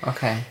away. Oh,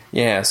 okay.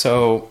 Yeah,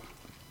 so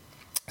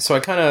I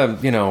kind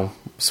of,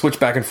 switch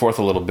back and forth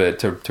a little bit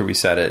to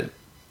reset it.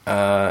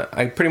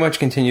 I pretty much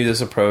continued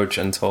this approach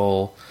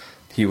until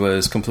he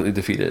was completely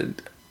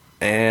defeated.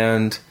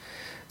 And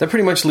that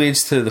pretty much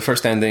leads to the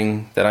first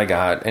ending that I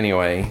got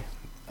anyway,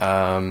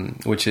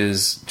 which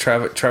is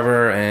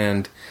Trevor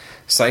and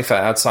Sypha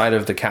outside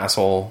of the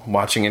castle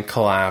watching it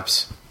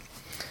collapse.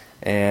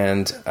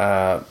 And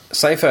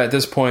Sypha at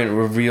this point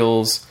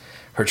reveals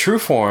her true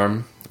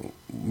form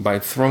by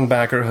throwing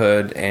back her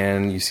hood,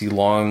 and you see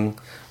long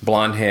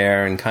blonde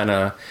hair, and kind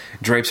of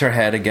drapes her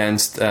head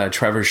against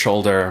Trevor's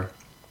shoulder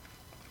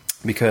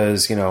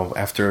because,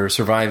 after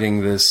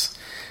surviving this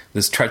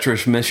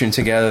treacherous mission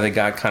together, they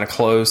got kind of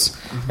close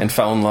and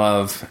fell in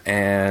love,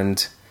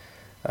 and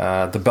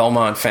the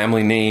Belmont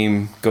family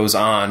name goes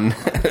on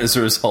as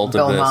a result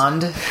of this.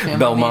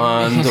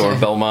 Belmond or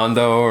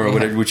Belmondo or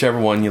whatever, whichever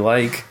one you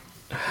like.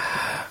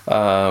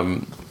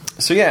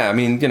 So yeah, I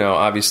mean,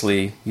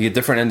 obviously you get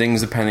different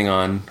endings depending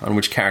on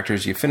which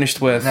characters you finished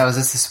with. Now, is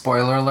this a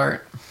spoiler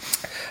alert?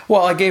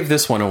 Well, I gave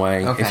this one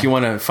away. Okay. If you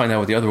want to find out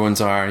what the other ones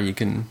are, you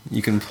can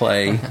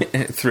play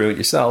through it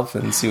yourself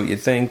and see what you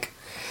think.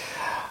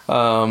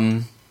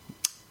 Yeah,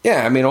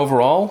 I mean,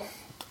 overall,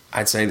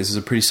 I'd say this is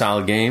a pretty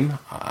solid game.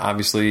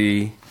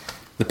 Obviously,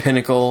 the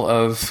pinnacle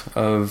of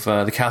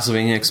the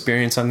Castlevania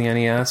experience on the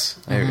NES.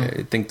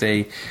 I think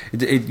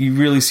you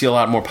really see a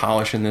lot more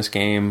polish in this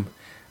game.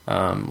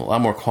 A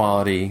lot more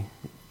quality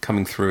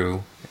coming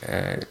through.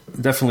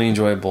 Definitely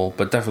enjoyable,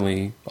 but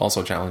definitely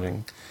also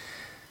challenging.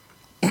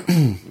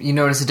 You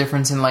notice a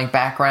difference in like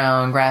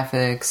background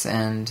graphics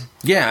and...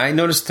 Yeah, I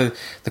noticed the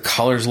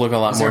colors look a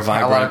lot more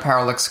vibrant. A lot of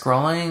parallax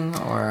scrolling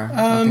or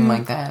nothing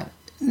like that?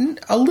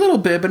 A little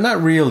bit, but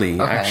not really,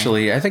 okay.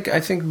 Actually. I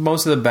think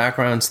most of the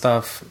background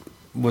stuff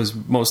was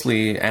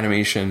mostly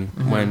animation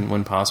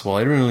when possible.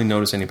 I didn't really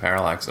notice any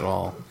parallax at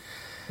all.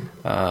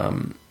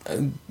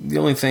 The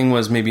only thing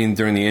was maybe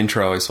during the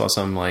intro I saw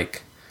some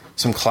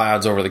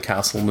clouds over the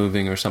castle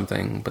moving or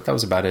something, but that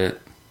was about it.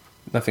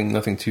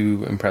 Nothing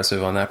too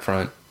impressive on that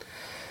front.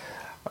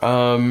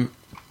 I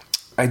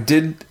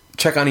did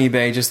check on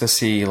eBay just to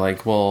see,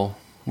 what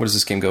does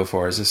this game go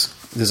for? Is this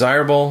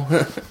desirable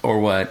or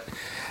what?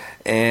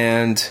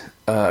 And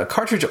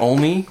cartridge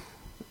only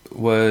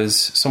was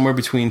somewhere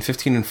between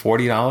 $15 and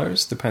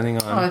 $40, depending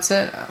on... Oh, that's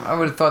it? I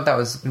would have thought that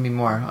was going to be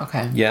more.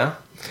 Okay. Yeah.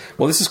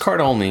 Well, this is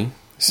card only.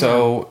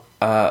 So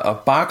a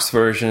box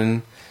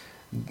version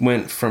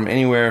went from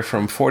anywhere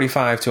from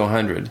 $45 to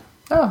 $100.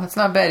 Oh, that's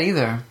not bad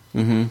either.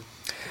 Mm-hmm.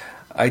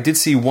 I did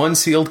see one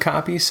sealed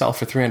copy sell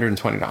for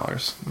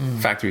 $320.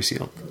 Factory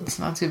sealed. It's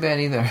not too bad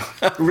either.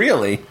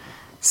 Really?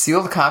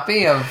 Sealed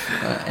copy of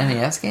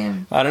NES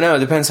game? I don't know. It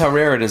depends how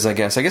rare it is, I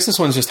guess. I guess this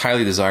one's just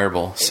highly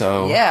desirable.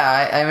 So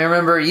yeah, I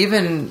remember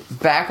even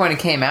back when it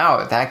came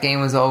out, that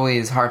game was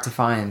always hard to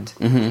find.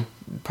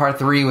 Mm-hmm. Part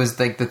 3 was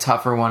like the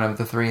tougher one of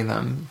the three of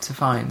them to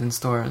find in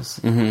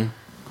stores. Mm-hmm.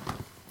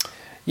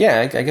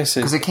 Yeah, I guess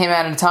because it came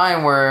out at a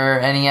time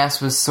where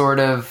NES was sort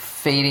of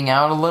fading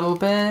out a little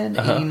bit.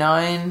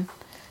 89,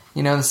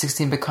 the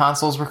 16-bit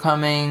consoles were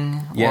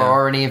coming, were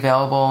already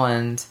available,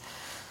 and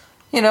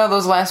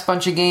those last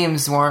bunch of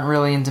games weren't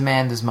really in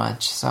demand as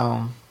much.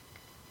 So,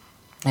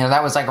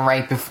 that was like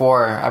right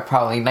before,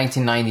 probably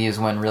 1990 is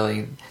when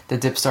really the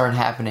dip started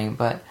happening.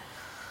 But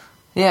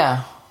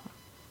yeah,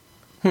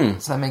 so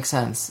that makes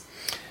sense.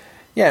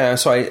 Yeah,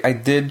 so I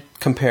did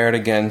compare it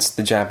against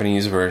the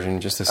Japanese version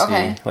just to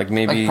see,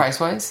 maybe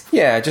price-wise.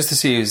 Yeah, just to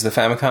see is the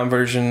Famicom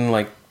version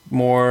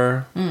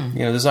more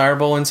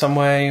desirable in some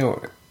way,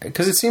 or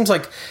because it seems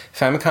like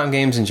Famicom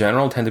games in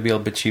general tend to be a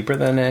little bit cheaper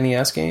than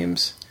NES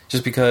games,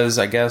 just because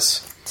I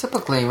guess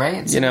typically,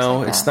 right? It's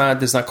not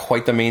there's not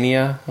quite the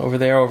mania over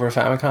there over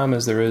Famicom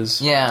as there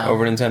is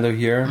over Nintendo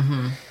here.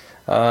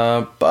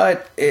 And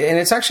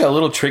it's actually a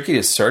little tricky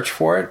to search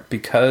for it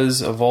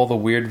because of all the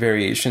weird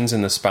variations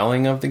in the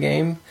spelling of the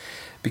game.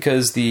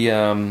 Because the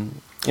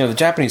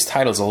Japanese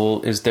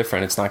title is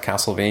different. It's not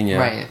Castlevania.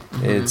 Right.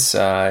 Mm-hmm. It's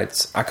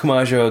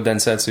Akumajo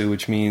Densetsu,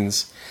 which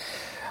means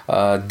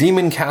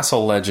Demon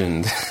Castle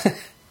Legend.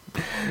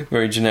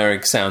 Very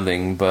generic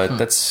sounding, but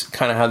that's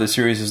kind of how the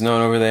series is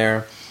known over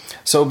there.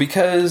 So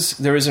because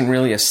there isn't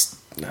really a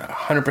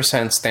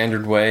 100%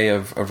 standard way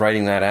of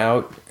writing that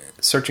out,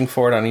 searching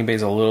for it on eBay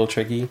is a little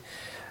tricky.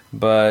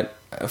 But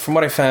from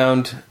what I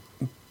found,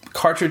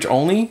 cartridge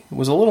only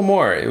was a little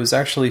more. It was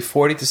actually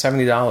 $40 to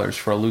 $70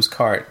 for a loose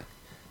cart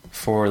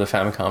for the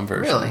Famicom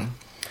version. Really?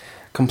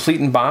 Complete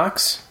in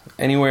box,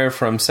 anywhere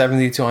from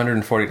 $70 to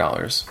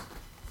 $140.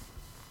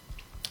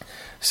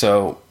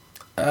 So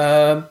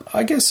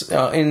I guess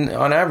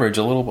on average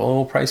a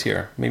little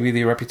pricier. Maybe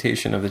the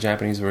reputation of the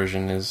Japanese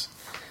version is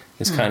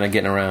kind of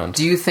getting around.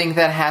 Do you think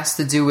that has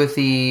to do with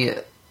the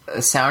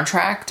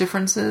soundtrack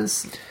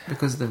differences?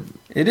 Because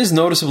it is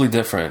noticeably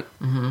different.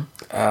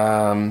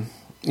 Mm-hmm.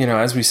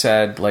 As we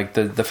said, like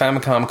the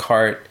Famicom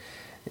cart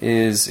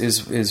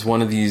is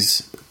one of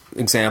these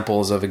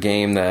examples of a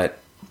game that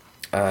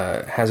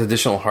has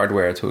additional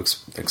hardware to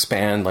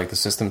expand like the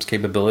system's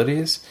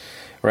capabilities.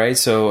 Right,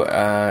 so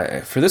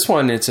for this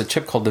one, it's a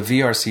chip called the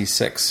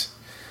VRC6,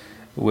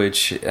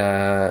 which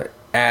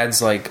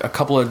adds like a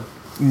couple of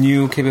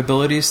new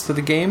capabilities to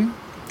the game.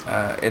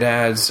 It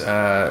adds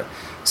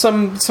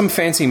some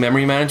fancy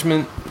memory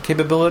management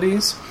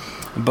capabilities,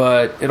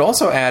 but it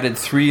also added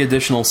 3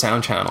 additional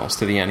sound channels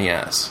to the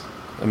NES.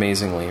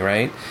 Amazingly,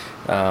 right?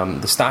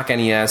 The stock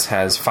NES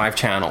has 5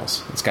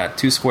 channels. It's got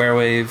 2 square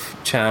wave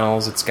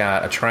channels. It's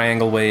got a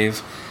triangle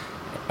wave.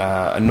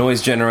 A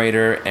noise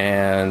generator,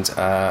 and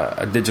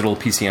a digital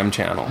PCM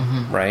channel,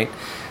 right?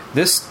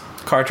 This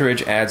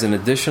cartridge adds an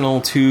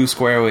additional 2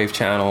 square wave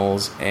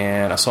channels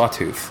and a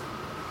sawtooth.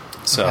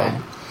 So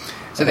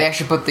they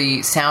actually put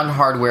the sound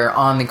hardware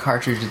on the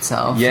cartridge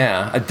itself.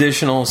 Yeah,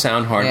 additional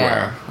sound hardware.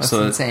 Yeah, that's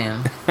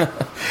insane.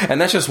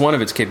 And that's just one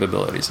of its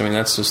capabilities. I mean,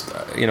 that's just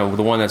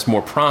the one that's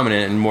more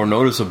prominent and more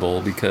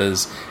noticeable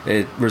because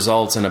it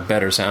results in a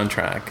better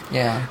soundtrack.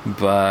 Yeah.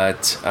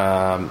 But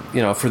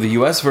for the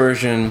US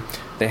version,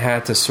 they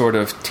had to sort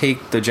of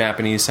take the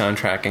Japanese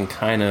soundtrack and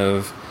kind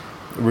of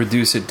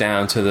reduce it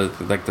down to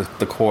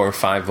the core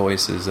 5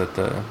 voices that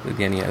the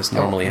NES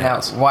normally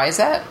has. Why is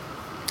that?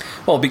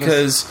 Well,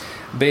 because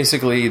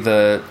basically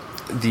the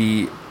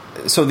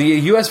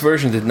US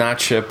version did not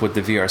ship with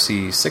the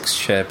VRC6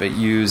 chip. It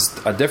used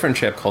a different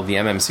chip called the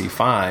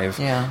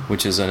MMC5,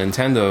 which is a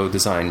Nintendo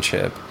design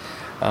chip.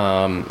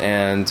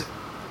 And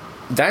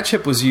that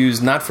chip was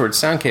used not for its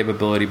sound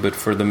capability, but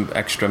for the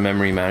extra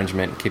memory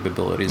management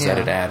capabilities that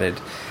it added.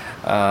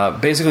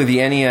 Basically, the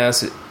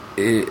NES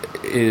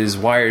is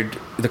wired...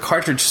 The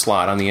cartridge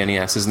slot on the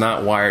NES is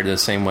not wired the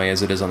same way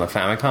as it is on the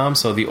Famicom,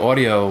 so the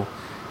audio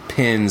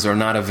pins are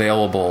not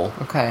available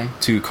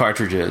to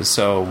cartridges,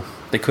 so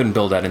they couldn't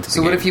build that into the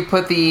game. So what if you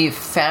put the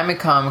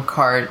Famicom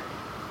cart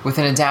with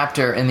an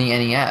adapter in the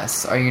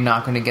NES? Are you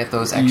not going to get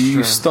those extra...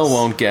 You still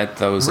won't get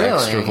those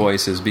extra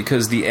voices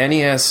because the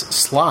NES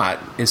slot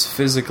is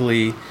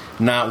physically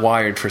not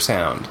wired for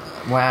sound.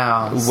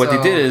 Wow. What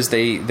they did is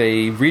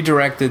they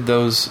redirected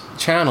those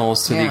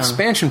channels to the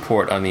expansion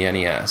port on the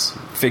NES,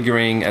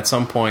 figuring at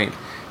some point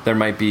there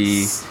might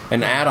be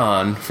an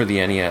add-on for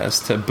the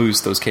NES to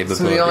boost those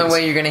capabilities. So the only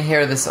way you're going to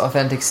hear this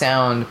authentic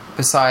sound,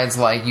 besides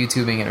like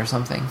YouTubing it or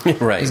something,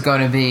 right, is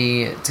going to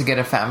be to get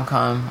a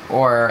Famicom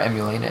or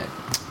emulate it.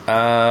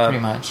 Pretty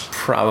much.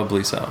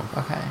 Probably so.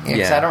 Okay. Yeah,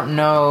 because I don't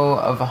know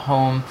of a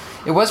home...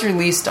 It was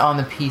released on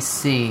the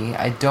PC.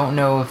 I don't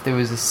know if there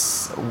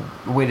was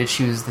a way to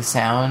choose the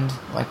sound,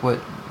 like what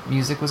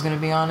music was going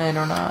to be on it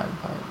or not.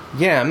 But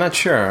yeah, I'm not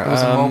sure. It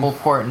was a mobile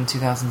port in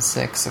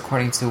 2006,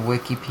 according to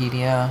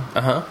Wikipedia.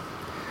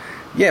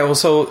 Yeah, well,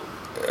 so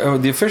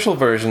the official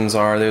versions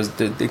are...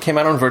 They came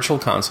out on Virtual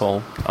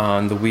Console,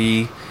 on the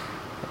Wii,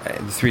 the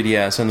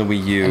 3DS, and the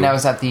Wii U. And that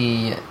was at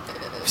the...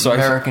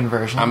 American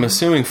version. I'm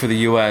assuming for the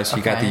US,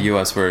 you got the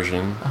US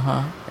version.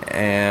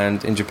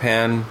 And in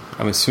Japan,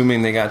 I'm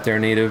assuming they got their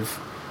native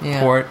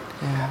port.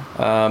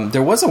 Yeah.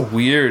 There was a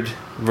weird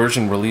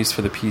version released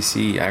for the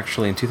PC,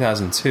 actually, in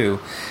 2002.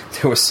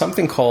 There was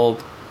something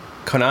called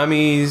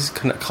Konami's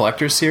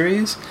Collector's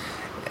Series,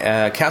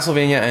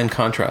 Castlevania and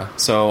Contra.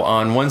 So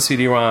on one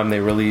CD-ROM, they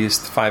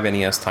released 5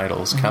 NES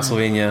titles.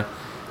 Castlevania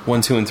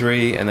 1, 2, and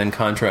 3, and then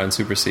Contra and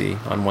Super C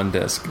on one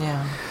disc.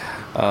 Yeah.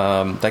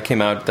 That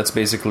came out. That's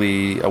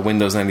basically a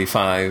Windows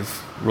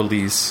 95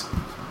 release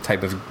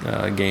type of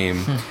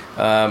game.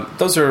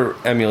 Those are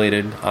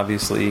emulated,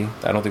 obviously.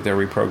 I don't think they're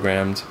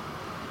reprogrammed.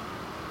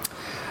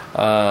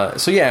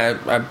 So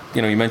yeah,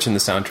 you mentioned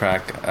the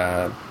soundtrack.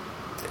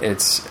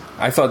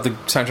 I thought the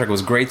soundtrack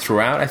was great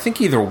throughout. I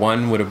think either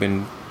one would have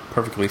been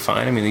perfectly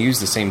fine. I mean, they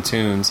used the same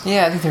tunes.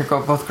 Yeah, I think they're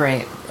both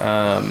great.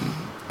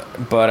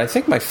 But I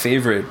think my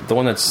favorite, the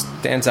one that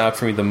stands out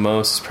for me the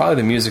most, is probably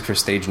the music for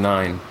Stage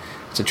 9.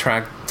 It's a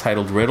track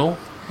titled Riddle,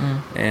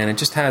 and it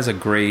just has a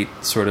great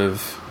sort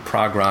of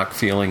prog rock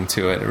feeling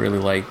to it. I really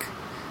like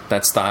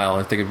that style.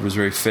 I think it was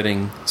very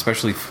fitting,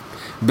 especially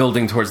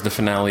building towards the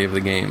finale of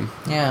the game.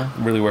 Yeah. It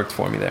really worked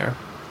for me there.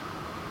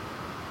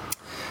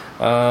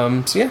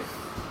 So yeah,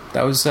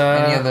 that was...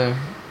 Any other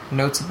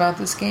notes about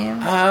this game?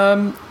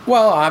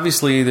 Well,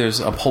 obviously there's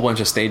a whole bunch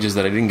of stages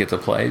that I didn't get to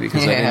play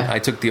because I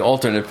took the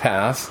alternate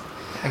path.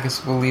 I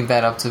guess we'll leave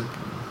that up to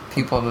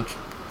people to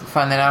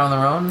find that out on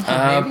their own,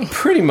 maybe?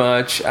 Pretty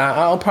much.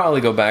 I'll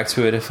probably go back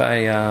to it if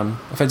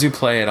I do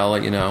play it. I'll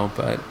let you know.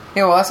 But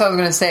yeah, well, that's what I was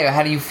going to say.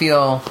 How do you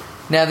feel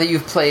now that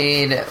you've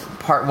played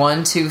Part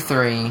 1, 2,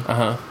 3?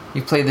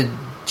 You've played the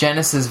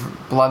Genesis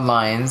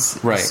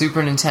Bloodlines, right?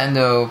 Super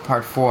Nintendo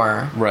Part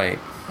 4, right?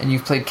 And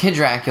you've played Kid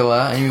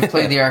Dracula, and you've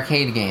played the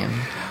arcade game.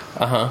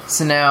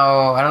 So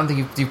now, I don't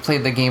think you've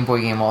played the Game Boy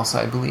game also,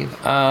 I believe.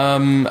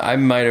 I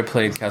might have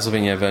played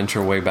Castlevania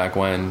Adventure way back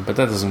when, but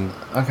that doesn't...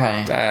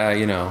 Okay.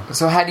 You know.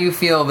 So how do you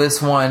feel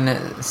this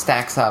one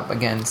stacks up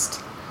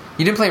against...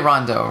 You didn't play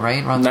Rondo,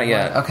 right? Rondo Not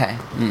yet. Okay.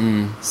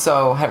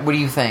 So what do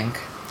you think?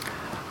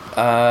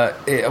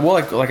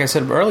 Well, like I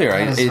said earlier,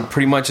 it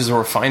pretty much is a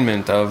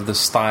refinement of the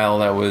style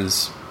that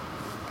was,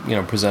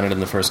 presented in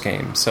the first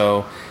game.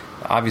 So,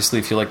 obviously,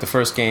 if you like the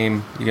first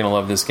game, you're going to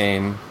love this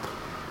game.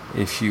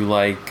 If you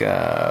like,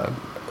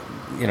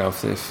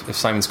 if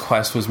Simon's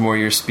Quest was more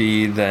your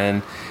speed,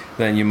 then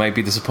you might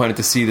be disappointed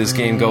to see this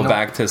game go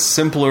back to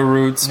simpler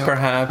roots,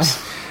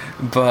 perhaps.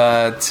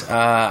 But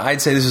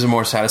I'd say this is a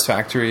more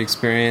satisfactory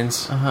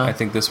experience. I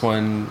think this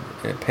one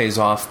it pays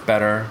off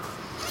better.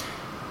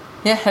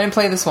 Yeah, I didn't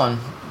play this one.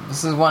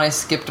 This is one I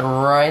skipped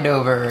right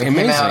over.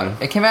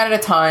 It came out at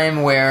a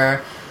time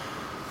where,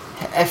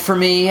 for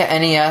me,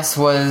 NES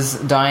was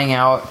dying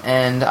out,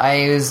 and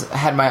I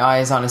had my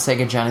eyes on a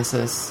Sega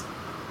Genesis,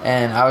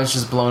 and I was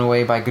just blown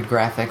away by good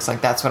graphics.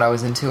 Like, that's what I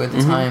was into at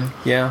the time.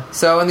 Yeah.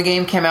 So when the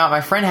game came out,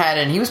 my friend had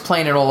it, and he was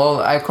playing it all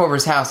over. I go over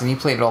his house, and he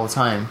played it all the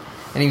time.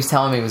 And he was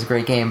telling me it was a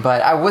great game.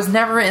 But I was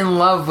never in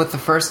love with the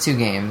first two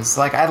games.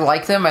 Like, I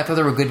liked them. I thought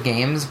they were good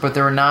games, but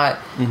they were not...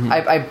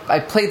 I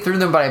played through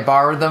them, but I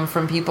borrowed them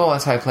from people.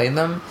 That's how I played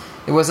them.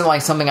 It wasn't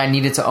like something I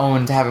needed to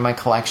own to have in my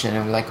collection.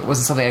 It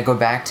wasn't something I'd go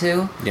back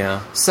to.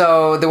 Yeah.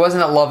 So there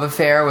wasn't a love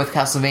affair with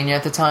Castlevania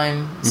at the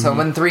time. So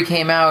when 3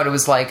 came out, it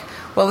was like,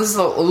 well, it was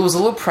a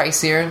little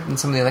pricier than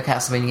some of the other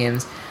Castlevania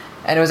games.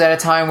 And it was at a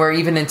time where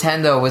even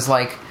Nintendo was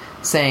like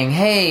saying,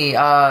 hey,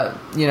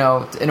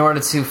 in order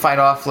to fight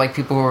off like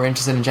people who were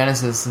interested in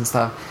Genesis and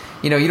stuff,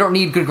 you don't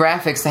need good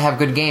graphics to have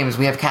good games.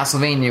 We have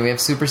Castlevania, we have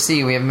Super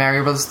C, we have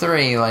Mario Bros.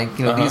 3. Like,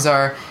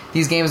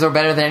 these games are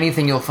better than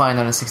anything you'll find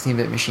on a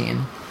 16-bit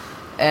machine.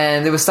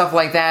 And there was stuff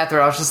like that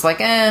where I was just like,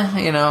 I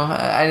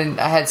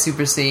had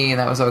Super C and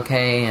that was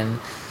okay, and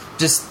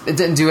just it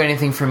didn't do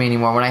anything for me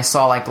anymore. When I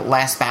saw like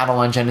Last Battle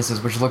on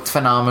Genesis, which looked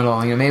phenomenal,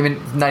 maybe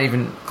not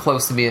even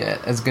close to be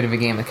as good of a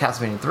game as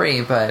Castlevania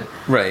 3, but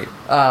right,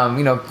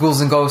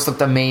 Ghouls and Ghosts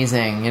looked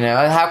amazing.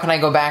 How can I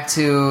go back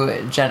to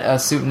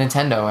Super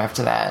Nintendo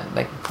after that?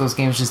 Like, those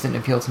games just didn't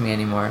appeal to me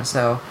anymore.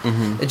 So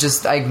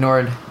I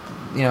ignored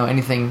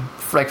anything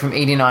like from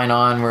 '89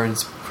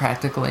 onwards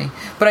practically.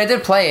 But I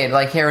did play it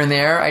like here and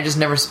there. I just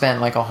never spent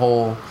like a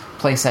whole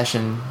play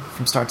session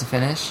from start to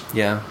finish.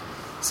 Yeah.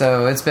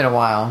 So it's been a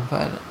while,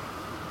 but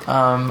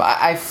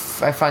I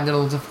find it a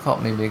little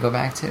difficult maybe to go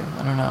back to.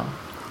 I don't know.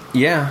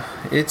 Yeah,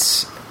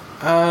 it's...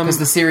 Because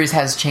the series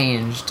has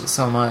changed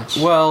so much.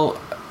 Well,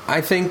 I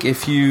think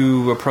if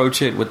you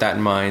approach it with that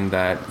in mind,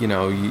 that,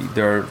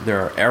 there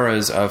are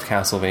eras of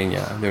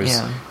Castlevania.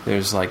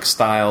 There's like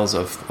styles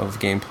of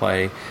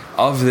gameplay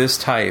of this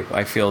type.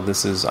 I feel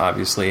this is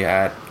obviously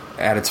at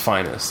its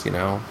finest,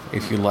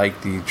 if you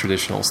like the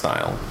traditional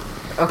style.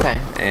 Okay.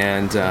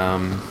 And...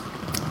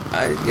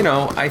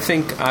 I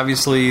think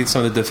obviously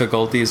some of the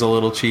difficulty is a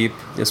little cheap,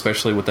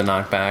 especially with the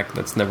knockback.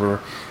 That's never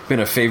been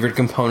a favorite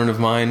component of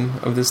mine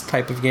of this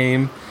type of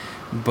game.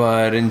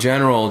 But in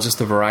general, just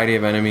the variety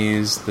of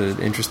enemies,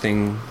 the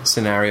interesting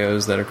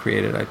scenarios that are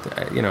created.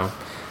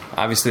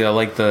 Obviously I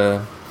like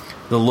the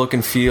look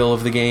and feel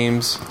of the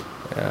games,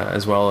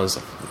 as well as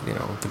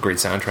the great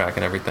soundtrack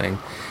and everything.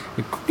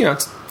 I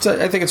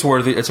think it's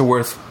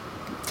worth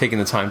taking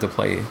the time to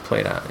play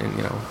it out and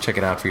check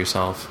it out for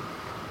yourself.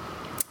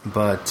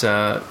 But,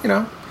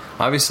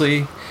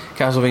 obviously,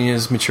 Castlevania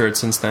has matured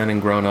since then and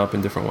grown up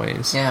in different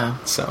ways. Yeah.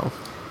 So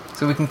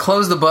we can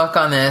close the book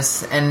on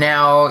this, and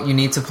now you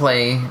need to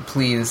play,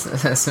 please,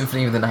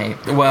 Symphony of the Night.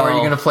 Well, or are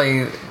you going to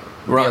play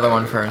the other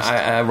one first?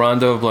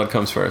 Rondo of Blood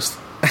comes first.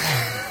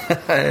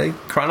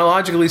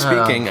 Chronologically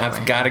speaking,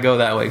 I've got to go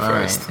that way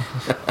first.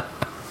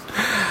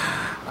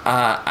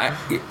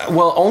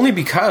 Well, only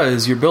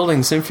because you're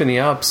building Symphony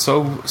up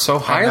so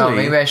highly. I know,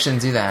 maybe I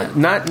shouldn't do that.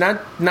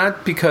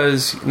 Not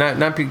because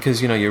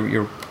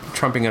you're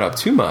trumping it up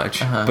too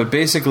much, but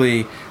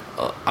basically,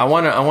 I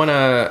don't want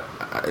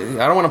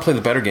to play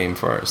the better game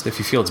first if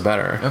you feel it's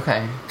better.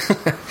 Okay.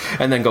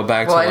 And then go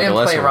back to like a lesser one.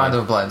 Well, I didn't play Rondo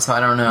of Blood, so I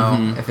don't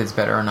know if it's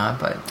better or not.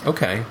 But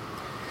okay,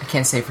 I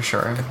can't say for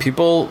sure.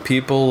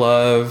 People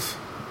love,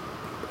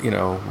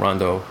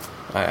 Rondo.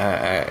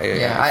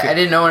 I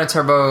didn't own a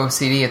Turbo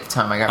CD at the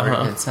time I got rid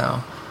of it,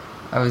 so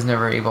I was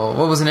never able.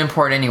 Well, it was an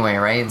import anyway,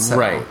 right? So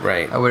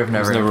right. I would have It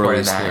was never imported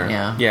released that. here.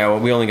 Yeah. Yeah. Well,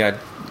 we only got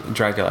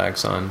Dracula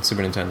X on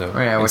Super Nintendo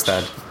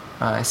instead. Which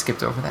I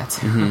skipped over that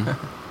too.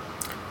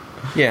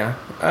 Yeah.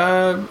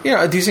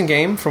 A decent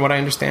game from what I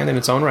understand in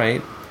its own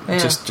right. Yeah.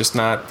 Just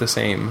not the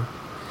same.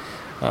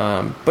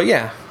 But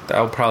yeah,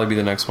 that'll probably be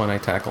the next one I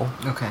tackle.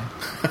 Okay.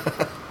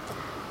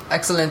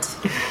 Excellent.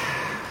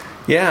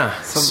 Yeah.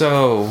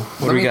 So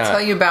what do we got? Let me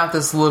tell you about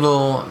this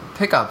little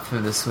pickup for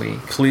this week.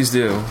 Please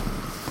do.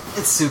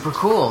 It's super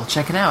cool.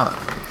 Check it out.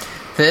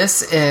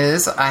 This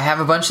is, I have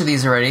a bunch of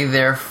these already.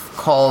 They're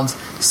called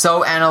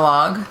So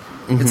Analog.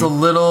 It's a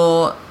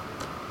little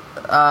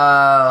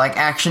like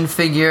action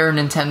figure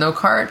Nintendo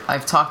cart.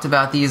 I've talked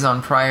about these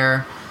on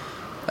prior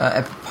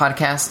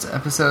podcast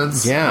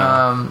episodes.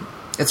 Yeah.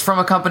 It's from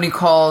a company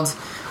called,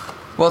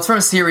 it's from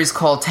a series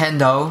called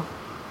Tendo.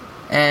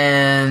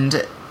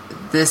 And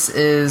this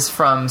is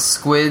from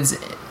Squid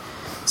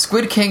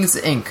Kings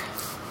Inc.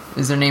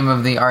 is the name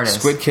of the artist.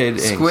 Squid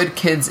Kids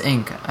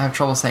Inc. I have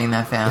trouble saying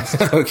that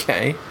fast.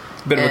 Okay.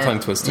 Bit of a tongue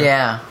twister.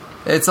 Yeah.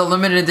 It's a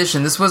limited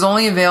edition. This was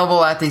only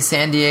available at the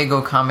San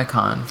Diego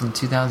Comic-Con from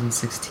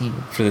 2016.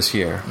 For this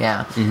year.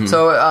 Yeah.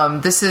 So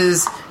this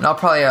is, and I'll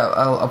probably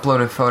I'll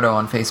upload a photo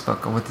on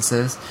Facebook of what this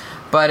is.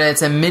 But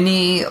it's a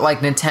mini, like,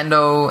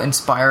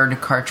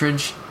 Nintendo-inspired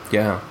cartridge.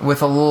 Yeah.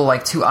 With a little,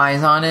 like, 2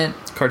 eyes on it.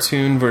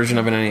 Cartoon version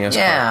of an NES card.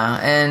 Yeah,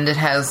 and it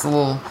has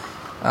little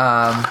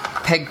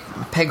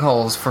peg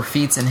holes for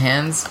feet and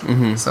hands.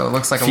 So it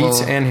looks like a little...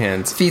 Feet and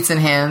hands. Feet and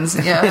hands,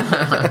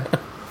 yeah.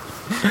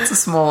 It's a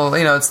small,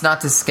 it's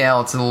not to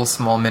scale. It's a little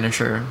small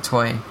miniature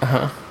toy.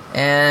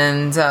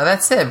 And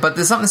that's it. But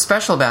there's something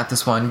special about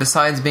this one,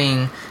 besides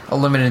being a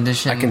limited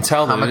edition. I can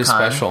tell that Comic-Con. it is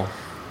special.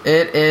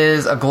 It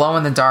is a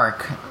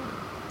glow-in-the-dark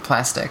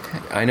plastic.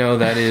 I know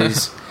that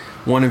is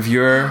one of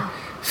your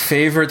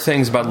favorite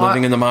things about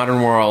living in the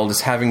modern world,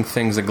 is having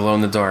things that glow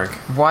in the dark.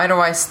 Why am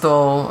I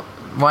still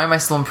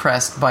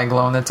impressed by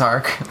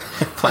glow-in-the-dark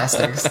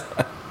plastics?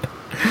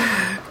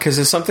 Because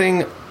there's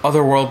something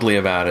otherworldly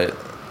about it.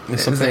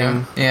 There's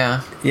something...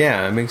 Yeah.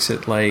 Yeah, it makes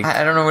it like...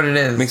 I don't know what it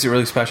is. Makes it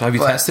really special. Have you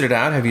tested it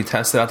out? Have you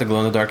tested out the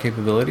glow-in-the-dark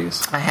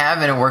capabilities? I have,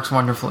 and it works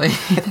wonderfully.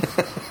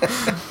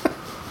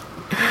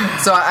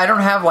 So I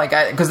don't have,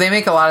 because they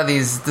make a lot of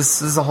these...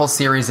 This is a whole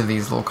series of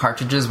these little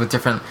cartridges with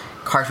different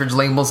cartridge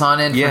labels on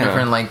it. Yeah. For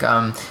different,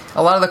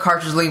 a lot of the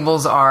cartridge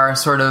labels are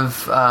sort of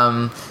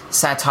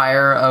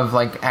satire of,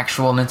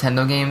 actual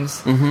Nintendo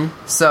games.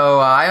 So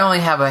I only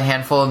have a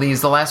handful of these.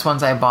 The last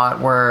ones I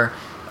bought were,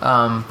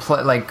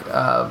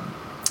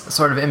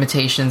 sort of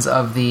imitations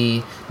of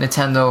the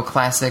Nintendo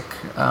Classic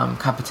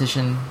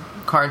competition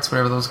carts,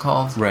 whatever those are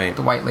called. Right.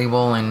 The white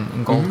label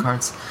and gold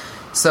carts.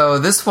 So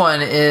this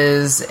one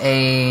is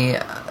a...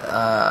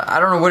 I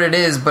don't know what it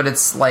is, but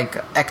it's like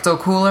Ecto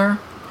Cooler.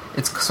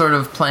 It's sort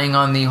of playing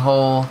on the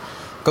whole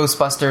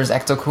Ghostbusters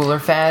Ecto Cooler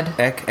fad.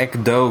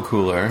 Ecto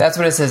Cooler. That's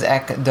what it says,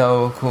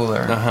 Ecto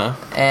Cooler.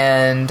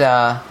 And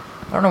I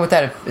don't know what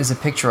that is a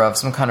picture of,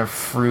 some kind of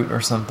fruit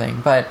or something.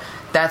 But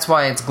that's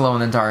why it's glow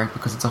in the dark,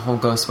 because it's a whole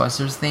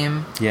Ghostbusters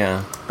theme.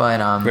 Yeah.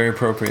 But very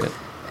appropriate.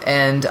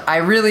 And I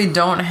really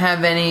don't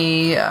have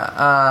any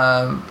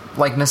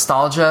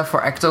nostalgia for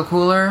Ecto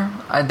Cooler.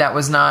 That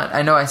was not...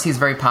 I know I see it's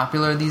very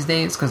popular these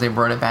days because they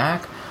brought it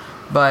back.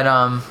 But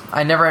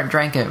I never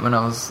drank it when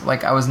I was...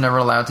 I was never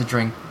allowed to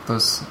drink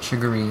those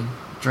sugary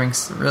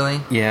drinks, really.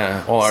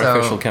 Yeah, all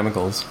artificial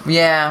chemicals.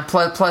 Yeah,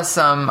 plus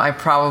I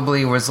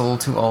probably was a little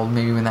too old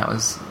maybe when that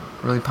was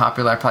really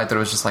popular. I probably thought it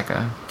was just like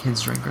a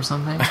kid's drink or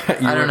something.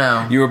 I don't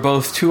know. You were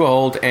both too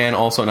old and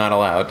also not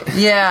allowed.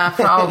 Yeah,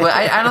 probably.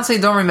 I honestly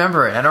don't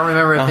remember it. I don't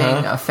remember it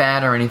being a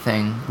fad or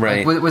anything.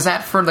 Right. Was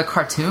that for the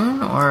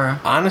cartoon or?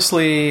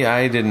 Honestly,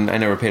 I didn't. I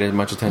never paid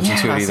much attention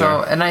to it either.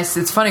 And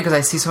it's funny because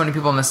I see so many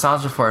people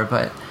nostalgia for it,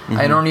 but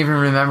I don't even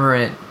remember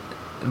it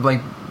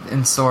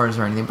in stores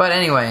or anything. But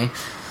anyway,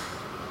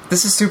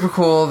 this is super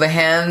cool. The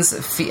hands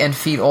and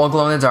feet all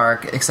glow in the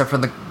dark except for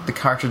the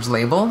cartridge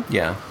label.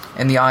 Yeah.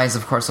 And the eyes,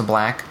 of course, are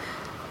black.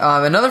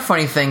 Another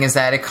funny thing is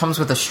that it comes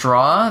with a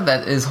straw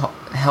that is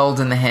held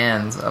in the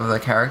hands of the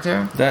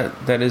character.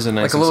 That is a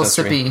nice little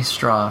accessory. sippy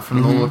straw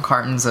from the little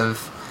cartons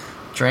of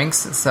drinks.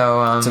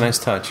 So it's a nice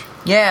touch.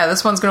 Yeah,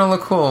 this one's gonna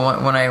look cool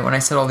when I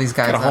set all these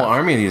guys Got a whole up.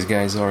 army of these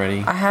guys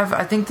already. I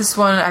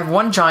have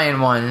one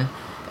giant one,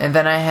 and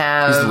then I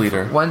have... He's the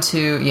leader. 1,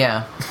 2,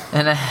 yeah.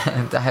 And I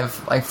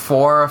have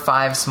 4 or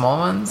 5 small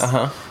ones.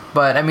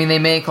 But, I mean, they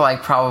make,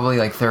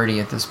 probably 30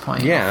 at this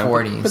point. Yeah,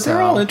 40. but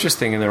they're all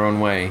interesting in their own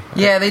way.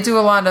 Yeah, they do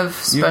a lot of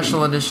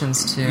special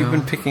editions, too. You've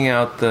been picking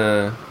out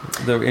the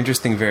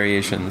interesting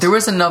variations. There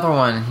was another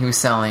one he was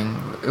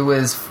selling. It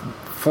was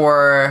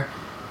for...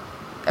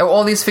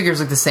 All these figures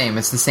look the same.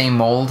 It's the same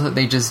mold.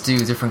 They just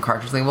do different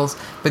cartridge labels.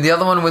 But the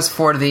other one was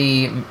for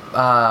the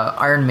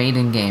Iron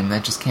Maiden game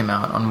that just came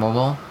out on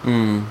mobile.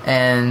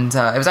 And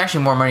it was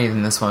actually more money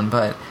than this one,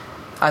 but...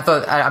 I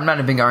thought... I'm not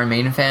a big Iron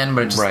Maiden fan,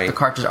 but the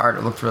cartridge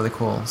art looked really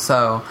cool.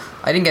 So,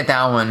 I didn't get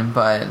that one,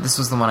 but this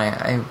was the one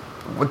I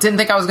didn't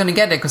think I was going to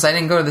get it, because I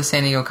didn't go to the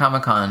San Diego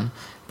Comic-Con,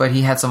 but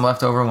he had some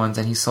leftover ones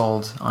that he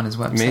sold on his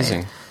website.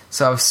 Amazing.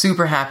 So I was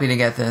super happy to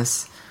get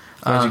this.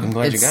 I'm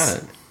glad you it's got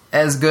it.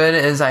 As good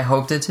as I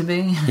hoped it to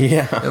be.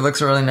 Yeah. It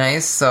looks really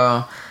nice,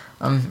 so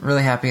I'm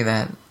really happy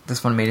that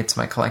this one made it to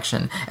my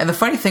collection. And the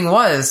funny thing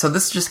was, so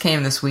this just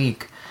came this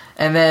week,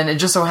 and then it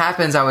just so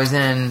happens I was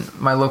in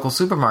my local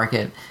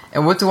supermarket,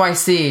 and what do I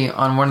see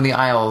on one of the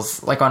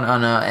aisles, like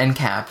on a end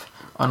cap,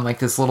 on like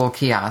this little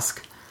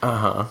kiosk?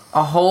 Uh-huh.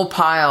 A whole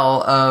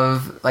pile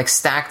of, like,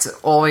 stacked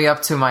all the way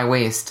up to my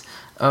waist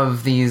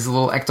of these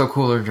little Ecto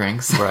Cooler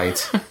drinks.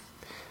 Right.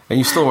 And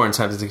you still weren't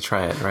tempted to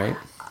try it, right?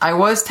 I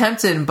was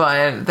tempted,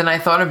 but then I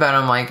thought about it.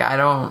 I'm like, I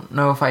don't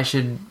know if I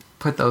should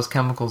put those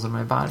chemicals in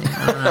my body.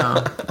 I don't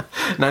know.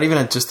 Not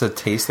even just to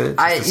taste it?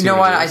 You know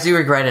what? I do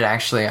regret it,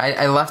 actually.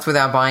 I left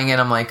without buying it.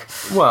 I'm like,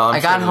 I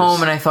got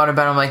home and I thought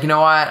about it. I'm like, you know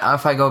what?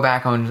 If I go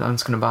back, I'm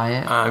just going to buy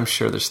it. I'm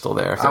sure they're still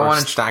there. If they were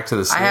stacked to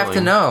the ceiling. I have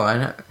to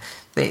know.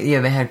 They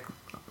had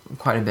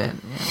quite a bit.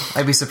 Yeah.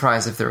 I'd be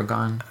surprised if they were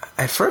gone.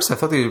 At first, I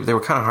thought they were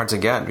kind of hard to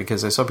get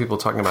because I saw people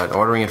talking about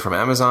ordering it from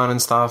Amazon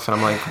and stuff, and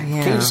I'm like, Can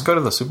you just go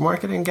to the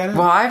supermarket and get it?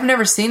 Well, I've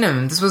never seen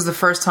them. This was the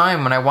first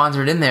time when I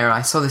wandered in there.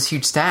 I saw this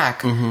huge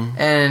stack,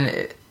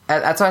 and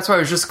that's why it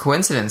was just a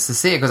coincidence to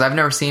see it, because I've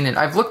never seen it.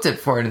 I've looked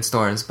for it in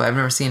stores, but I've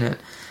never seen it.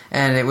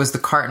 And it was the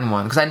carton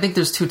one, because I think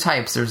there's two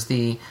types. There's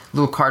the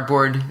little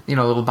cardboard,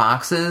 little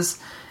boxes,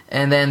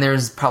 and then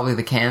there's probably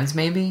the cans,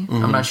 maybe.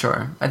 I'm not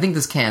sure. I think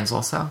there's cans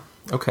also.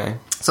 Okay.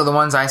 So the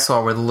ones I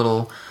saw were the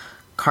little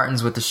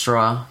cartons with the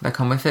straw that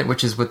come with it,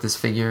 which is what this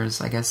figure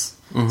is, I guess,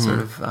 sort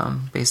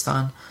of based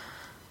on.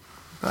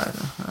 But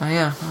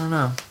yeah, I don't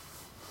know.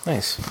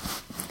 Nice.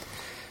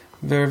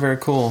 Very, very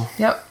cool.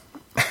 Yep.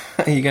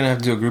 You're gonna have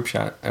to do a group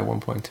shot at one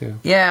point too.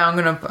 Yeah, I'm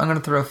gonna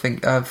throw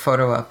a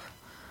photo up.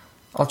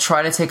 I'll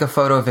try to take a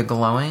photo of it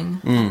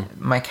glowing.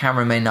 My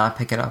camera may not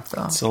pick it up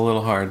though. It's a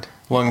little hard.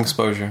 Long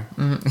exposure.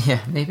 Yeah,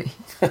 maybe.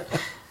 I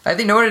think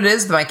you know what it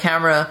is. My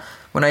camera,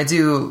 when I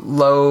do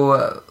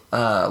low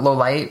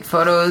light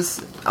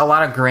photos, a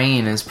lot of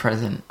grain is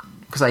present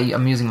because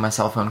I'm using my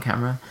cell phone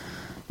camera,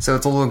 so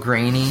it's a little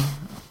grainy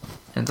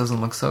and it doesn't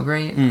look so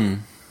great.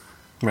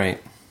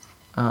 Right.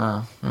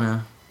 Yeah,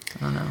 I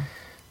don't know.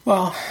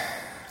 Well,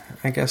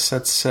 I guess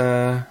that's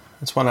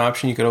one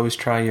option. You could always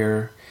try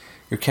your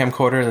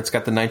camcorder that's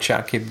got the night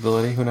shot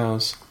capability. Who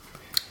knows?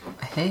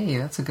 Hey,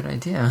 that's a good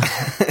idea.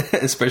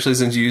 Especially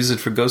since you use it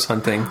for ghost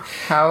hunting.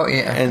 How?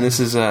 Yeah. And this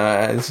is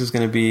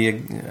going to be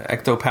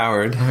ecto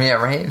powered. Yeah.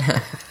 Right.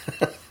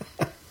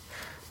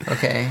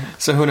 Okay.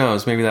 So who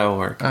knows? Maybe that will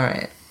work. All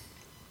right.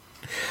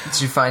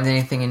 Did you find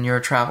anything in your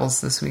travels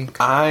this week?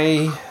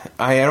 I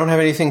don't have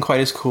anything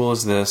quite as cool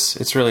as this.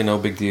 It's really no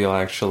big deal,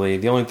 actually.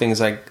 The only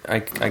things I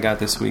got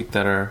this week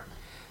that are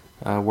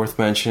worth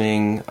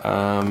mentioning.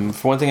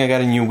 For one thing, I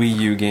got a new Wii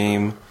U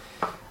game.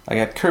 I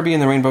got Kirby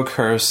and the Rainbow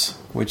Curse,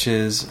 which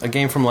is a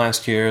game from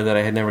last year that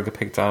I had never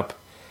picked up.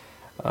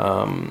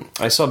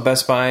 I saw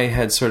Best Buy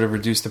had sort of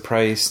reduced the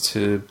price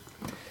to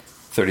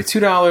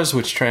 $32,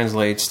 which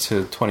translates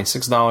to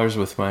 $26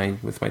 with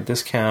my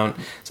discount.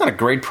 It's not a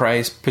great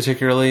price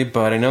particularly,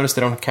 but I noticed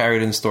they don't carry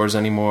it in stores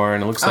anymore,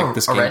 and it looks like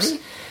this game's...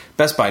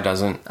 Best Buy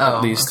doesn't,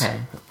 at least.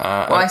 Okay.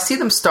 Well, I see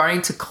them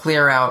starting to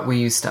clear out Wii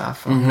U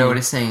stuff. I'm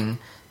noticing,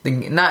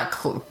 not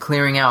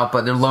clearing out,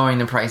 but they're lowering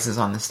the prices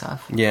on this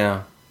stuff.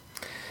 Yeah.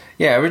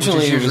 Yeah, originally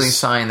which is usually a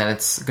sign that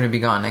it's going to be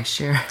gone next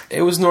year.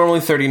 It was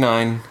normally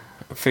 $39.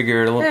 I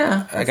figured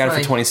I got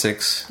it for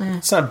 $26. Yeah.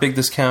 It's not a big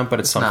discount, but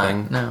it's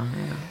something. No.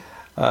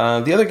 Yeah.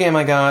 The other game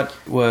I got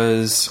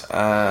was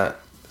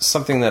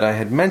something that I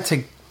had meant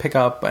to pick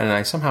up, and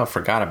I somehow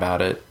forgot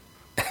about it.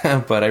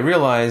 But I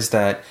realized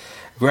that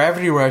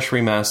Gravity Rush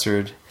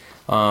Remastered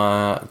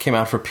came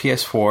out for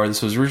PS4.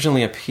 This was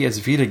originally a PS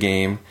Vita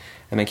game,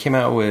 and they came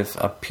out with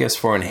a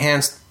PS4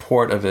 enhanced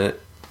port of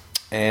it.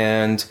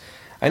 And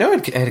I know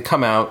it had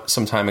come out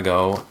some time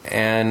ago,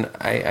 and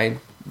I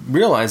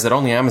realized that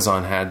only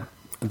Amazon had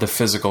the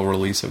physical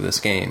release of this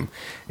game.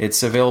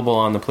 It's available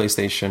on the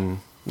PlayStation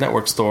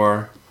Network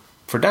store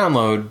for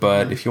download,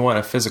 but if you want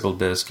a physical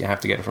disc, you have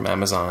to get it from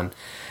Amazon.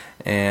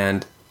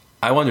 And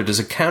I wonder, does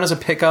it count as a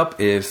pickup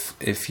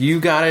if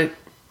you got it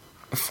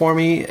for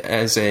me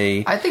as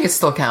a... I think it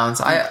still counts.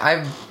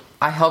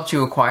 I helped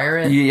you acquire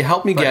it. You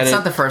helped me get it. It's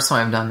not the first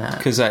time I've done that.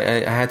 Because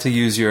I had to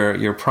use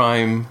your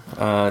Prime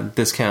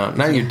discount.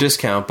 Not your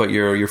discount, but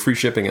your free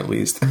shipping at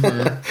least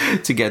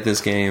to get this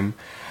game.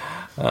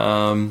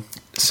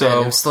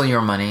 So it's still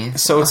your money.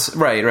 So it's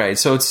right.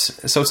 So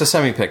it's a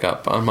semi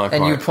pickup on my part.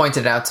 And you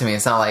pointed out to me.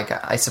 It's not like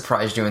I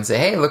surprised you and say,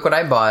 "Hey, look what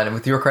I bought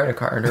with your credit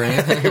card" or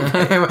anything.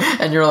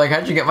 And you're like,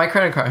 "How'd you get my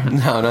credit card?"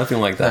 No,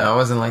 nothing like that. No, it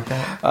wasn't like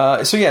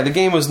that. So yeah, the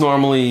game was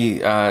normally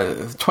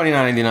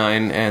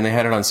 $29.99, and they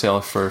had it on sale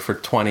for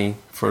 $20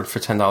 for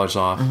 $10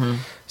 off.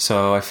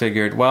 So I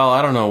figured, well,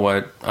 I don't know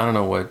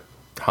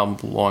how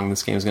long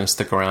this game is going to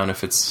stick around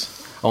if it's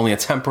only a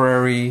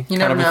temporary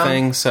kind of a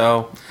thing,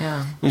 so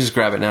you just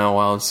grab it now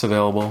while it's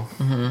available.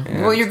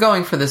 Well, you're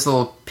going for this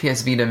little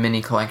PS Vita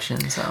mini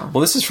collection, so...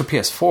 Well, this is for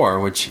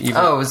PS4, which... it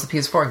was the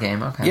PS4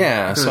 game, okay.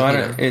 Yeah,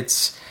 so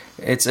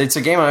it's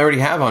a game I already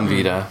have on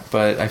Vita,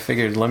 but I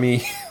figured let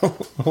me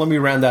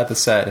round out the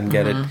set and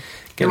get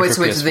Get it Wait, for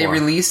so wait, did they PS4.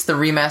 release the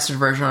remastered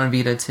version on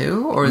Vita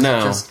too, or is No,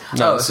 it just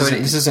no. Oh, This, so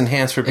this is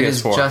enhanced for it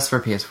is PS4. just for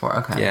PS4.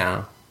 Okay.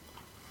 Yeah.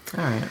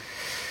 All right.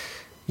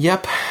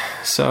 Yep.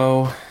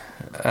 So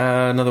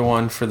another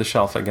one for the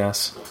shelf, I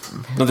guess.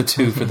 Another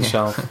 2 for the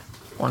shelf.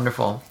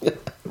 Wonderful.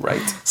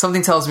 Right.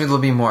 Something tells me there'll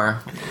be more,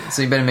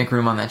 so you better make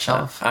room on that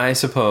shelf. I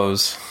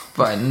suppose.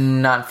 But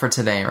not for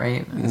today,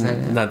 right? Is that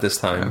it? Not this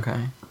time.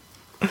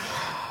 Okay.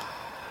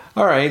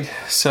 All right.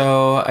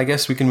 So I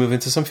guess we can move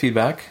into some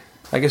feedback.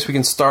 I guess we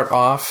can start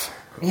off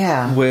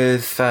Yeah.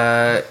 with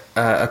a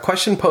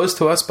question posed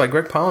to us by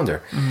Greg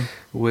Pollender,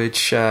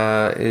 which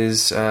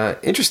is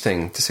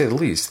interesting, to say the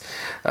least.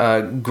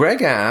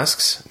 Greg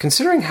asks,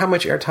 considering how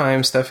much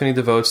airtime Stephanie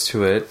devotes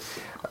to it,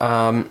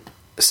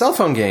 cell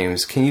phone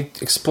games, can you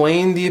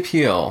explain the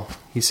appeal?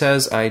 He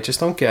says, I just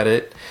don't get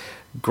it.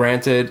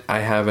 Granted, I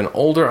have an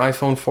older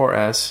iPhone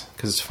 4S,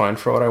 because it's fine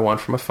for what I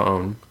want from a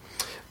phone.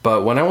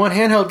 But when I want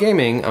handheld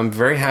gaming, I'm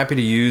very happy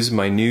to use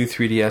my new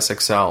 3DS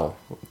XL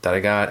that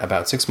I got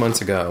about 6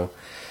 months ago.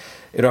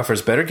 It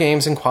offers better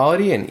games in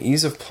quality and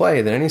ease of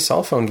play than any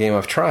cell phone game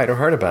I've tried or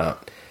heard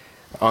about.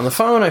 On the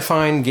phone, I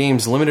find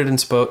games limited in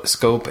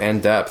scope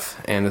and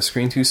depth, and the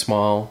screen too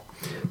small.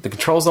 The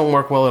controls don't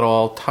work well at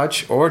all,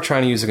 touch or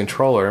trying to use a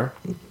controller.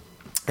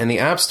 And the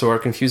App Store,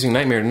 confusing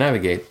nightmare to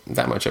navigate.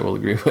 That much I will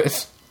agree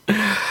with.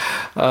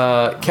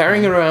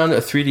 Carrying around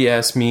a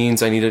 3DS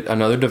means I need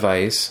another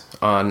device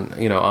on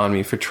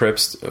me for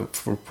trips,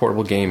 for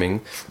portable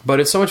gaming. But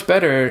it's so much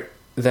better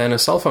than a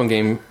cell phone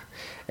game,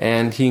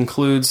 and he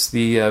includes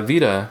the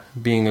Vita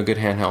being a good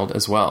handheld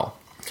as well.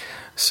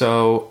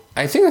 So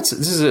I think this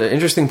is an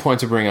interesting point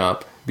to bring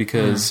up,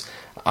 because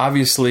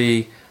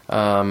obviously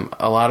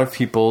a lot of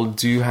people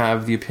do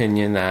have the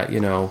opinion that,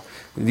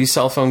 these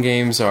cell phone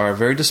games are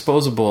very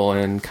disposable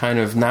and kind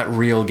of not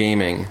real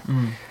gaming.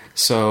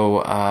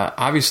 So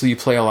obviously you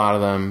play a lot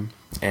of them,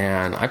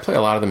 and I play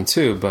a lot of them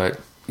too, but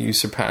you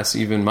surpass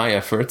even my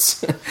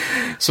efforts.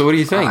 So what do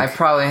you think? I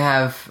probably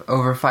have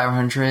over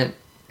 500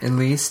 at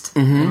least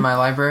in my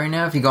library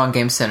now. If you go on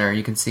Game Center,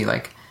 you can see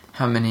like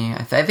how many.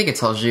 I think it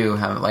tells you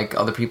how, like,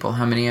 other people,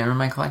 how many are in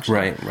my collection.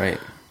 Right.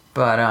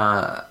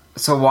 But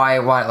so why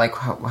like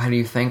how do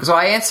you think? So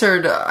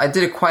I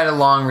did quite a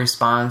long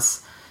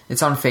response.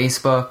 It's on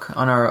Facebook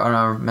on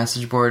our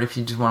message board if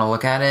you just want to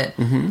look at it.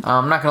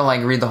 I'm not gonna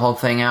like read the whole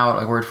thing out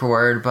like word for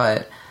word,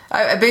 but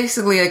I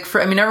basically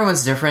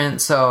everyone's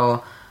different.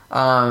 So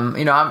I'm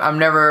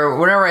never,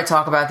 whenever I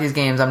talk about these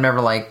games, I'm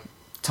never like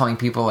telling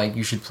people like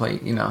you should play.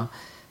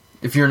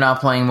 If you're not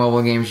playing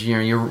mobile games,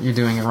 you're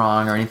doing it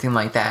wrong or anything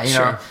like that. You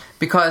know,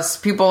 because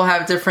people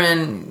have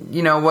different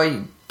what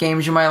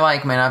games you might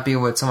like might not be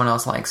what someone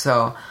else likes.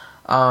 So,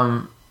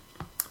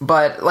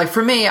 but like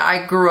for me,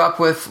 I grew up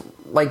with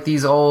like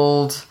these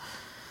old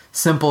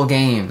simple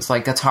games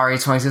like Atari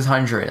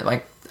 2600.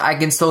 Like I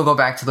can still go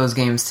back to those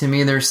games. To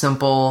me, they're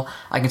simple.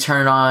 I can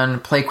turn it on,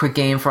 play a quick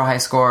game for a high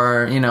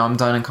score. I'm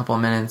done in a couple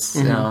of minutes.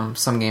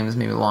 Some games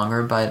maybe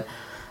longer, but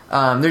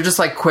they're just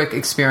like quick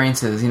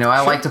experiences.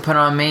 I like to put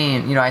on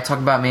MAME. I talk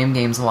about MAME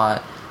games a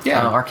lot.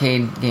 Yeah.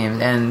 Arcade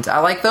games, and I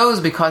like those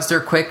because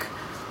they're quick.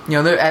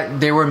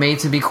 They were made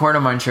to be quarter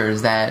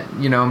munchers that,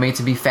 made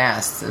to be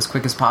fast, as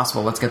quick as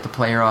possible. Let's get the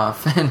player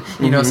off, and,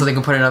 so they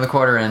can put another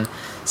quarter in.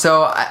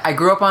 So I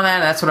grew up on that,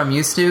 and that's what I'm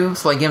used to.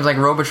 So like games like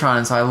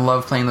Robotron, so I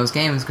love playing those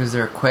games because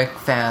they're quick,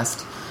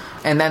 fast.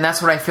 And then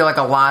that's what I feel like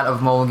a lot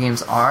of mobile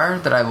games are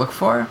that I look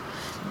for.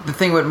 The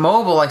thing with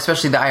mobile, like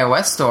especially the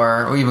iOS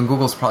store, or even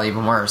Google's probably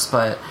even worse,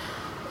 but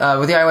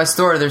with the iOS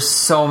store, there's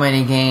so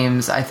many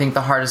games. I think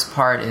the hardest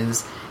part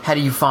is how do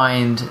you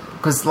find,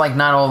 because like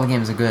not all the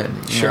games are good.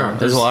 Sure,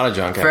 there's a lot of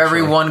junk. For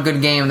every one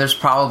good game, there's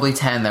probably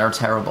 10 that are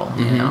terrible.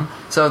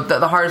 So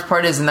the hardest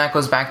part is, and that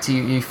goes back to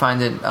you find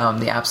that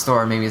the App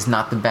Store maybe is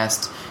not the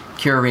best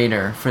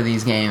curator for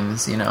these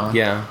games.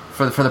 Yeah.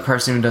 For the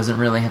person who doesn't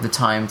really have the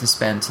time to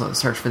spend to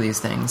search for these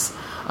things,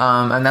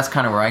 and that's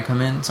kind of where I come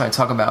in. So I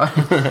talk about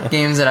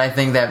games that I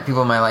think that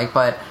people might like,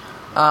 but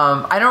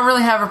I don't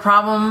really have a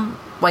problem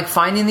like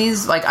finding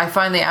these. Like I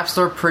find the App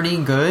Store pretty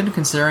good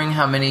considering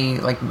how many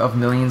of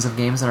millions of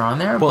games that are on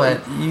there. Well,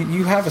 but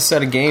you have a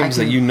set of games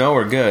that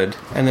are good,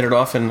 and then it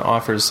often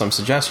offers some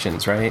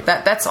suggestions, right?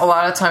 That's a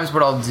lot of times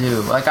what I'll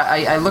do. Like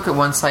I look at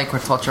one site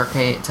called Touch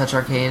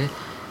Arcade,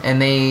 and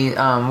they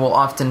will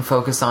often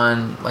focus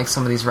on like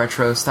some of these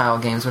retro style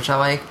games, which I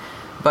like.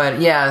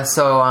 But yeah,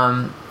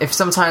 so if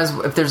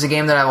there's a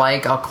game that I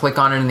like, I'll click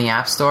on it in the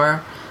App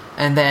Store,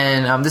 and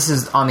then this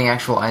is on the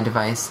actual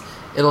iDevice.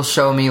 It'll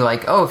show me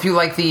like, oh, if you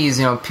like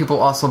these, people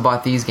also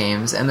bought these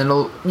games, and then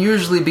it'll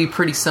usually be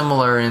pretty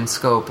similar in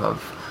scope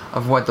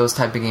of what those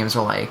type of games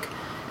are like.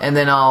 And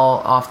then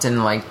I'll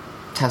often like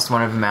test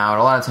one of them out.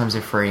 A lot of times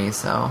they're free,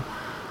 so.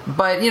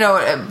 But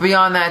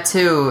beyond that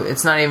too,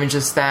 it's not even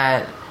just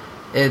that.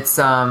 It's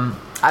I'm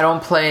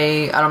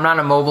not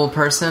a mobile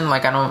person.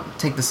 Like I don't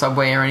take the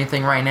subway or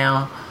anything right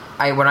now.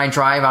 When I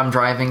drive, I'm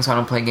driving, so I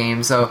don't play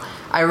games. So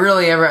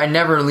I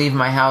never leave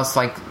my house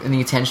like in the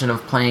intention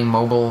of playing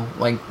mobile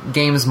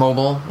games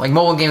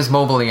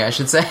mobilely, I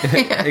should say.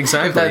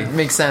 Exactly. If that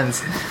makes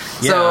sense.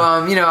 Yeah. So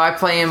I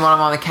play them when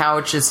I'm on the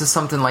couch. It's just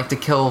something like to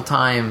kill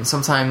time.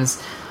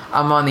 Sometimes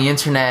I'm on the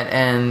internet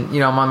and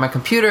I'm on my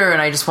computer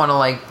and I just want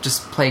to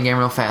just play a game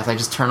real fast. I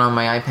just turn on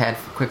my iPad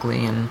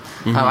quickly and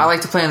I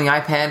like to play on the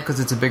iPad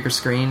because it's a bigger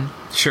screen.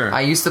 Sure.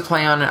 I used to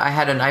play I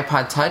had an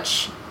iPod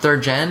Touch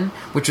 3rd gen,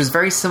 which was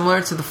very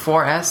similar to the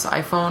 4S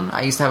iPhone.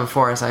 I used to have a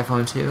 4S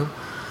iPhone too.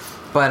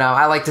 But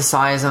I like the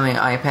size on the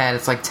iPad.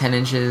 It's like 10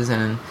 inches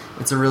and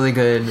it's a really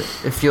good,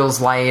 it feels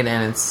light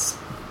and it's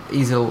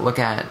easy to look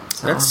at.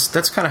 So.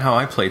 That's kind of how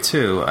I play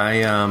too.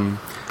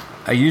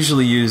 I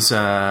usually use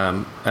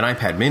an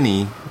iPad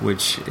Mini,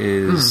 which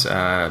is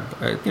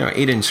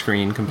 8-inch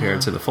screen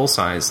compared to the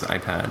full-size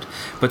iPad,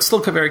 but still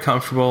very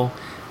comfortable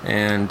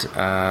and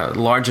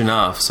large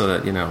enough so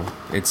that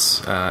it's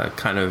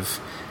kind of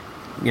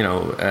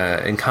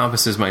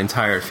encompasses my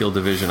entire field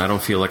of vision. I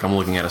don't feel like I'm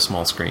looking at a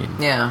small screen.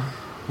 Yeah.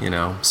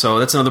 So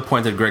that's another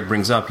point that Greg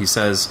brings up. He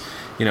says,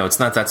 it's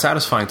not that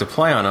satisfying to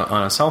play on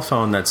a cell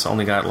phone that's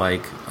only got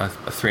like a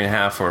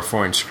 3.5 or a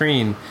 4-inch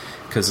screen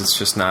because it's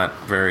just not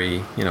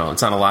very,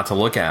 it's not a lot to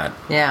look at.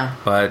 Yeah.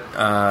 But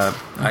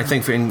I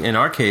think in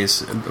our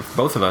case,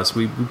 both of us,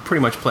 we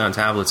pretty much play on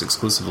tablets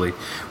exclusively.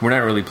 We're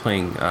not really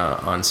playing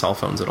on cell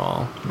phones at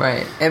all.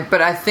 Right.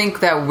 But I think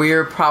that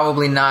we're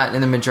probably not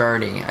in the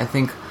majority. I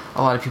think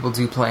a lot of people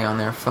do play on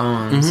their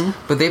phones,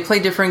 but they play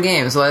different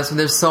games. So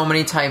there's so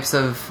many types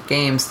of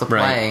games to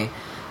play. Right.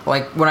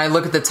 Like when I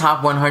look at the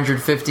top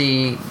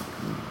 150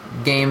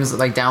 games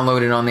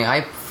downloaded on the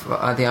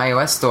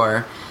iOS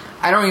store,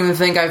 I don't even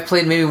think I've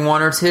played maybe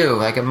one or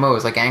two, at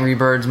most, Angry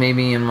Birds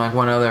maybe and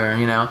one other.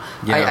 Yeah.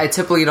 I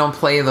typically don't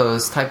play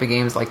those type of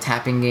games like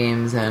tapping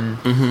games and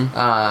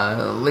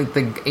like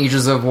the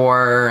Ages of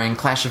War and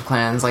Clash of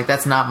Clans.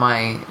 That's not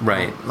my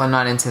right. I'm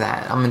not into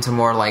that. I'm into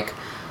more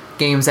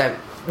games that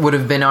would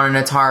have been on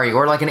an Atari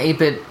or an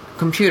 8-bit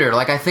computer.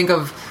 I think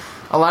of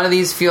a lot of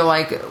these feel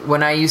like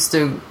when I used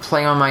to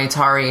play on my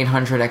Atari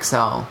 800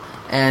 XL,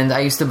 and I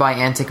used to buy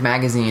Antic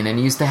Magazine and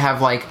used to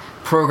have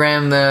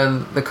program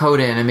the code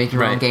in and make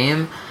your own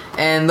game.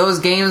 And those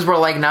games were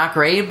not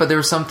great, but there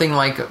was something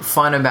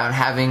fun about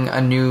having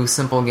a new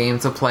simple game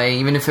to play,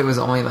 even if it was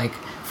only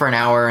for an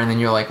hour, and then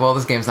you're well,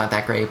 this game's not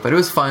that great, but it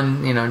was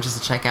fun,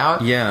 just to check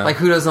out. Yeah.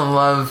 Who doesn't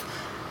love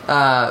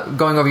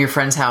going over your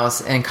friend's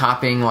house and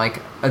copying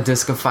a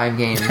disc of 5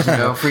 games,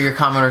 for your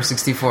Commodore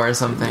 64 or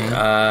something.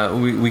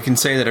 We can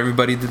say that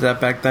everybody did that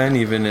back then,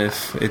 even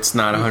if it's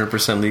not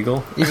 100%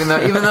 legal. even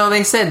though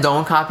they said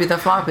don't copy the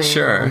floppy,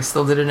 sure, we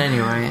still did it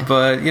anyway.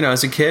 But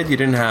as a kid, you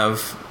didn't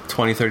have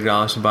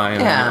 $20-$30 to buy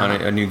on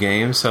a new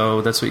game,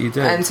 so that's what you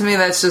did. And to me,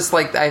 that's just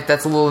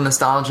that's a little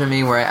nostalgia in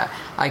me, where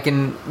I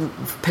can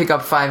pick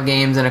up 5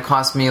 games and it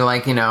costs me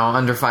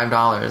under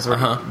 $5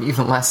 or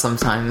even less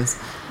sometimes.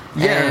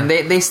 Yeah, and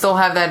they still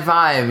have that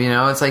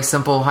vibe, It's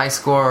simple high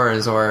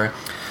scores or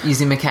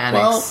easy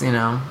mechanics,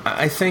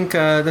 I think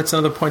that's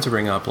another point to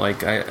bring up.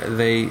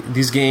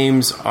 These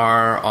games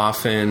are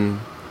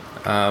often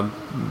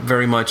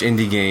very much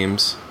indie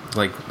games.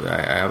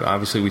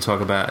 Obviously, we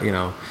talk about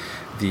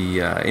the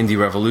indie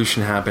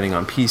revolution happening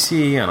on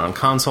PC and on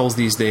consoles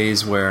these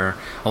days, where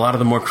a lot of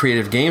the more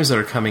creative games that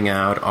are coming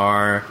out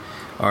are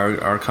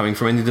coming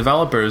from indie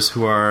developers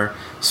who are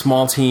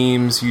small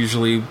teams,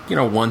 usually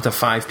 1 to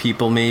 5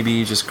 people,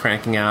 maybe just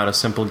cranking out a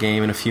simple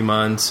game in a few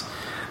months,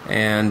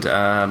 and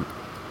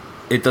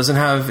it doesn't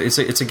have it's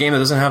a game that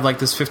doesn't have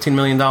this $15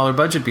 million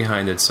budget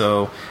behind it,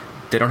 so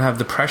they don't have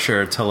the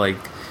pressure to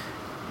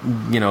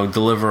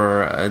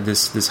deliver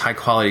this high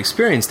quality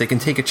experience. They can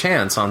take a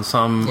chance on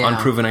some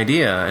unproven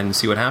idea and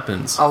see what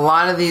happens. A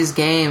lot of these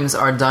games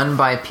are done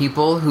by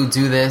people who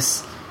do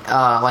this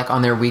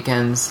on their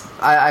weekends.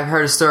 I've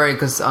heard a story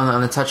because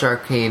on the Touch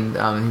Arcade,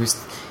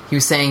 he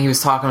was saying he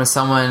was talking to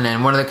someone,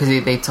 and because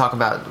they talk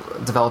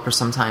about developers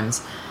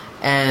sometimes,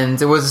 and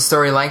there was a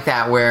story like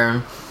that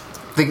where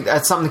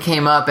something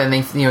came up, and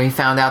he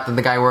found out that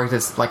the guy worked at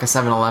a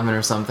 7-Eleven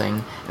or something,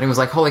 and he was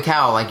holy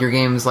cow, your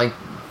game's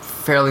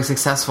fairly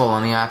successful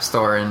on the App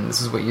Store, and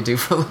this is what you do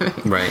for a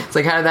living. Right. It's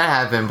how did that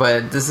happen?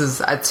 But this is,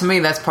 to me,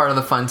 that's part of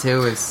the fun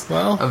too,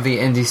 of the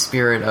indie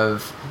spirit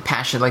of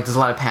passion. There's a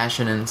lot of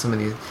passion in some of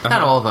these.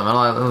 Not all of them.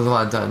 There's a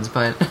lot of duds,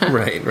 but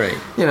right.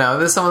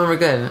 There's some of them are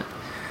good.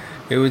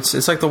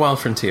 It's like the wild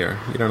frontier.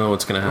 You don't know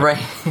what's going to happen.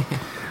 Right.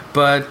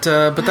 But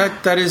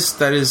that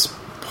is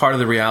part of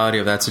the reality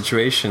of that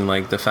situation.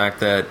 The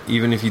fact that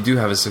even if you do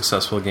have a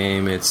successful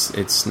game,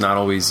 it's not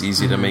always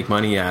easy to make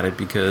money at it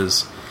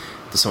because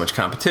there's so much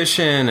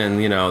competition, and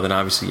then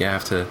obviously you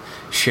have to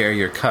share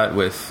your cut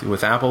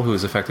with Apple, who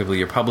is effectively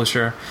your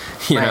publisher.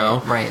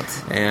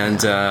 Right.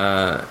 And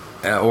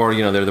or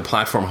they're the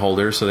platform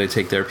holder, so they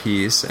take their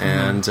piece,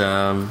 and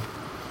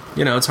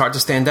it's hard to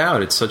stand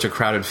out. It's such a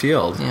crowded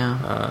field.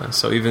 Yeah.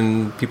 So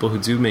even people who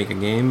do make a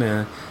game,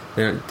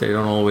 they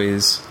don't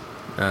always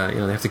they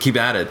have to keep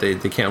at it.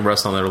 They can't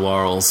rest on their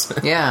laurels.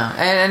 Yeah,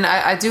 and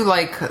I do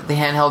like the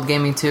handheld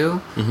gaming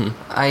too.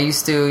 I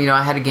used to,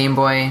 I had a Game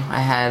Boy. I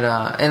had,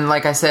 and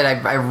like I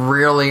said, I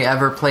rarely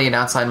ever played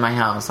outside my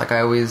house. Like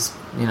I always,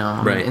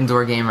 I'm an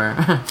indoor gamer.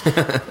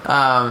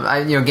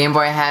 Game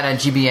Boy I had a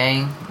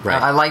GBA.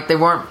 Right. They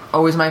weren't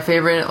always my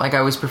favorite. Like I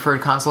always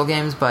preferred console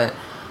games, but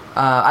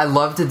I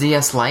loved the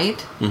DS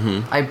Lite.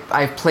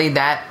 I played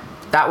that.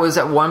 That was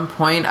at one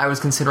point I was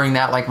considering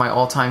that like my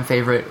all-time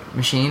favorite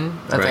machine.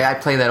 I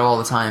play that all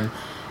the time,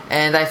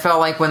 and I felt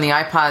like when the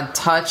iPod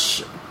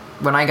Touch,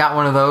 when I got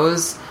one of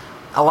those,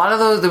 a lot of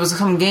those, there was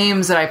some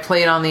games that I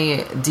played on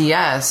the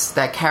DS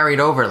that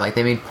carried over, like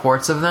they made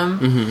ports of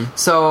them.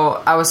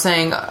 So I was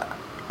saying,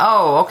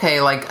 oh,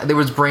 okay, like there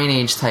was Brain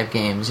Age type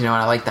games, and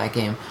I like that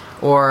game.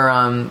 Or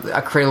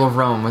A Cradle of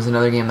Rome was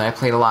another game that I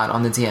played a lot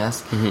on the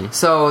DS.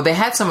 So they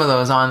had some of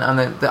those on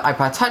the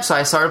iPod Touch, so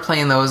I started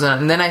playing those,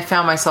 and then I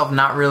found myself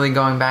not really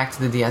going back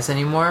to the DS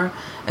anymore.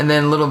 And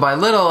then little by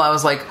little, I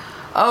was like,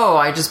 oh,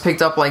 I just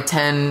picked up like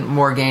 10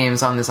 more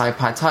games on this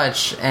iPod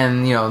Touch,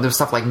 and there's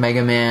stuff like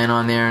Mega Man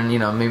on there, and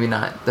maybe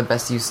not the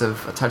best use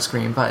of a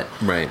touchscreen, but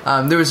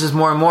there was just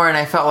more and more, and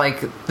I felt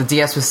like the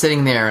DS was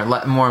sitting there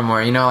more and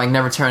more, like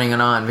never turning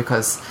it on,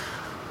 because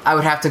I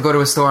would have to go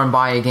to a store and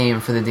buy a game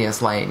for the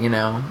DS Lite,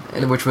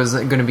 which was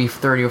going to be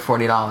 $30 or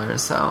 $40.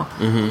 So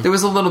there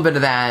was a little bit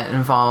of that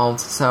involved.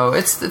 So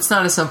it's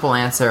not a simple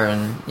answer,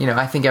 and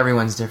I think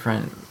everyone's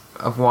different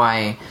of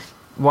why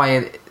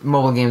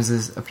mobile games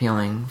is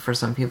appealing for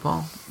some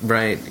people.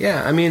 Right.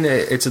 Yeah. I mean,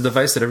 it's a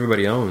device that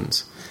everybody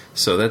owns.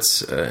 So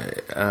that's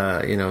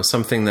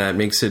something that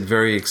makes it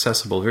very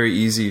accessible, very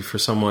easy for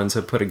someone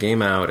to put a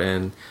game out,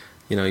 and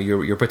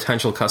your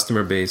potential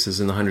customer base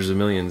is in the hundreds of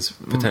millions,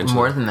 potentially.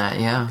 More than that,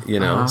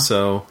 yeah.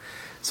 So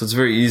it's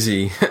very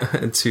easy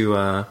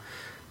to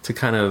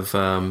kind of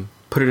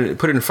put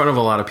it in front of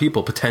a lot of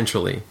people,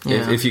 potentially,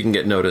 if you can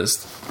get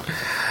noticed.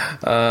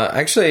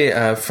 Actually,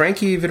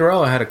 Frankie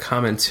Vitarella had a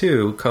comment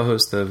too,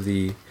 co-host of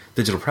the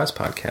Digital Press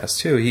podcast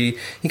too.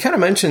 He kind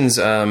of mentions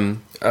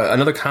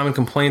another common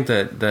complaint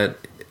that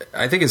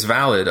I think is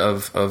valid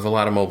of a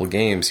lot of mobile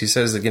games. He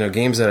says that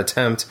games that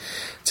attempt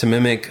to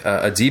mimic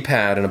a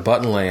D-pad and a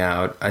button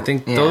layout, I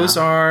think those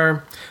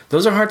are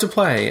hard to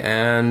play.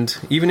 And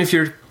even if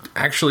you're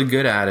actually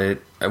good at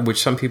it,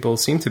 which some people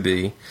seem to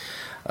be,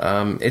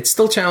 it's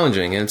still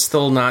challenging and it's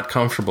still not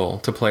comfortable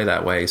to play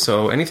that way.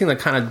 So anything that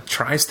kind of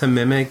tries to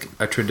mimic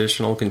a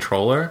traditional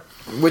controller,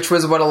 which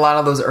was what a lot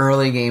of those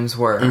early games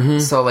were.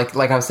 So like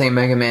I was saying,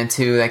 Mega Man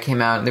 2 that came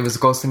out, there was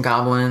Ghosts and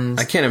Goblins.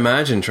 I can't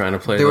imagine trying to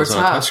play those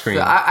on a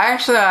touchscreen.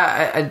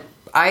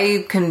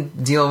 I can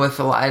deal with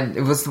a lot. I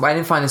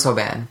didn't find it so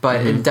bad,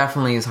 but it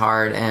definitely is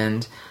hard.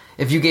 And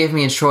if you gave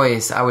me a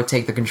choice, I would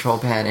take the control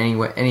pad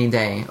any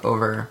day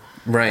over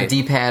a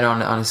D-pad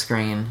on a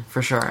screen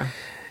for sure.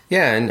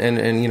 Yeah,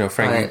 and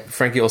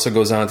Frankie also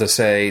goes on to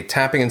say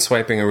tapping and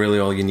swiping are really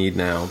all you need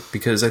now,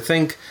 because I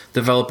think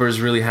developers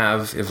really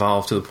have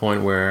evolved to the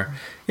point where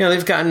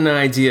they've gotten an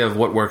idea of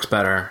what works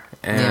better.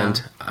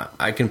 And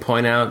I can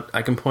point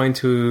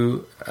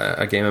to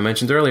a game I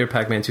mentioned earlier,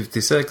 Pac-Man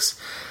 256.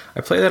 I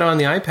play that on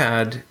the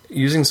iPad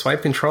using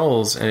swipe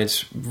controls, and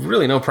it's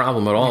really no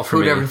problem at all for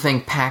me. Who would ever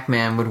think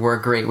Pac-Man would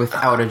work great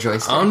without a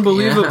joystick?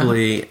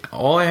 Unbelievably.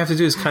 All I have to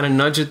do is kind of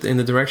nudge it in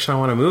the direction I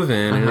want to move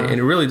in, and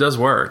it really does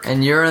work.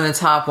 And you're in the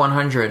top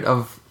 100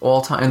 of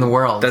all time in the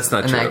world. That's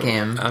not true. In that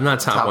game. I'm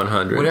not top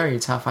 100. What are you,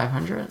 top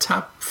 500?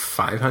 Top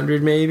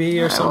 500 maybe,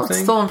 or something. Well, it's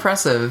still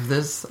impressive.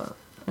 There's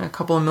a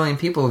couple of million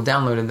people who've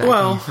downloaded that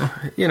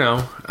game.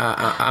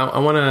 I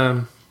want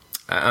to...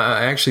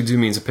 I actually do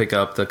mean to pick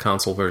up the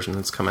console version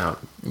that's come out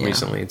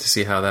recently to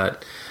see how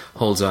that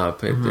holds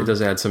up. It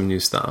does add some new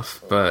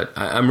stuff, but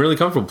I'm really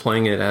comfortable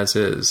playing it as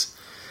is.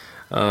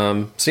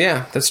 So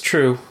yeah, that's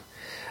true.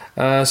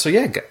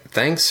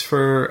 Thanks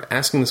for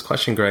asking this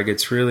question, Greg.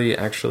 It's really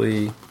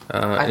actually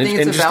I think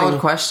it's a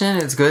valid question.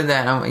 It's good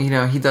that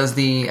he does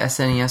the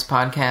SNES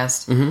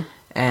podcast,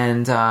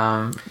 and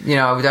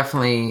I would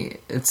definitely.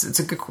 It's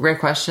a great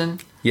question.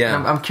 Yeah,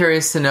 I'm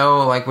curious to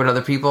know like what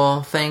other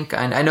people think.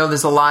 I know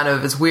there's a lot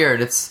of. It's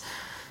weird. It's.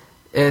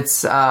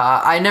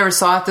 I never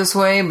saw it this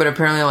way, but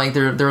apparently like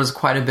there was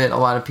quite a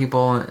lot of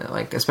people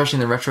like especially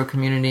in the retro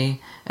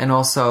community, and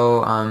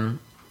also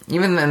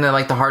even in the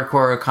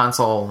hardcore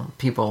console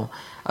people.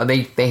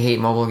 They hate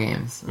mobile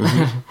games,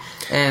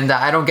 and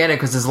I don't get it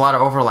because there's a lot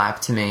of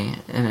overlap to me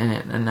in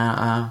it. And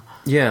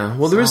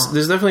there's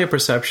definitely a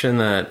perception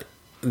that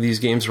these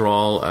games are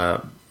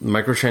all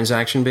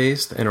microtransaction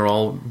based and are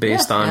all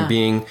based on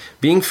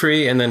being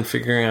free and then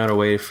figuring out a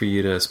way for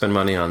you to spend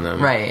money on them.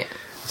 Right.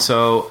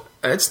 So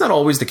it's not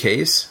always the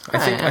case.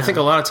 I think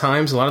a lot of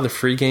times a lot of the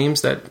free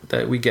games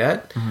that we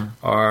get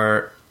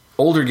are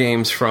older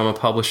games from a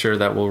publisher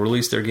that will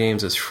release their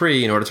games as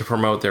free in order to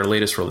promote their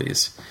latest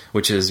release,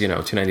 which is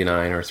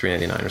 $2.99 or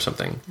 $3.99 or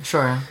something.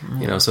 Sure.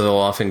 So they'll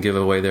often give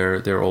away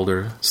their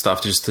older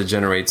stuff just to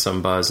generate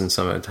some buzz and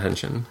some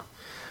attention.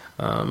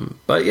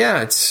 But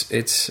yeah, it's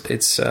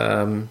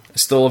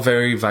still a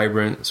very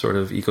vibrant sort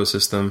of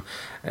ecosystem.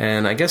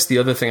 And I guess the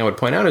other thing I would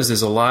point out is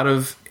there's a lot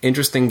of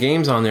interesting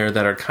games on there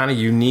that are kind of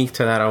unique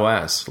to that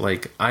OS.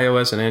 Like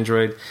iOS and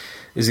Android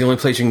is the only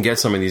place you can get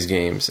some of these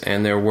games,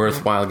 and they're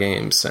worthwhile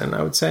games. And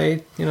I would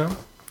say,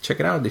 check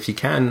it out if you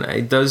can.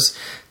 It does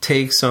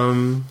take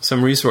some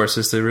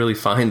resources to really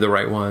find the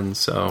right one.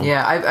 So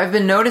yeah, I've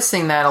been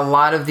noticing that a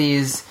lot of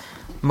these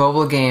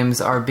mobile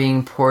games are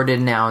being ported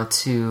now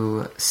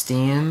to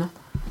Steam,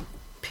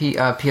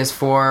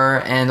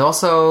 PS4, and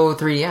also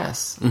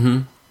 3DS.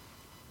 Mm-hmm.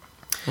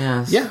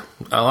 Yes. Yeah,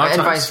 a lot of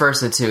and times. vice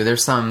versa too.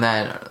 There's some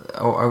that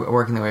are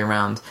working their way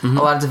around. Mm-hmm.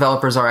 A lot of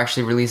developers are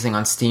actually releasing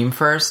on Steam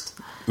first,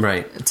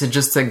 right? To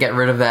get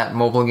rid of that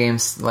mobile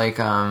games like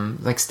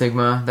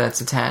stigma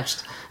that's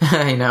attached,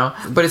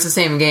 But it's the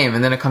same game,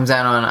 and then it comes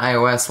out on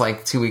iOS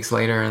like 2 weeks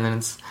later, and then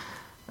it's.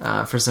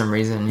 For some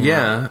reason,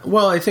 yeah.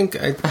 Well, I think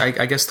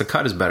I guess the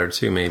cut is better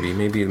too. Maybe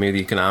the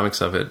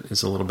economics of it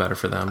is a little better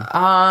for them.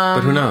 But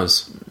who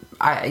knows?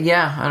 I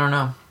don't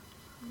know.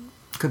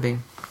 Could be.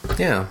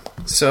 Yeah.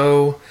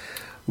 So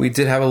we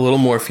did have a little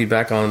more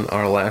feedback on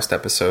our last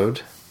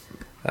episode,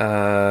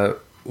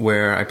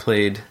 where I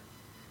played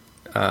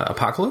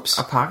Apocalypse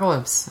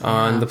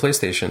on the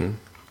PlayStation.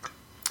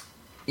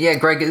 Yeah,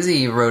 Greg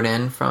Izzy wrote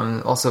in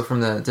from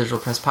the Digital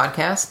Press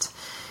Podcast.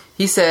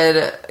 He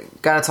said,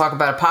 "Got to talk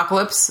about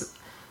Apocalypse."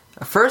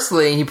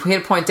 Firstly, he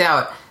had to point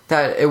out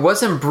that it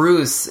wasn't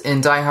Bruce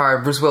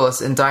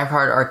Willis in Die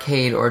Hard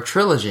Arcade or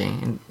Trilogy,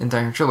 in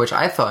Die Hard Trilogy, which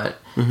I thought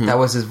that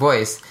was his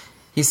voice.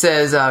 He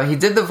says he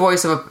did the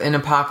voice in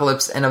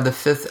Apocalypse and of the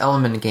Fifth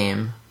Element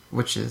game,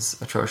 which is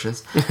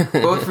atrocious,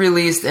 both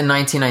released in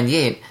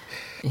 1998.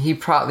 He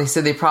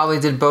said they probably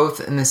did both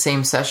in the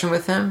same session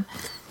with him.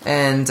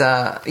 And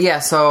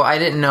so I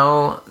didn't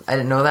know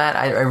that.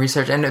 I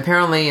researched, and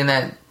apparently in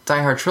that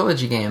Die Hard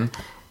Trilogy game,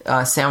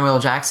 Samuel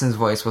Jackson's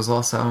voice was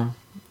also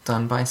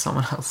done by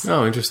someone else.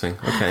 Oh, interesting.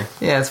 Okay.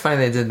 Yeah, it's funny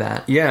they did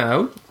that.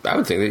 Yeah, I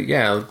would think that.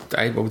 Yeah,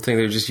 I would think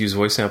they would just use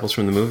voice samples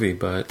from the movie,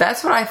 but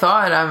that's what I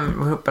thought.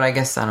 But I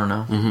guess I don't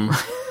know. Mm-hmm.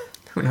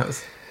 Who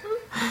knows?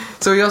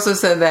 So he also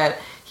said that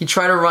he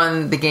tried to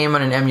run the game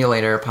on an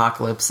emulator,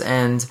 Apocalypse,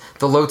 and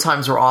the load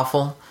times were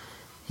awful.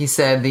 He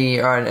said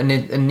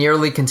a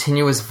nearly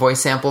continuous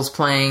voice samples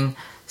playing,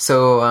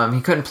 so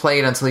he couldn't play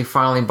it until he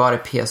finally bought a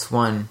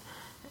PS1.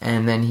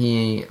 And then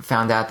he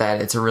found out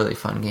that it's a really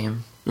fun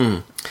game.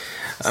 I'm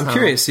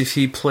curious if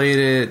he played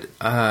it,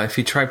 if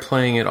he tried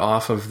playing it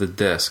off of the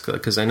disc,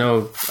 because I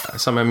know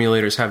some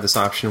emulators have this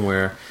option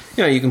where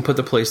you can put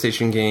the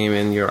PlayStation game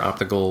in your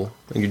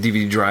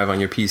DVD drive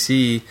on your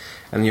PC,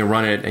 and you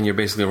run it, and you're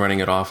basically running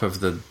it off of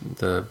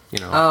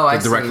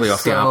directly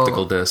off the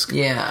optical disc.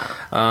 Yeah,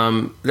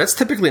 that's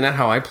typically not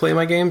how I play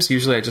my games.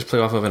 Usually, I just play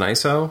off of an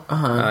ISO.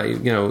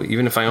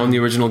 Even if I own the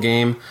original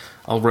game,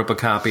 I'll rip a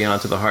copy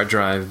onto the hard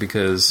drive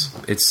because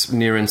it's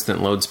near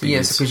instant load speeds.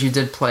 Yes, because you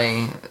did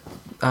play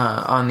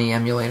on the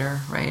emulator,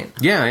 right?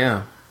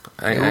 Yeah.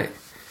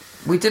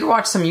 We did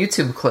watch some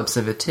YouTube clips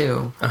of it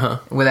too,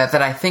 with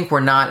that I think were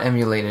not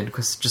emulated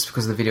because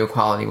the video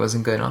quality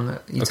wasn't good on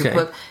the YouTube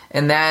clip.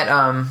 And that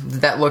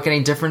did that look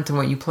any different than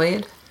what you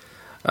played?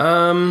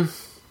 I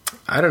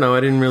don't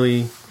know. Did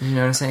you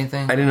notice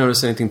anything? I didn't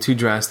notice anything too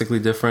drastically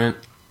different.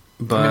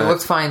 But it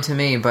looked fine to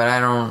me, but I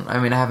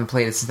haven't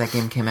played it since that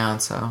game came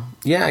out, so...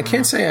 Yeah, I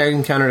can't say I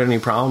encountered any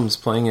problems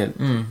playing it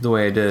the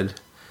way I did.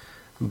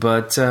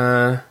 But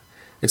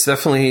it's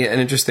definitely an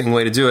interesting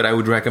way to do it. I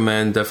would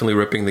recommend definitely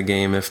ripping the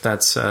game if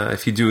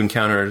you do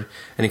encounter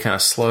any kind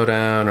of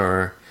slowdown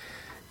or,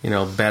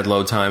 bad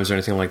load times or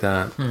anything like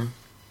that.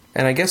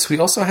 And I guess we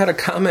also had a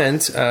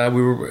comment.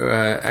 We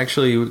were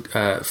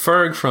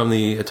Ferg from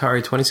the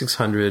Atari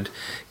 2600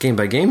 Game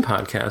by Game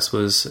podcast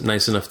was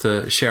nice enough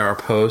to share our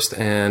post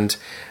and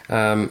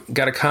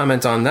got a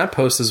comment on that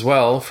post as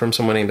well from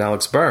someone named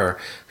Alex Burr,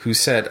 who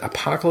said,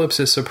 "Apocalypse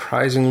is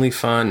surprisingly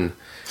fun.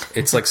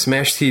 It's like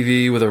Smash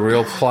TV with a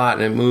real plot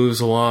and it moves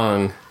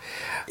along."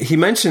 He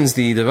mentions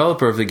the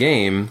developer of the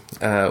game,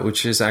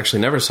 which is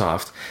actually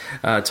Neversoft,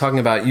 talking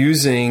about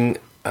using...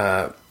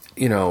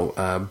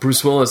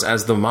 Bruce Willis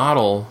as the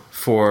model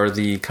for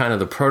the kind of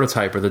the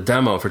prototype or the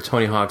demo for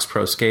Tony Hawk's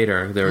Pro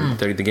Skater,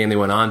 the game they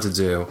went on to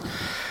do.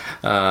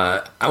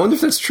 I wonder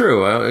if that's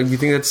true. You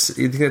think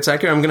that's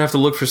accurate? I'm gonna have to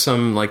look for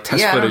some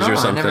test footage or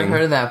something. I never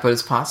heard of that, but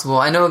it's possible.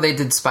 I know they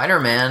did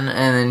Spider-Man,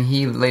 and then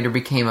he later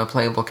became a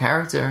playable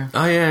character.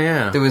 Oh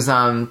yeah. There was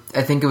I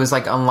think it was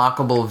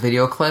unlockable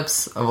video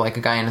clips of a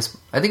guy in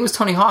I think it was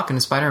Tony Hawk in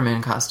a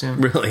Spider-Man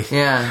costume. Really?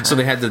 Yeah. So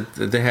they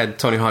had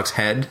Tony Hawk's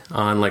head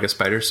on a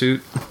spider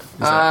suit.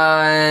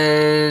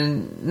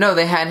 No,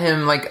 they had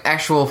him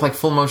actual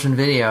full motion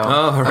video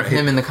of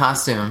him in the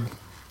costume.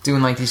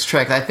 Doing these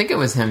tricks. I think it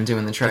was him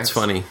doing the tricks. That's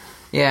funny.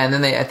 Yeah, and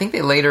then I think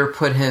they later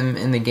put him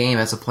in the game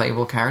as a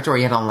playable character, or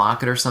you had to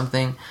unlock it or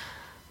something.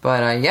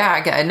 But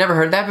I'd never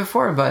heard that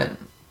before, but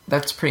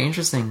that's pretty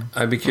interesting.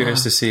 I'd be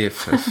curious to see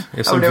if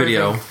some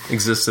video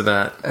exists of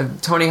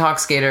that. Tony Hawk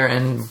Skater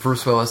and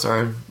Bruce Willis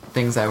are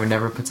things I would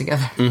never put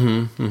together.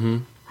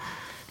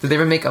 Did they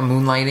ever make a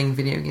moonlighting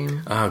video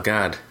game? Oh,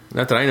 God.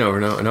 Not that I know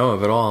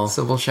of at all.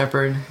 Sybil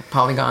Shepherd,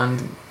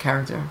 Polygon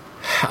character.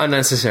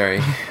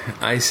 Unnecessary.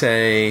 I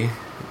say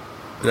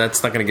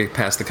that's not going to get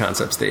past the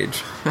concept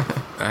stage.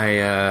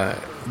 I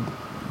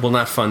will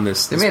not fund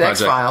this. They made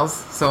X-Files,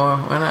 so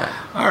why not?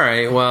 All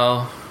right,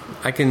 well,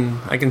 I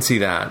can see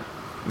that.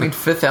 I mean,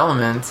 Fifth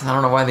Element. I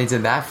don't know why they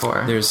did that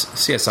for. There's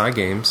CSI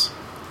games.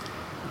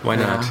 Why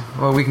not?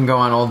 Well, we can go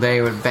on all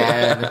day with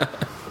bad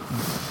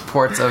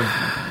ports of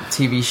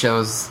TV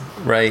shows.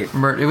 Right.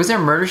 Was there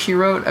Murder, She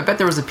Wrote? I bet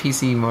there was a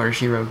PC Murder,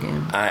 She Wrote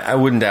game. I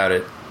wouldn't doubt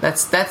it.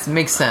 That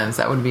makes sense.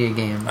 That would be a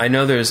game. I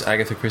know there's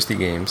Agatha Christie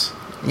games.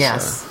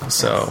 Yes.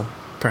 So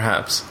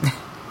perhaps.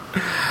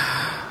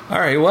 All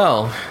right,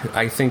 well,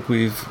 I think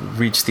we've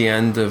reached the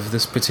end of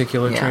this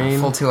particular train.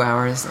 Full 2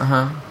 hours.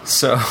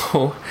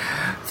 So,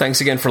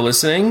 thanks again for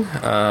listening.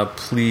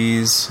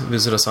 Please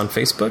visit us on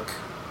Facebook.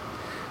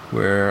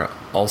 We're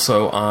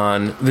also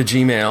on the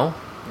Gmail,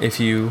 if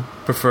you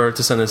prefer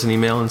to send us an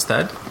email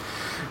instead,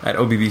 at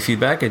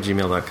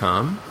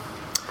obbfeedback@gmail.com.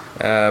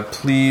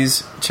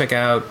 Please check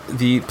out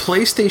the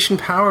PlayStation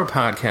Power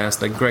podcast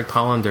that Greg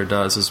Pollender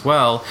does as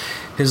well.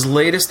 His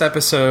latest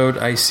episode,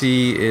 I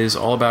see, is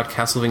all about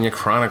Castlevania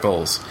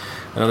Chronicles,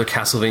 another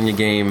Castlevania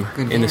game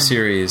in the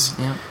series.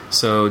 Yep.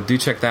 So do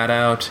check that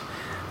out.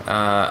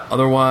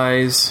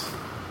 Otherwise,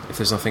 if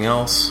there's nothing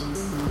else,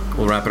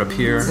 we'll wrap it up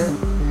here. That's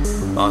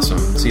it. Awesome.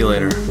 See you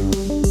later.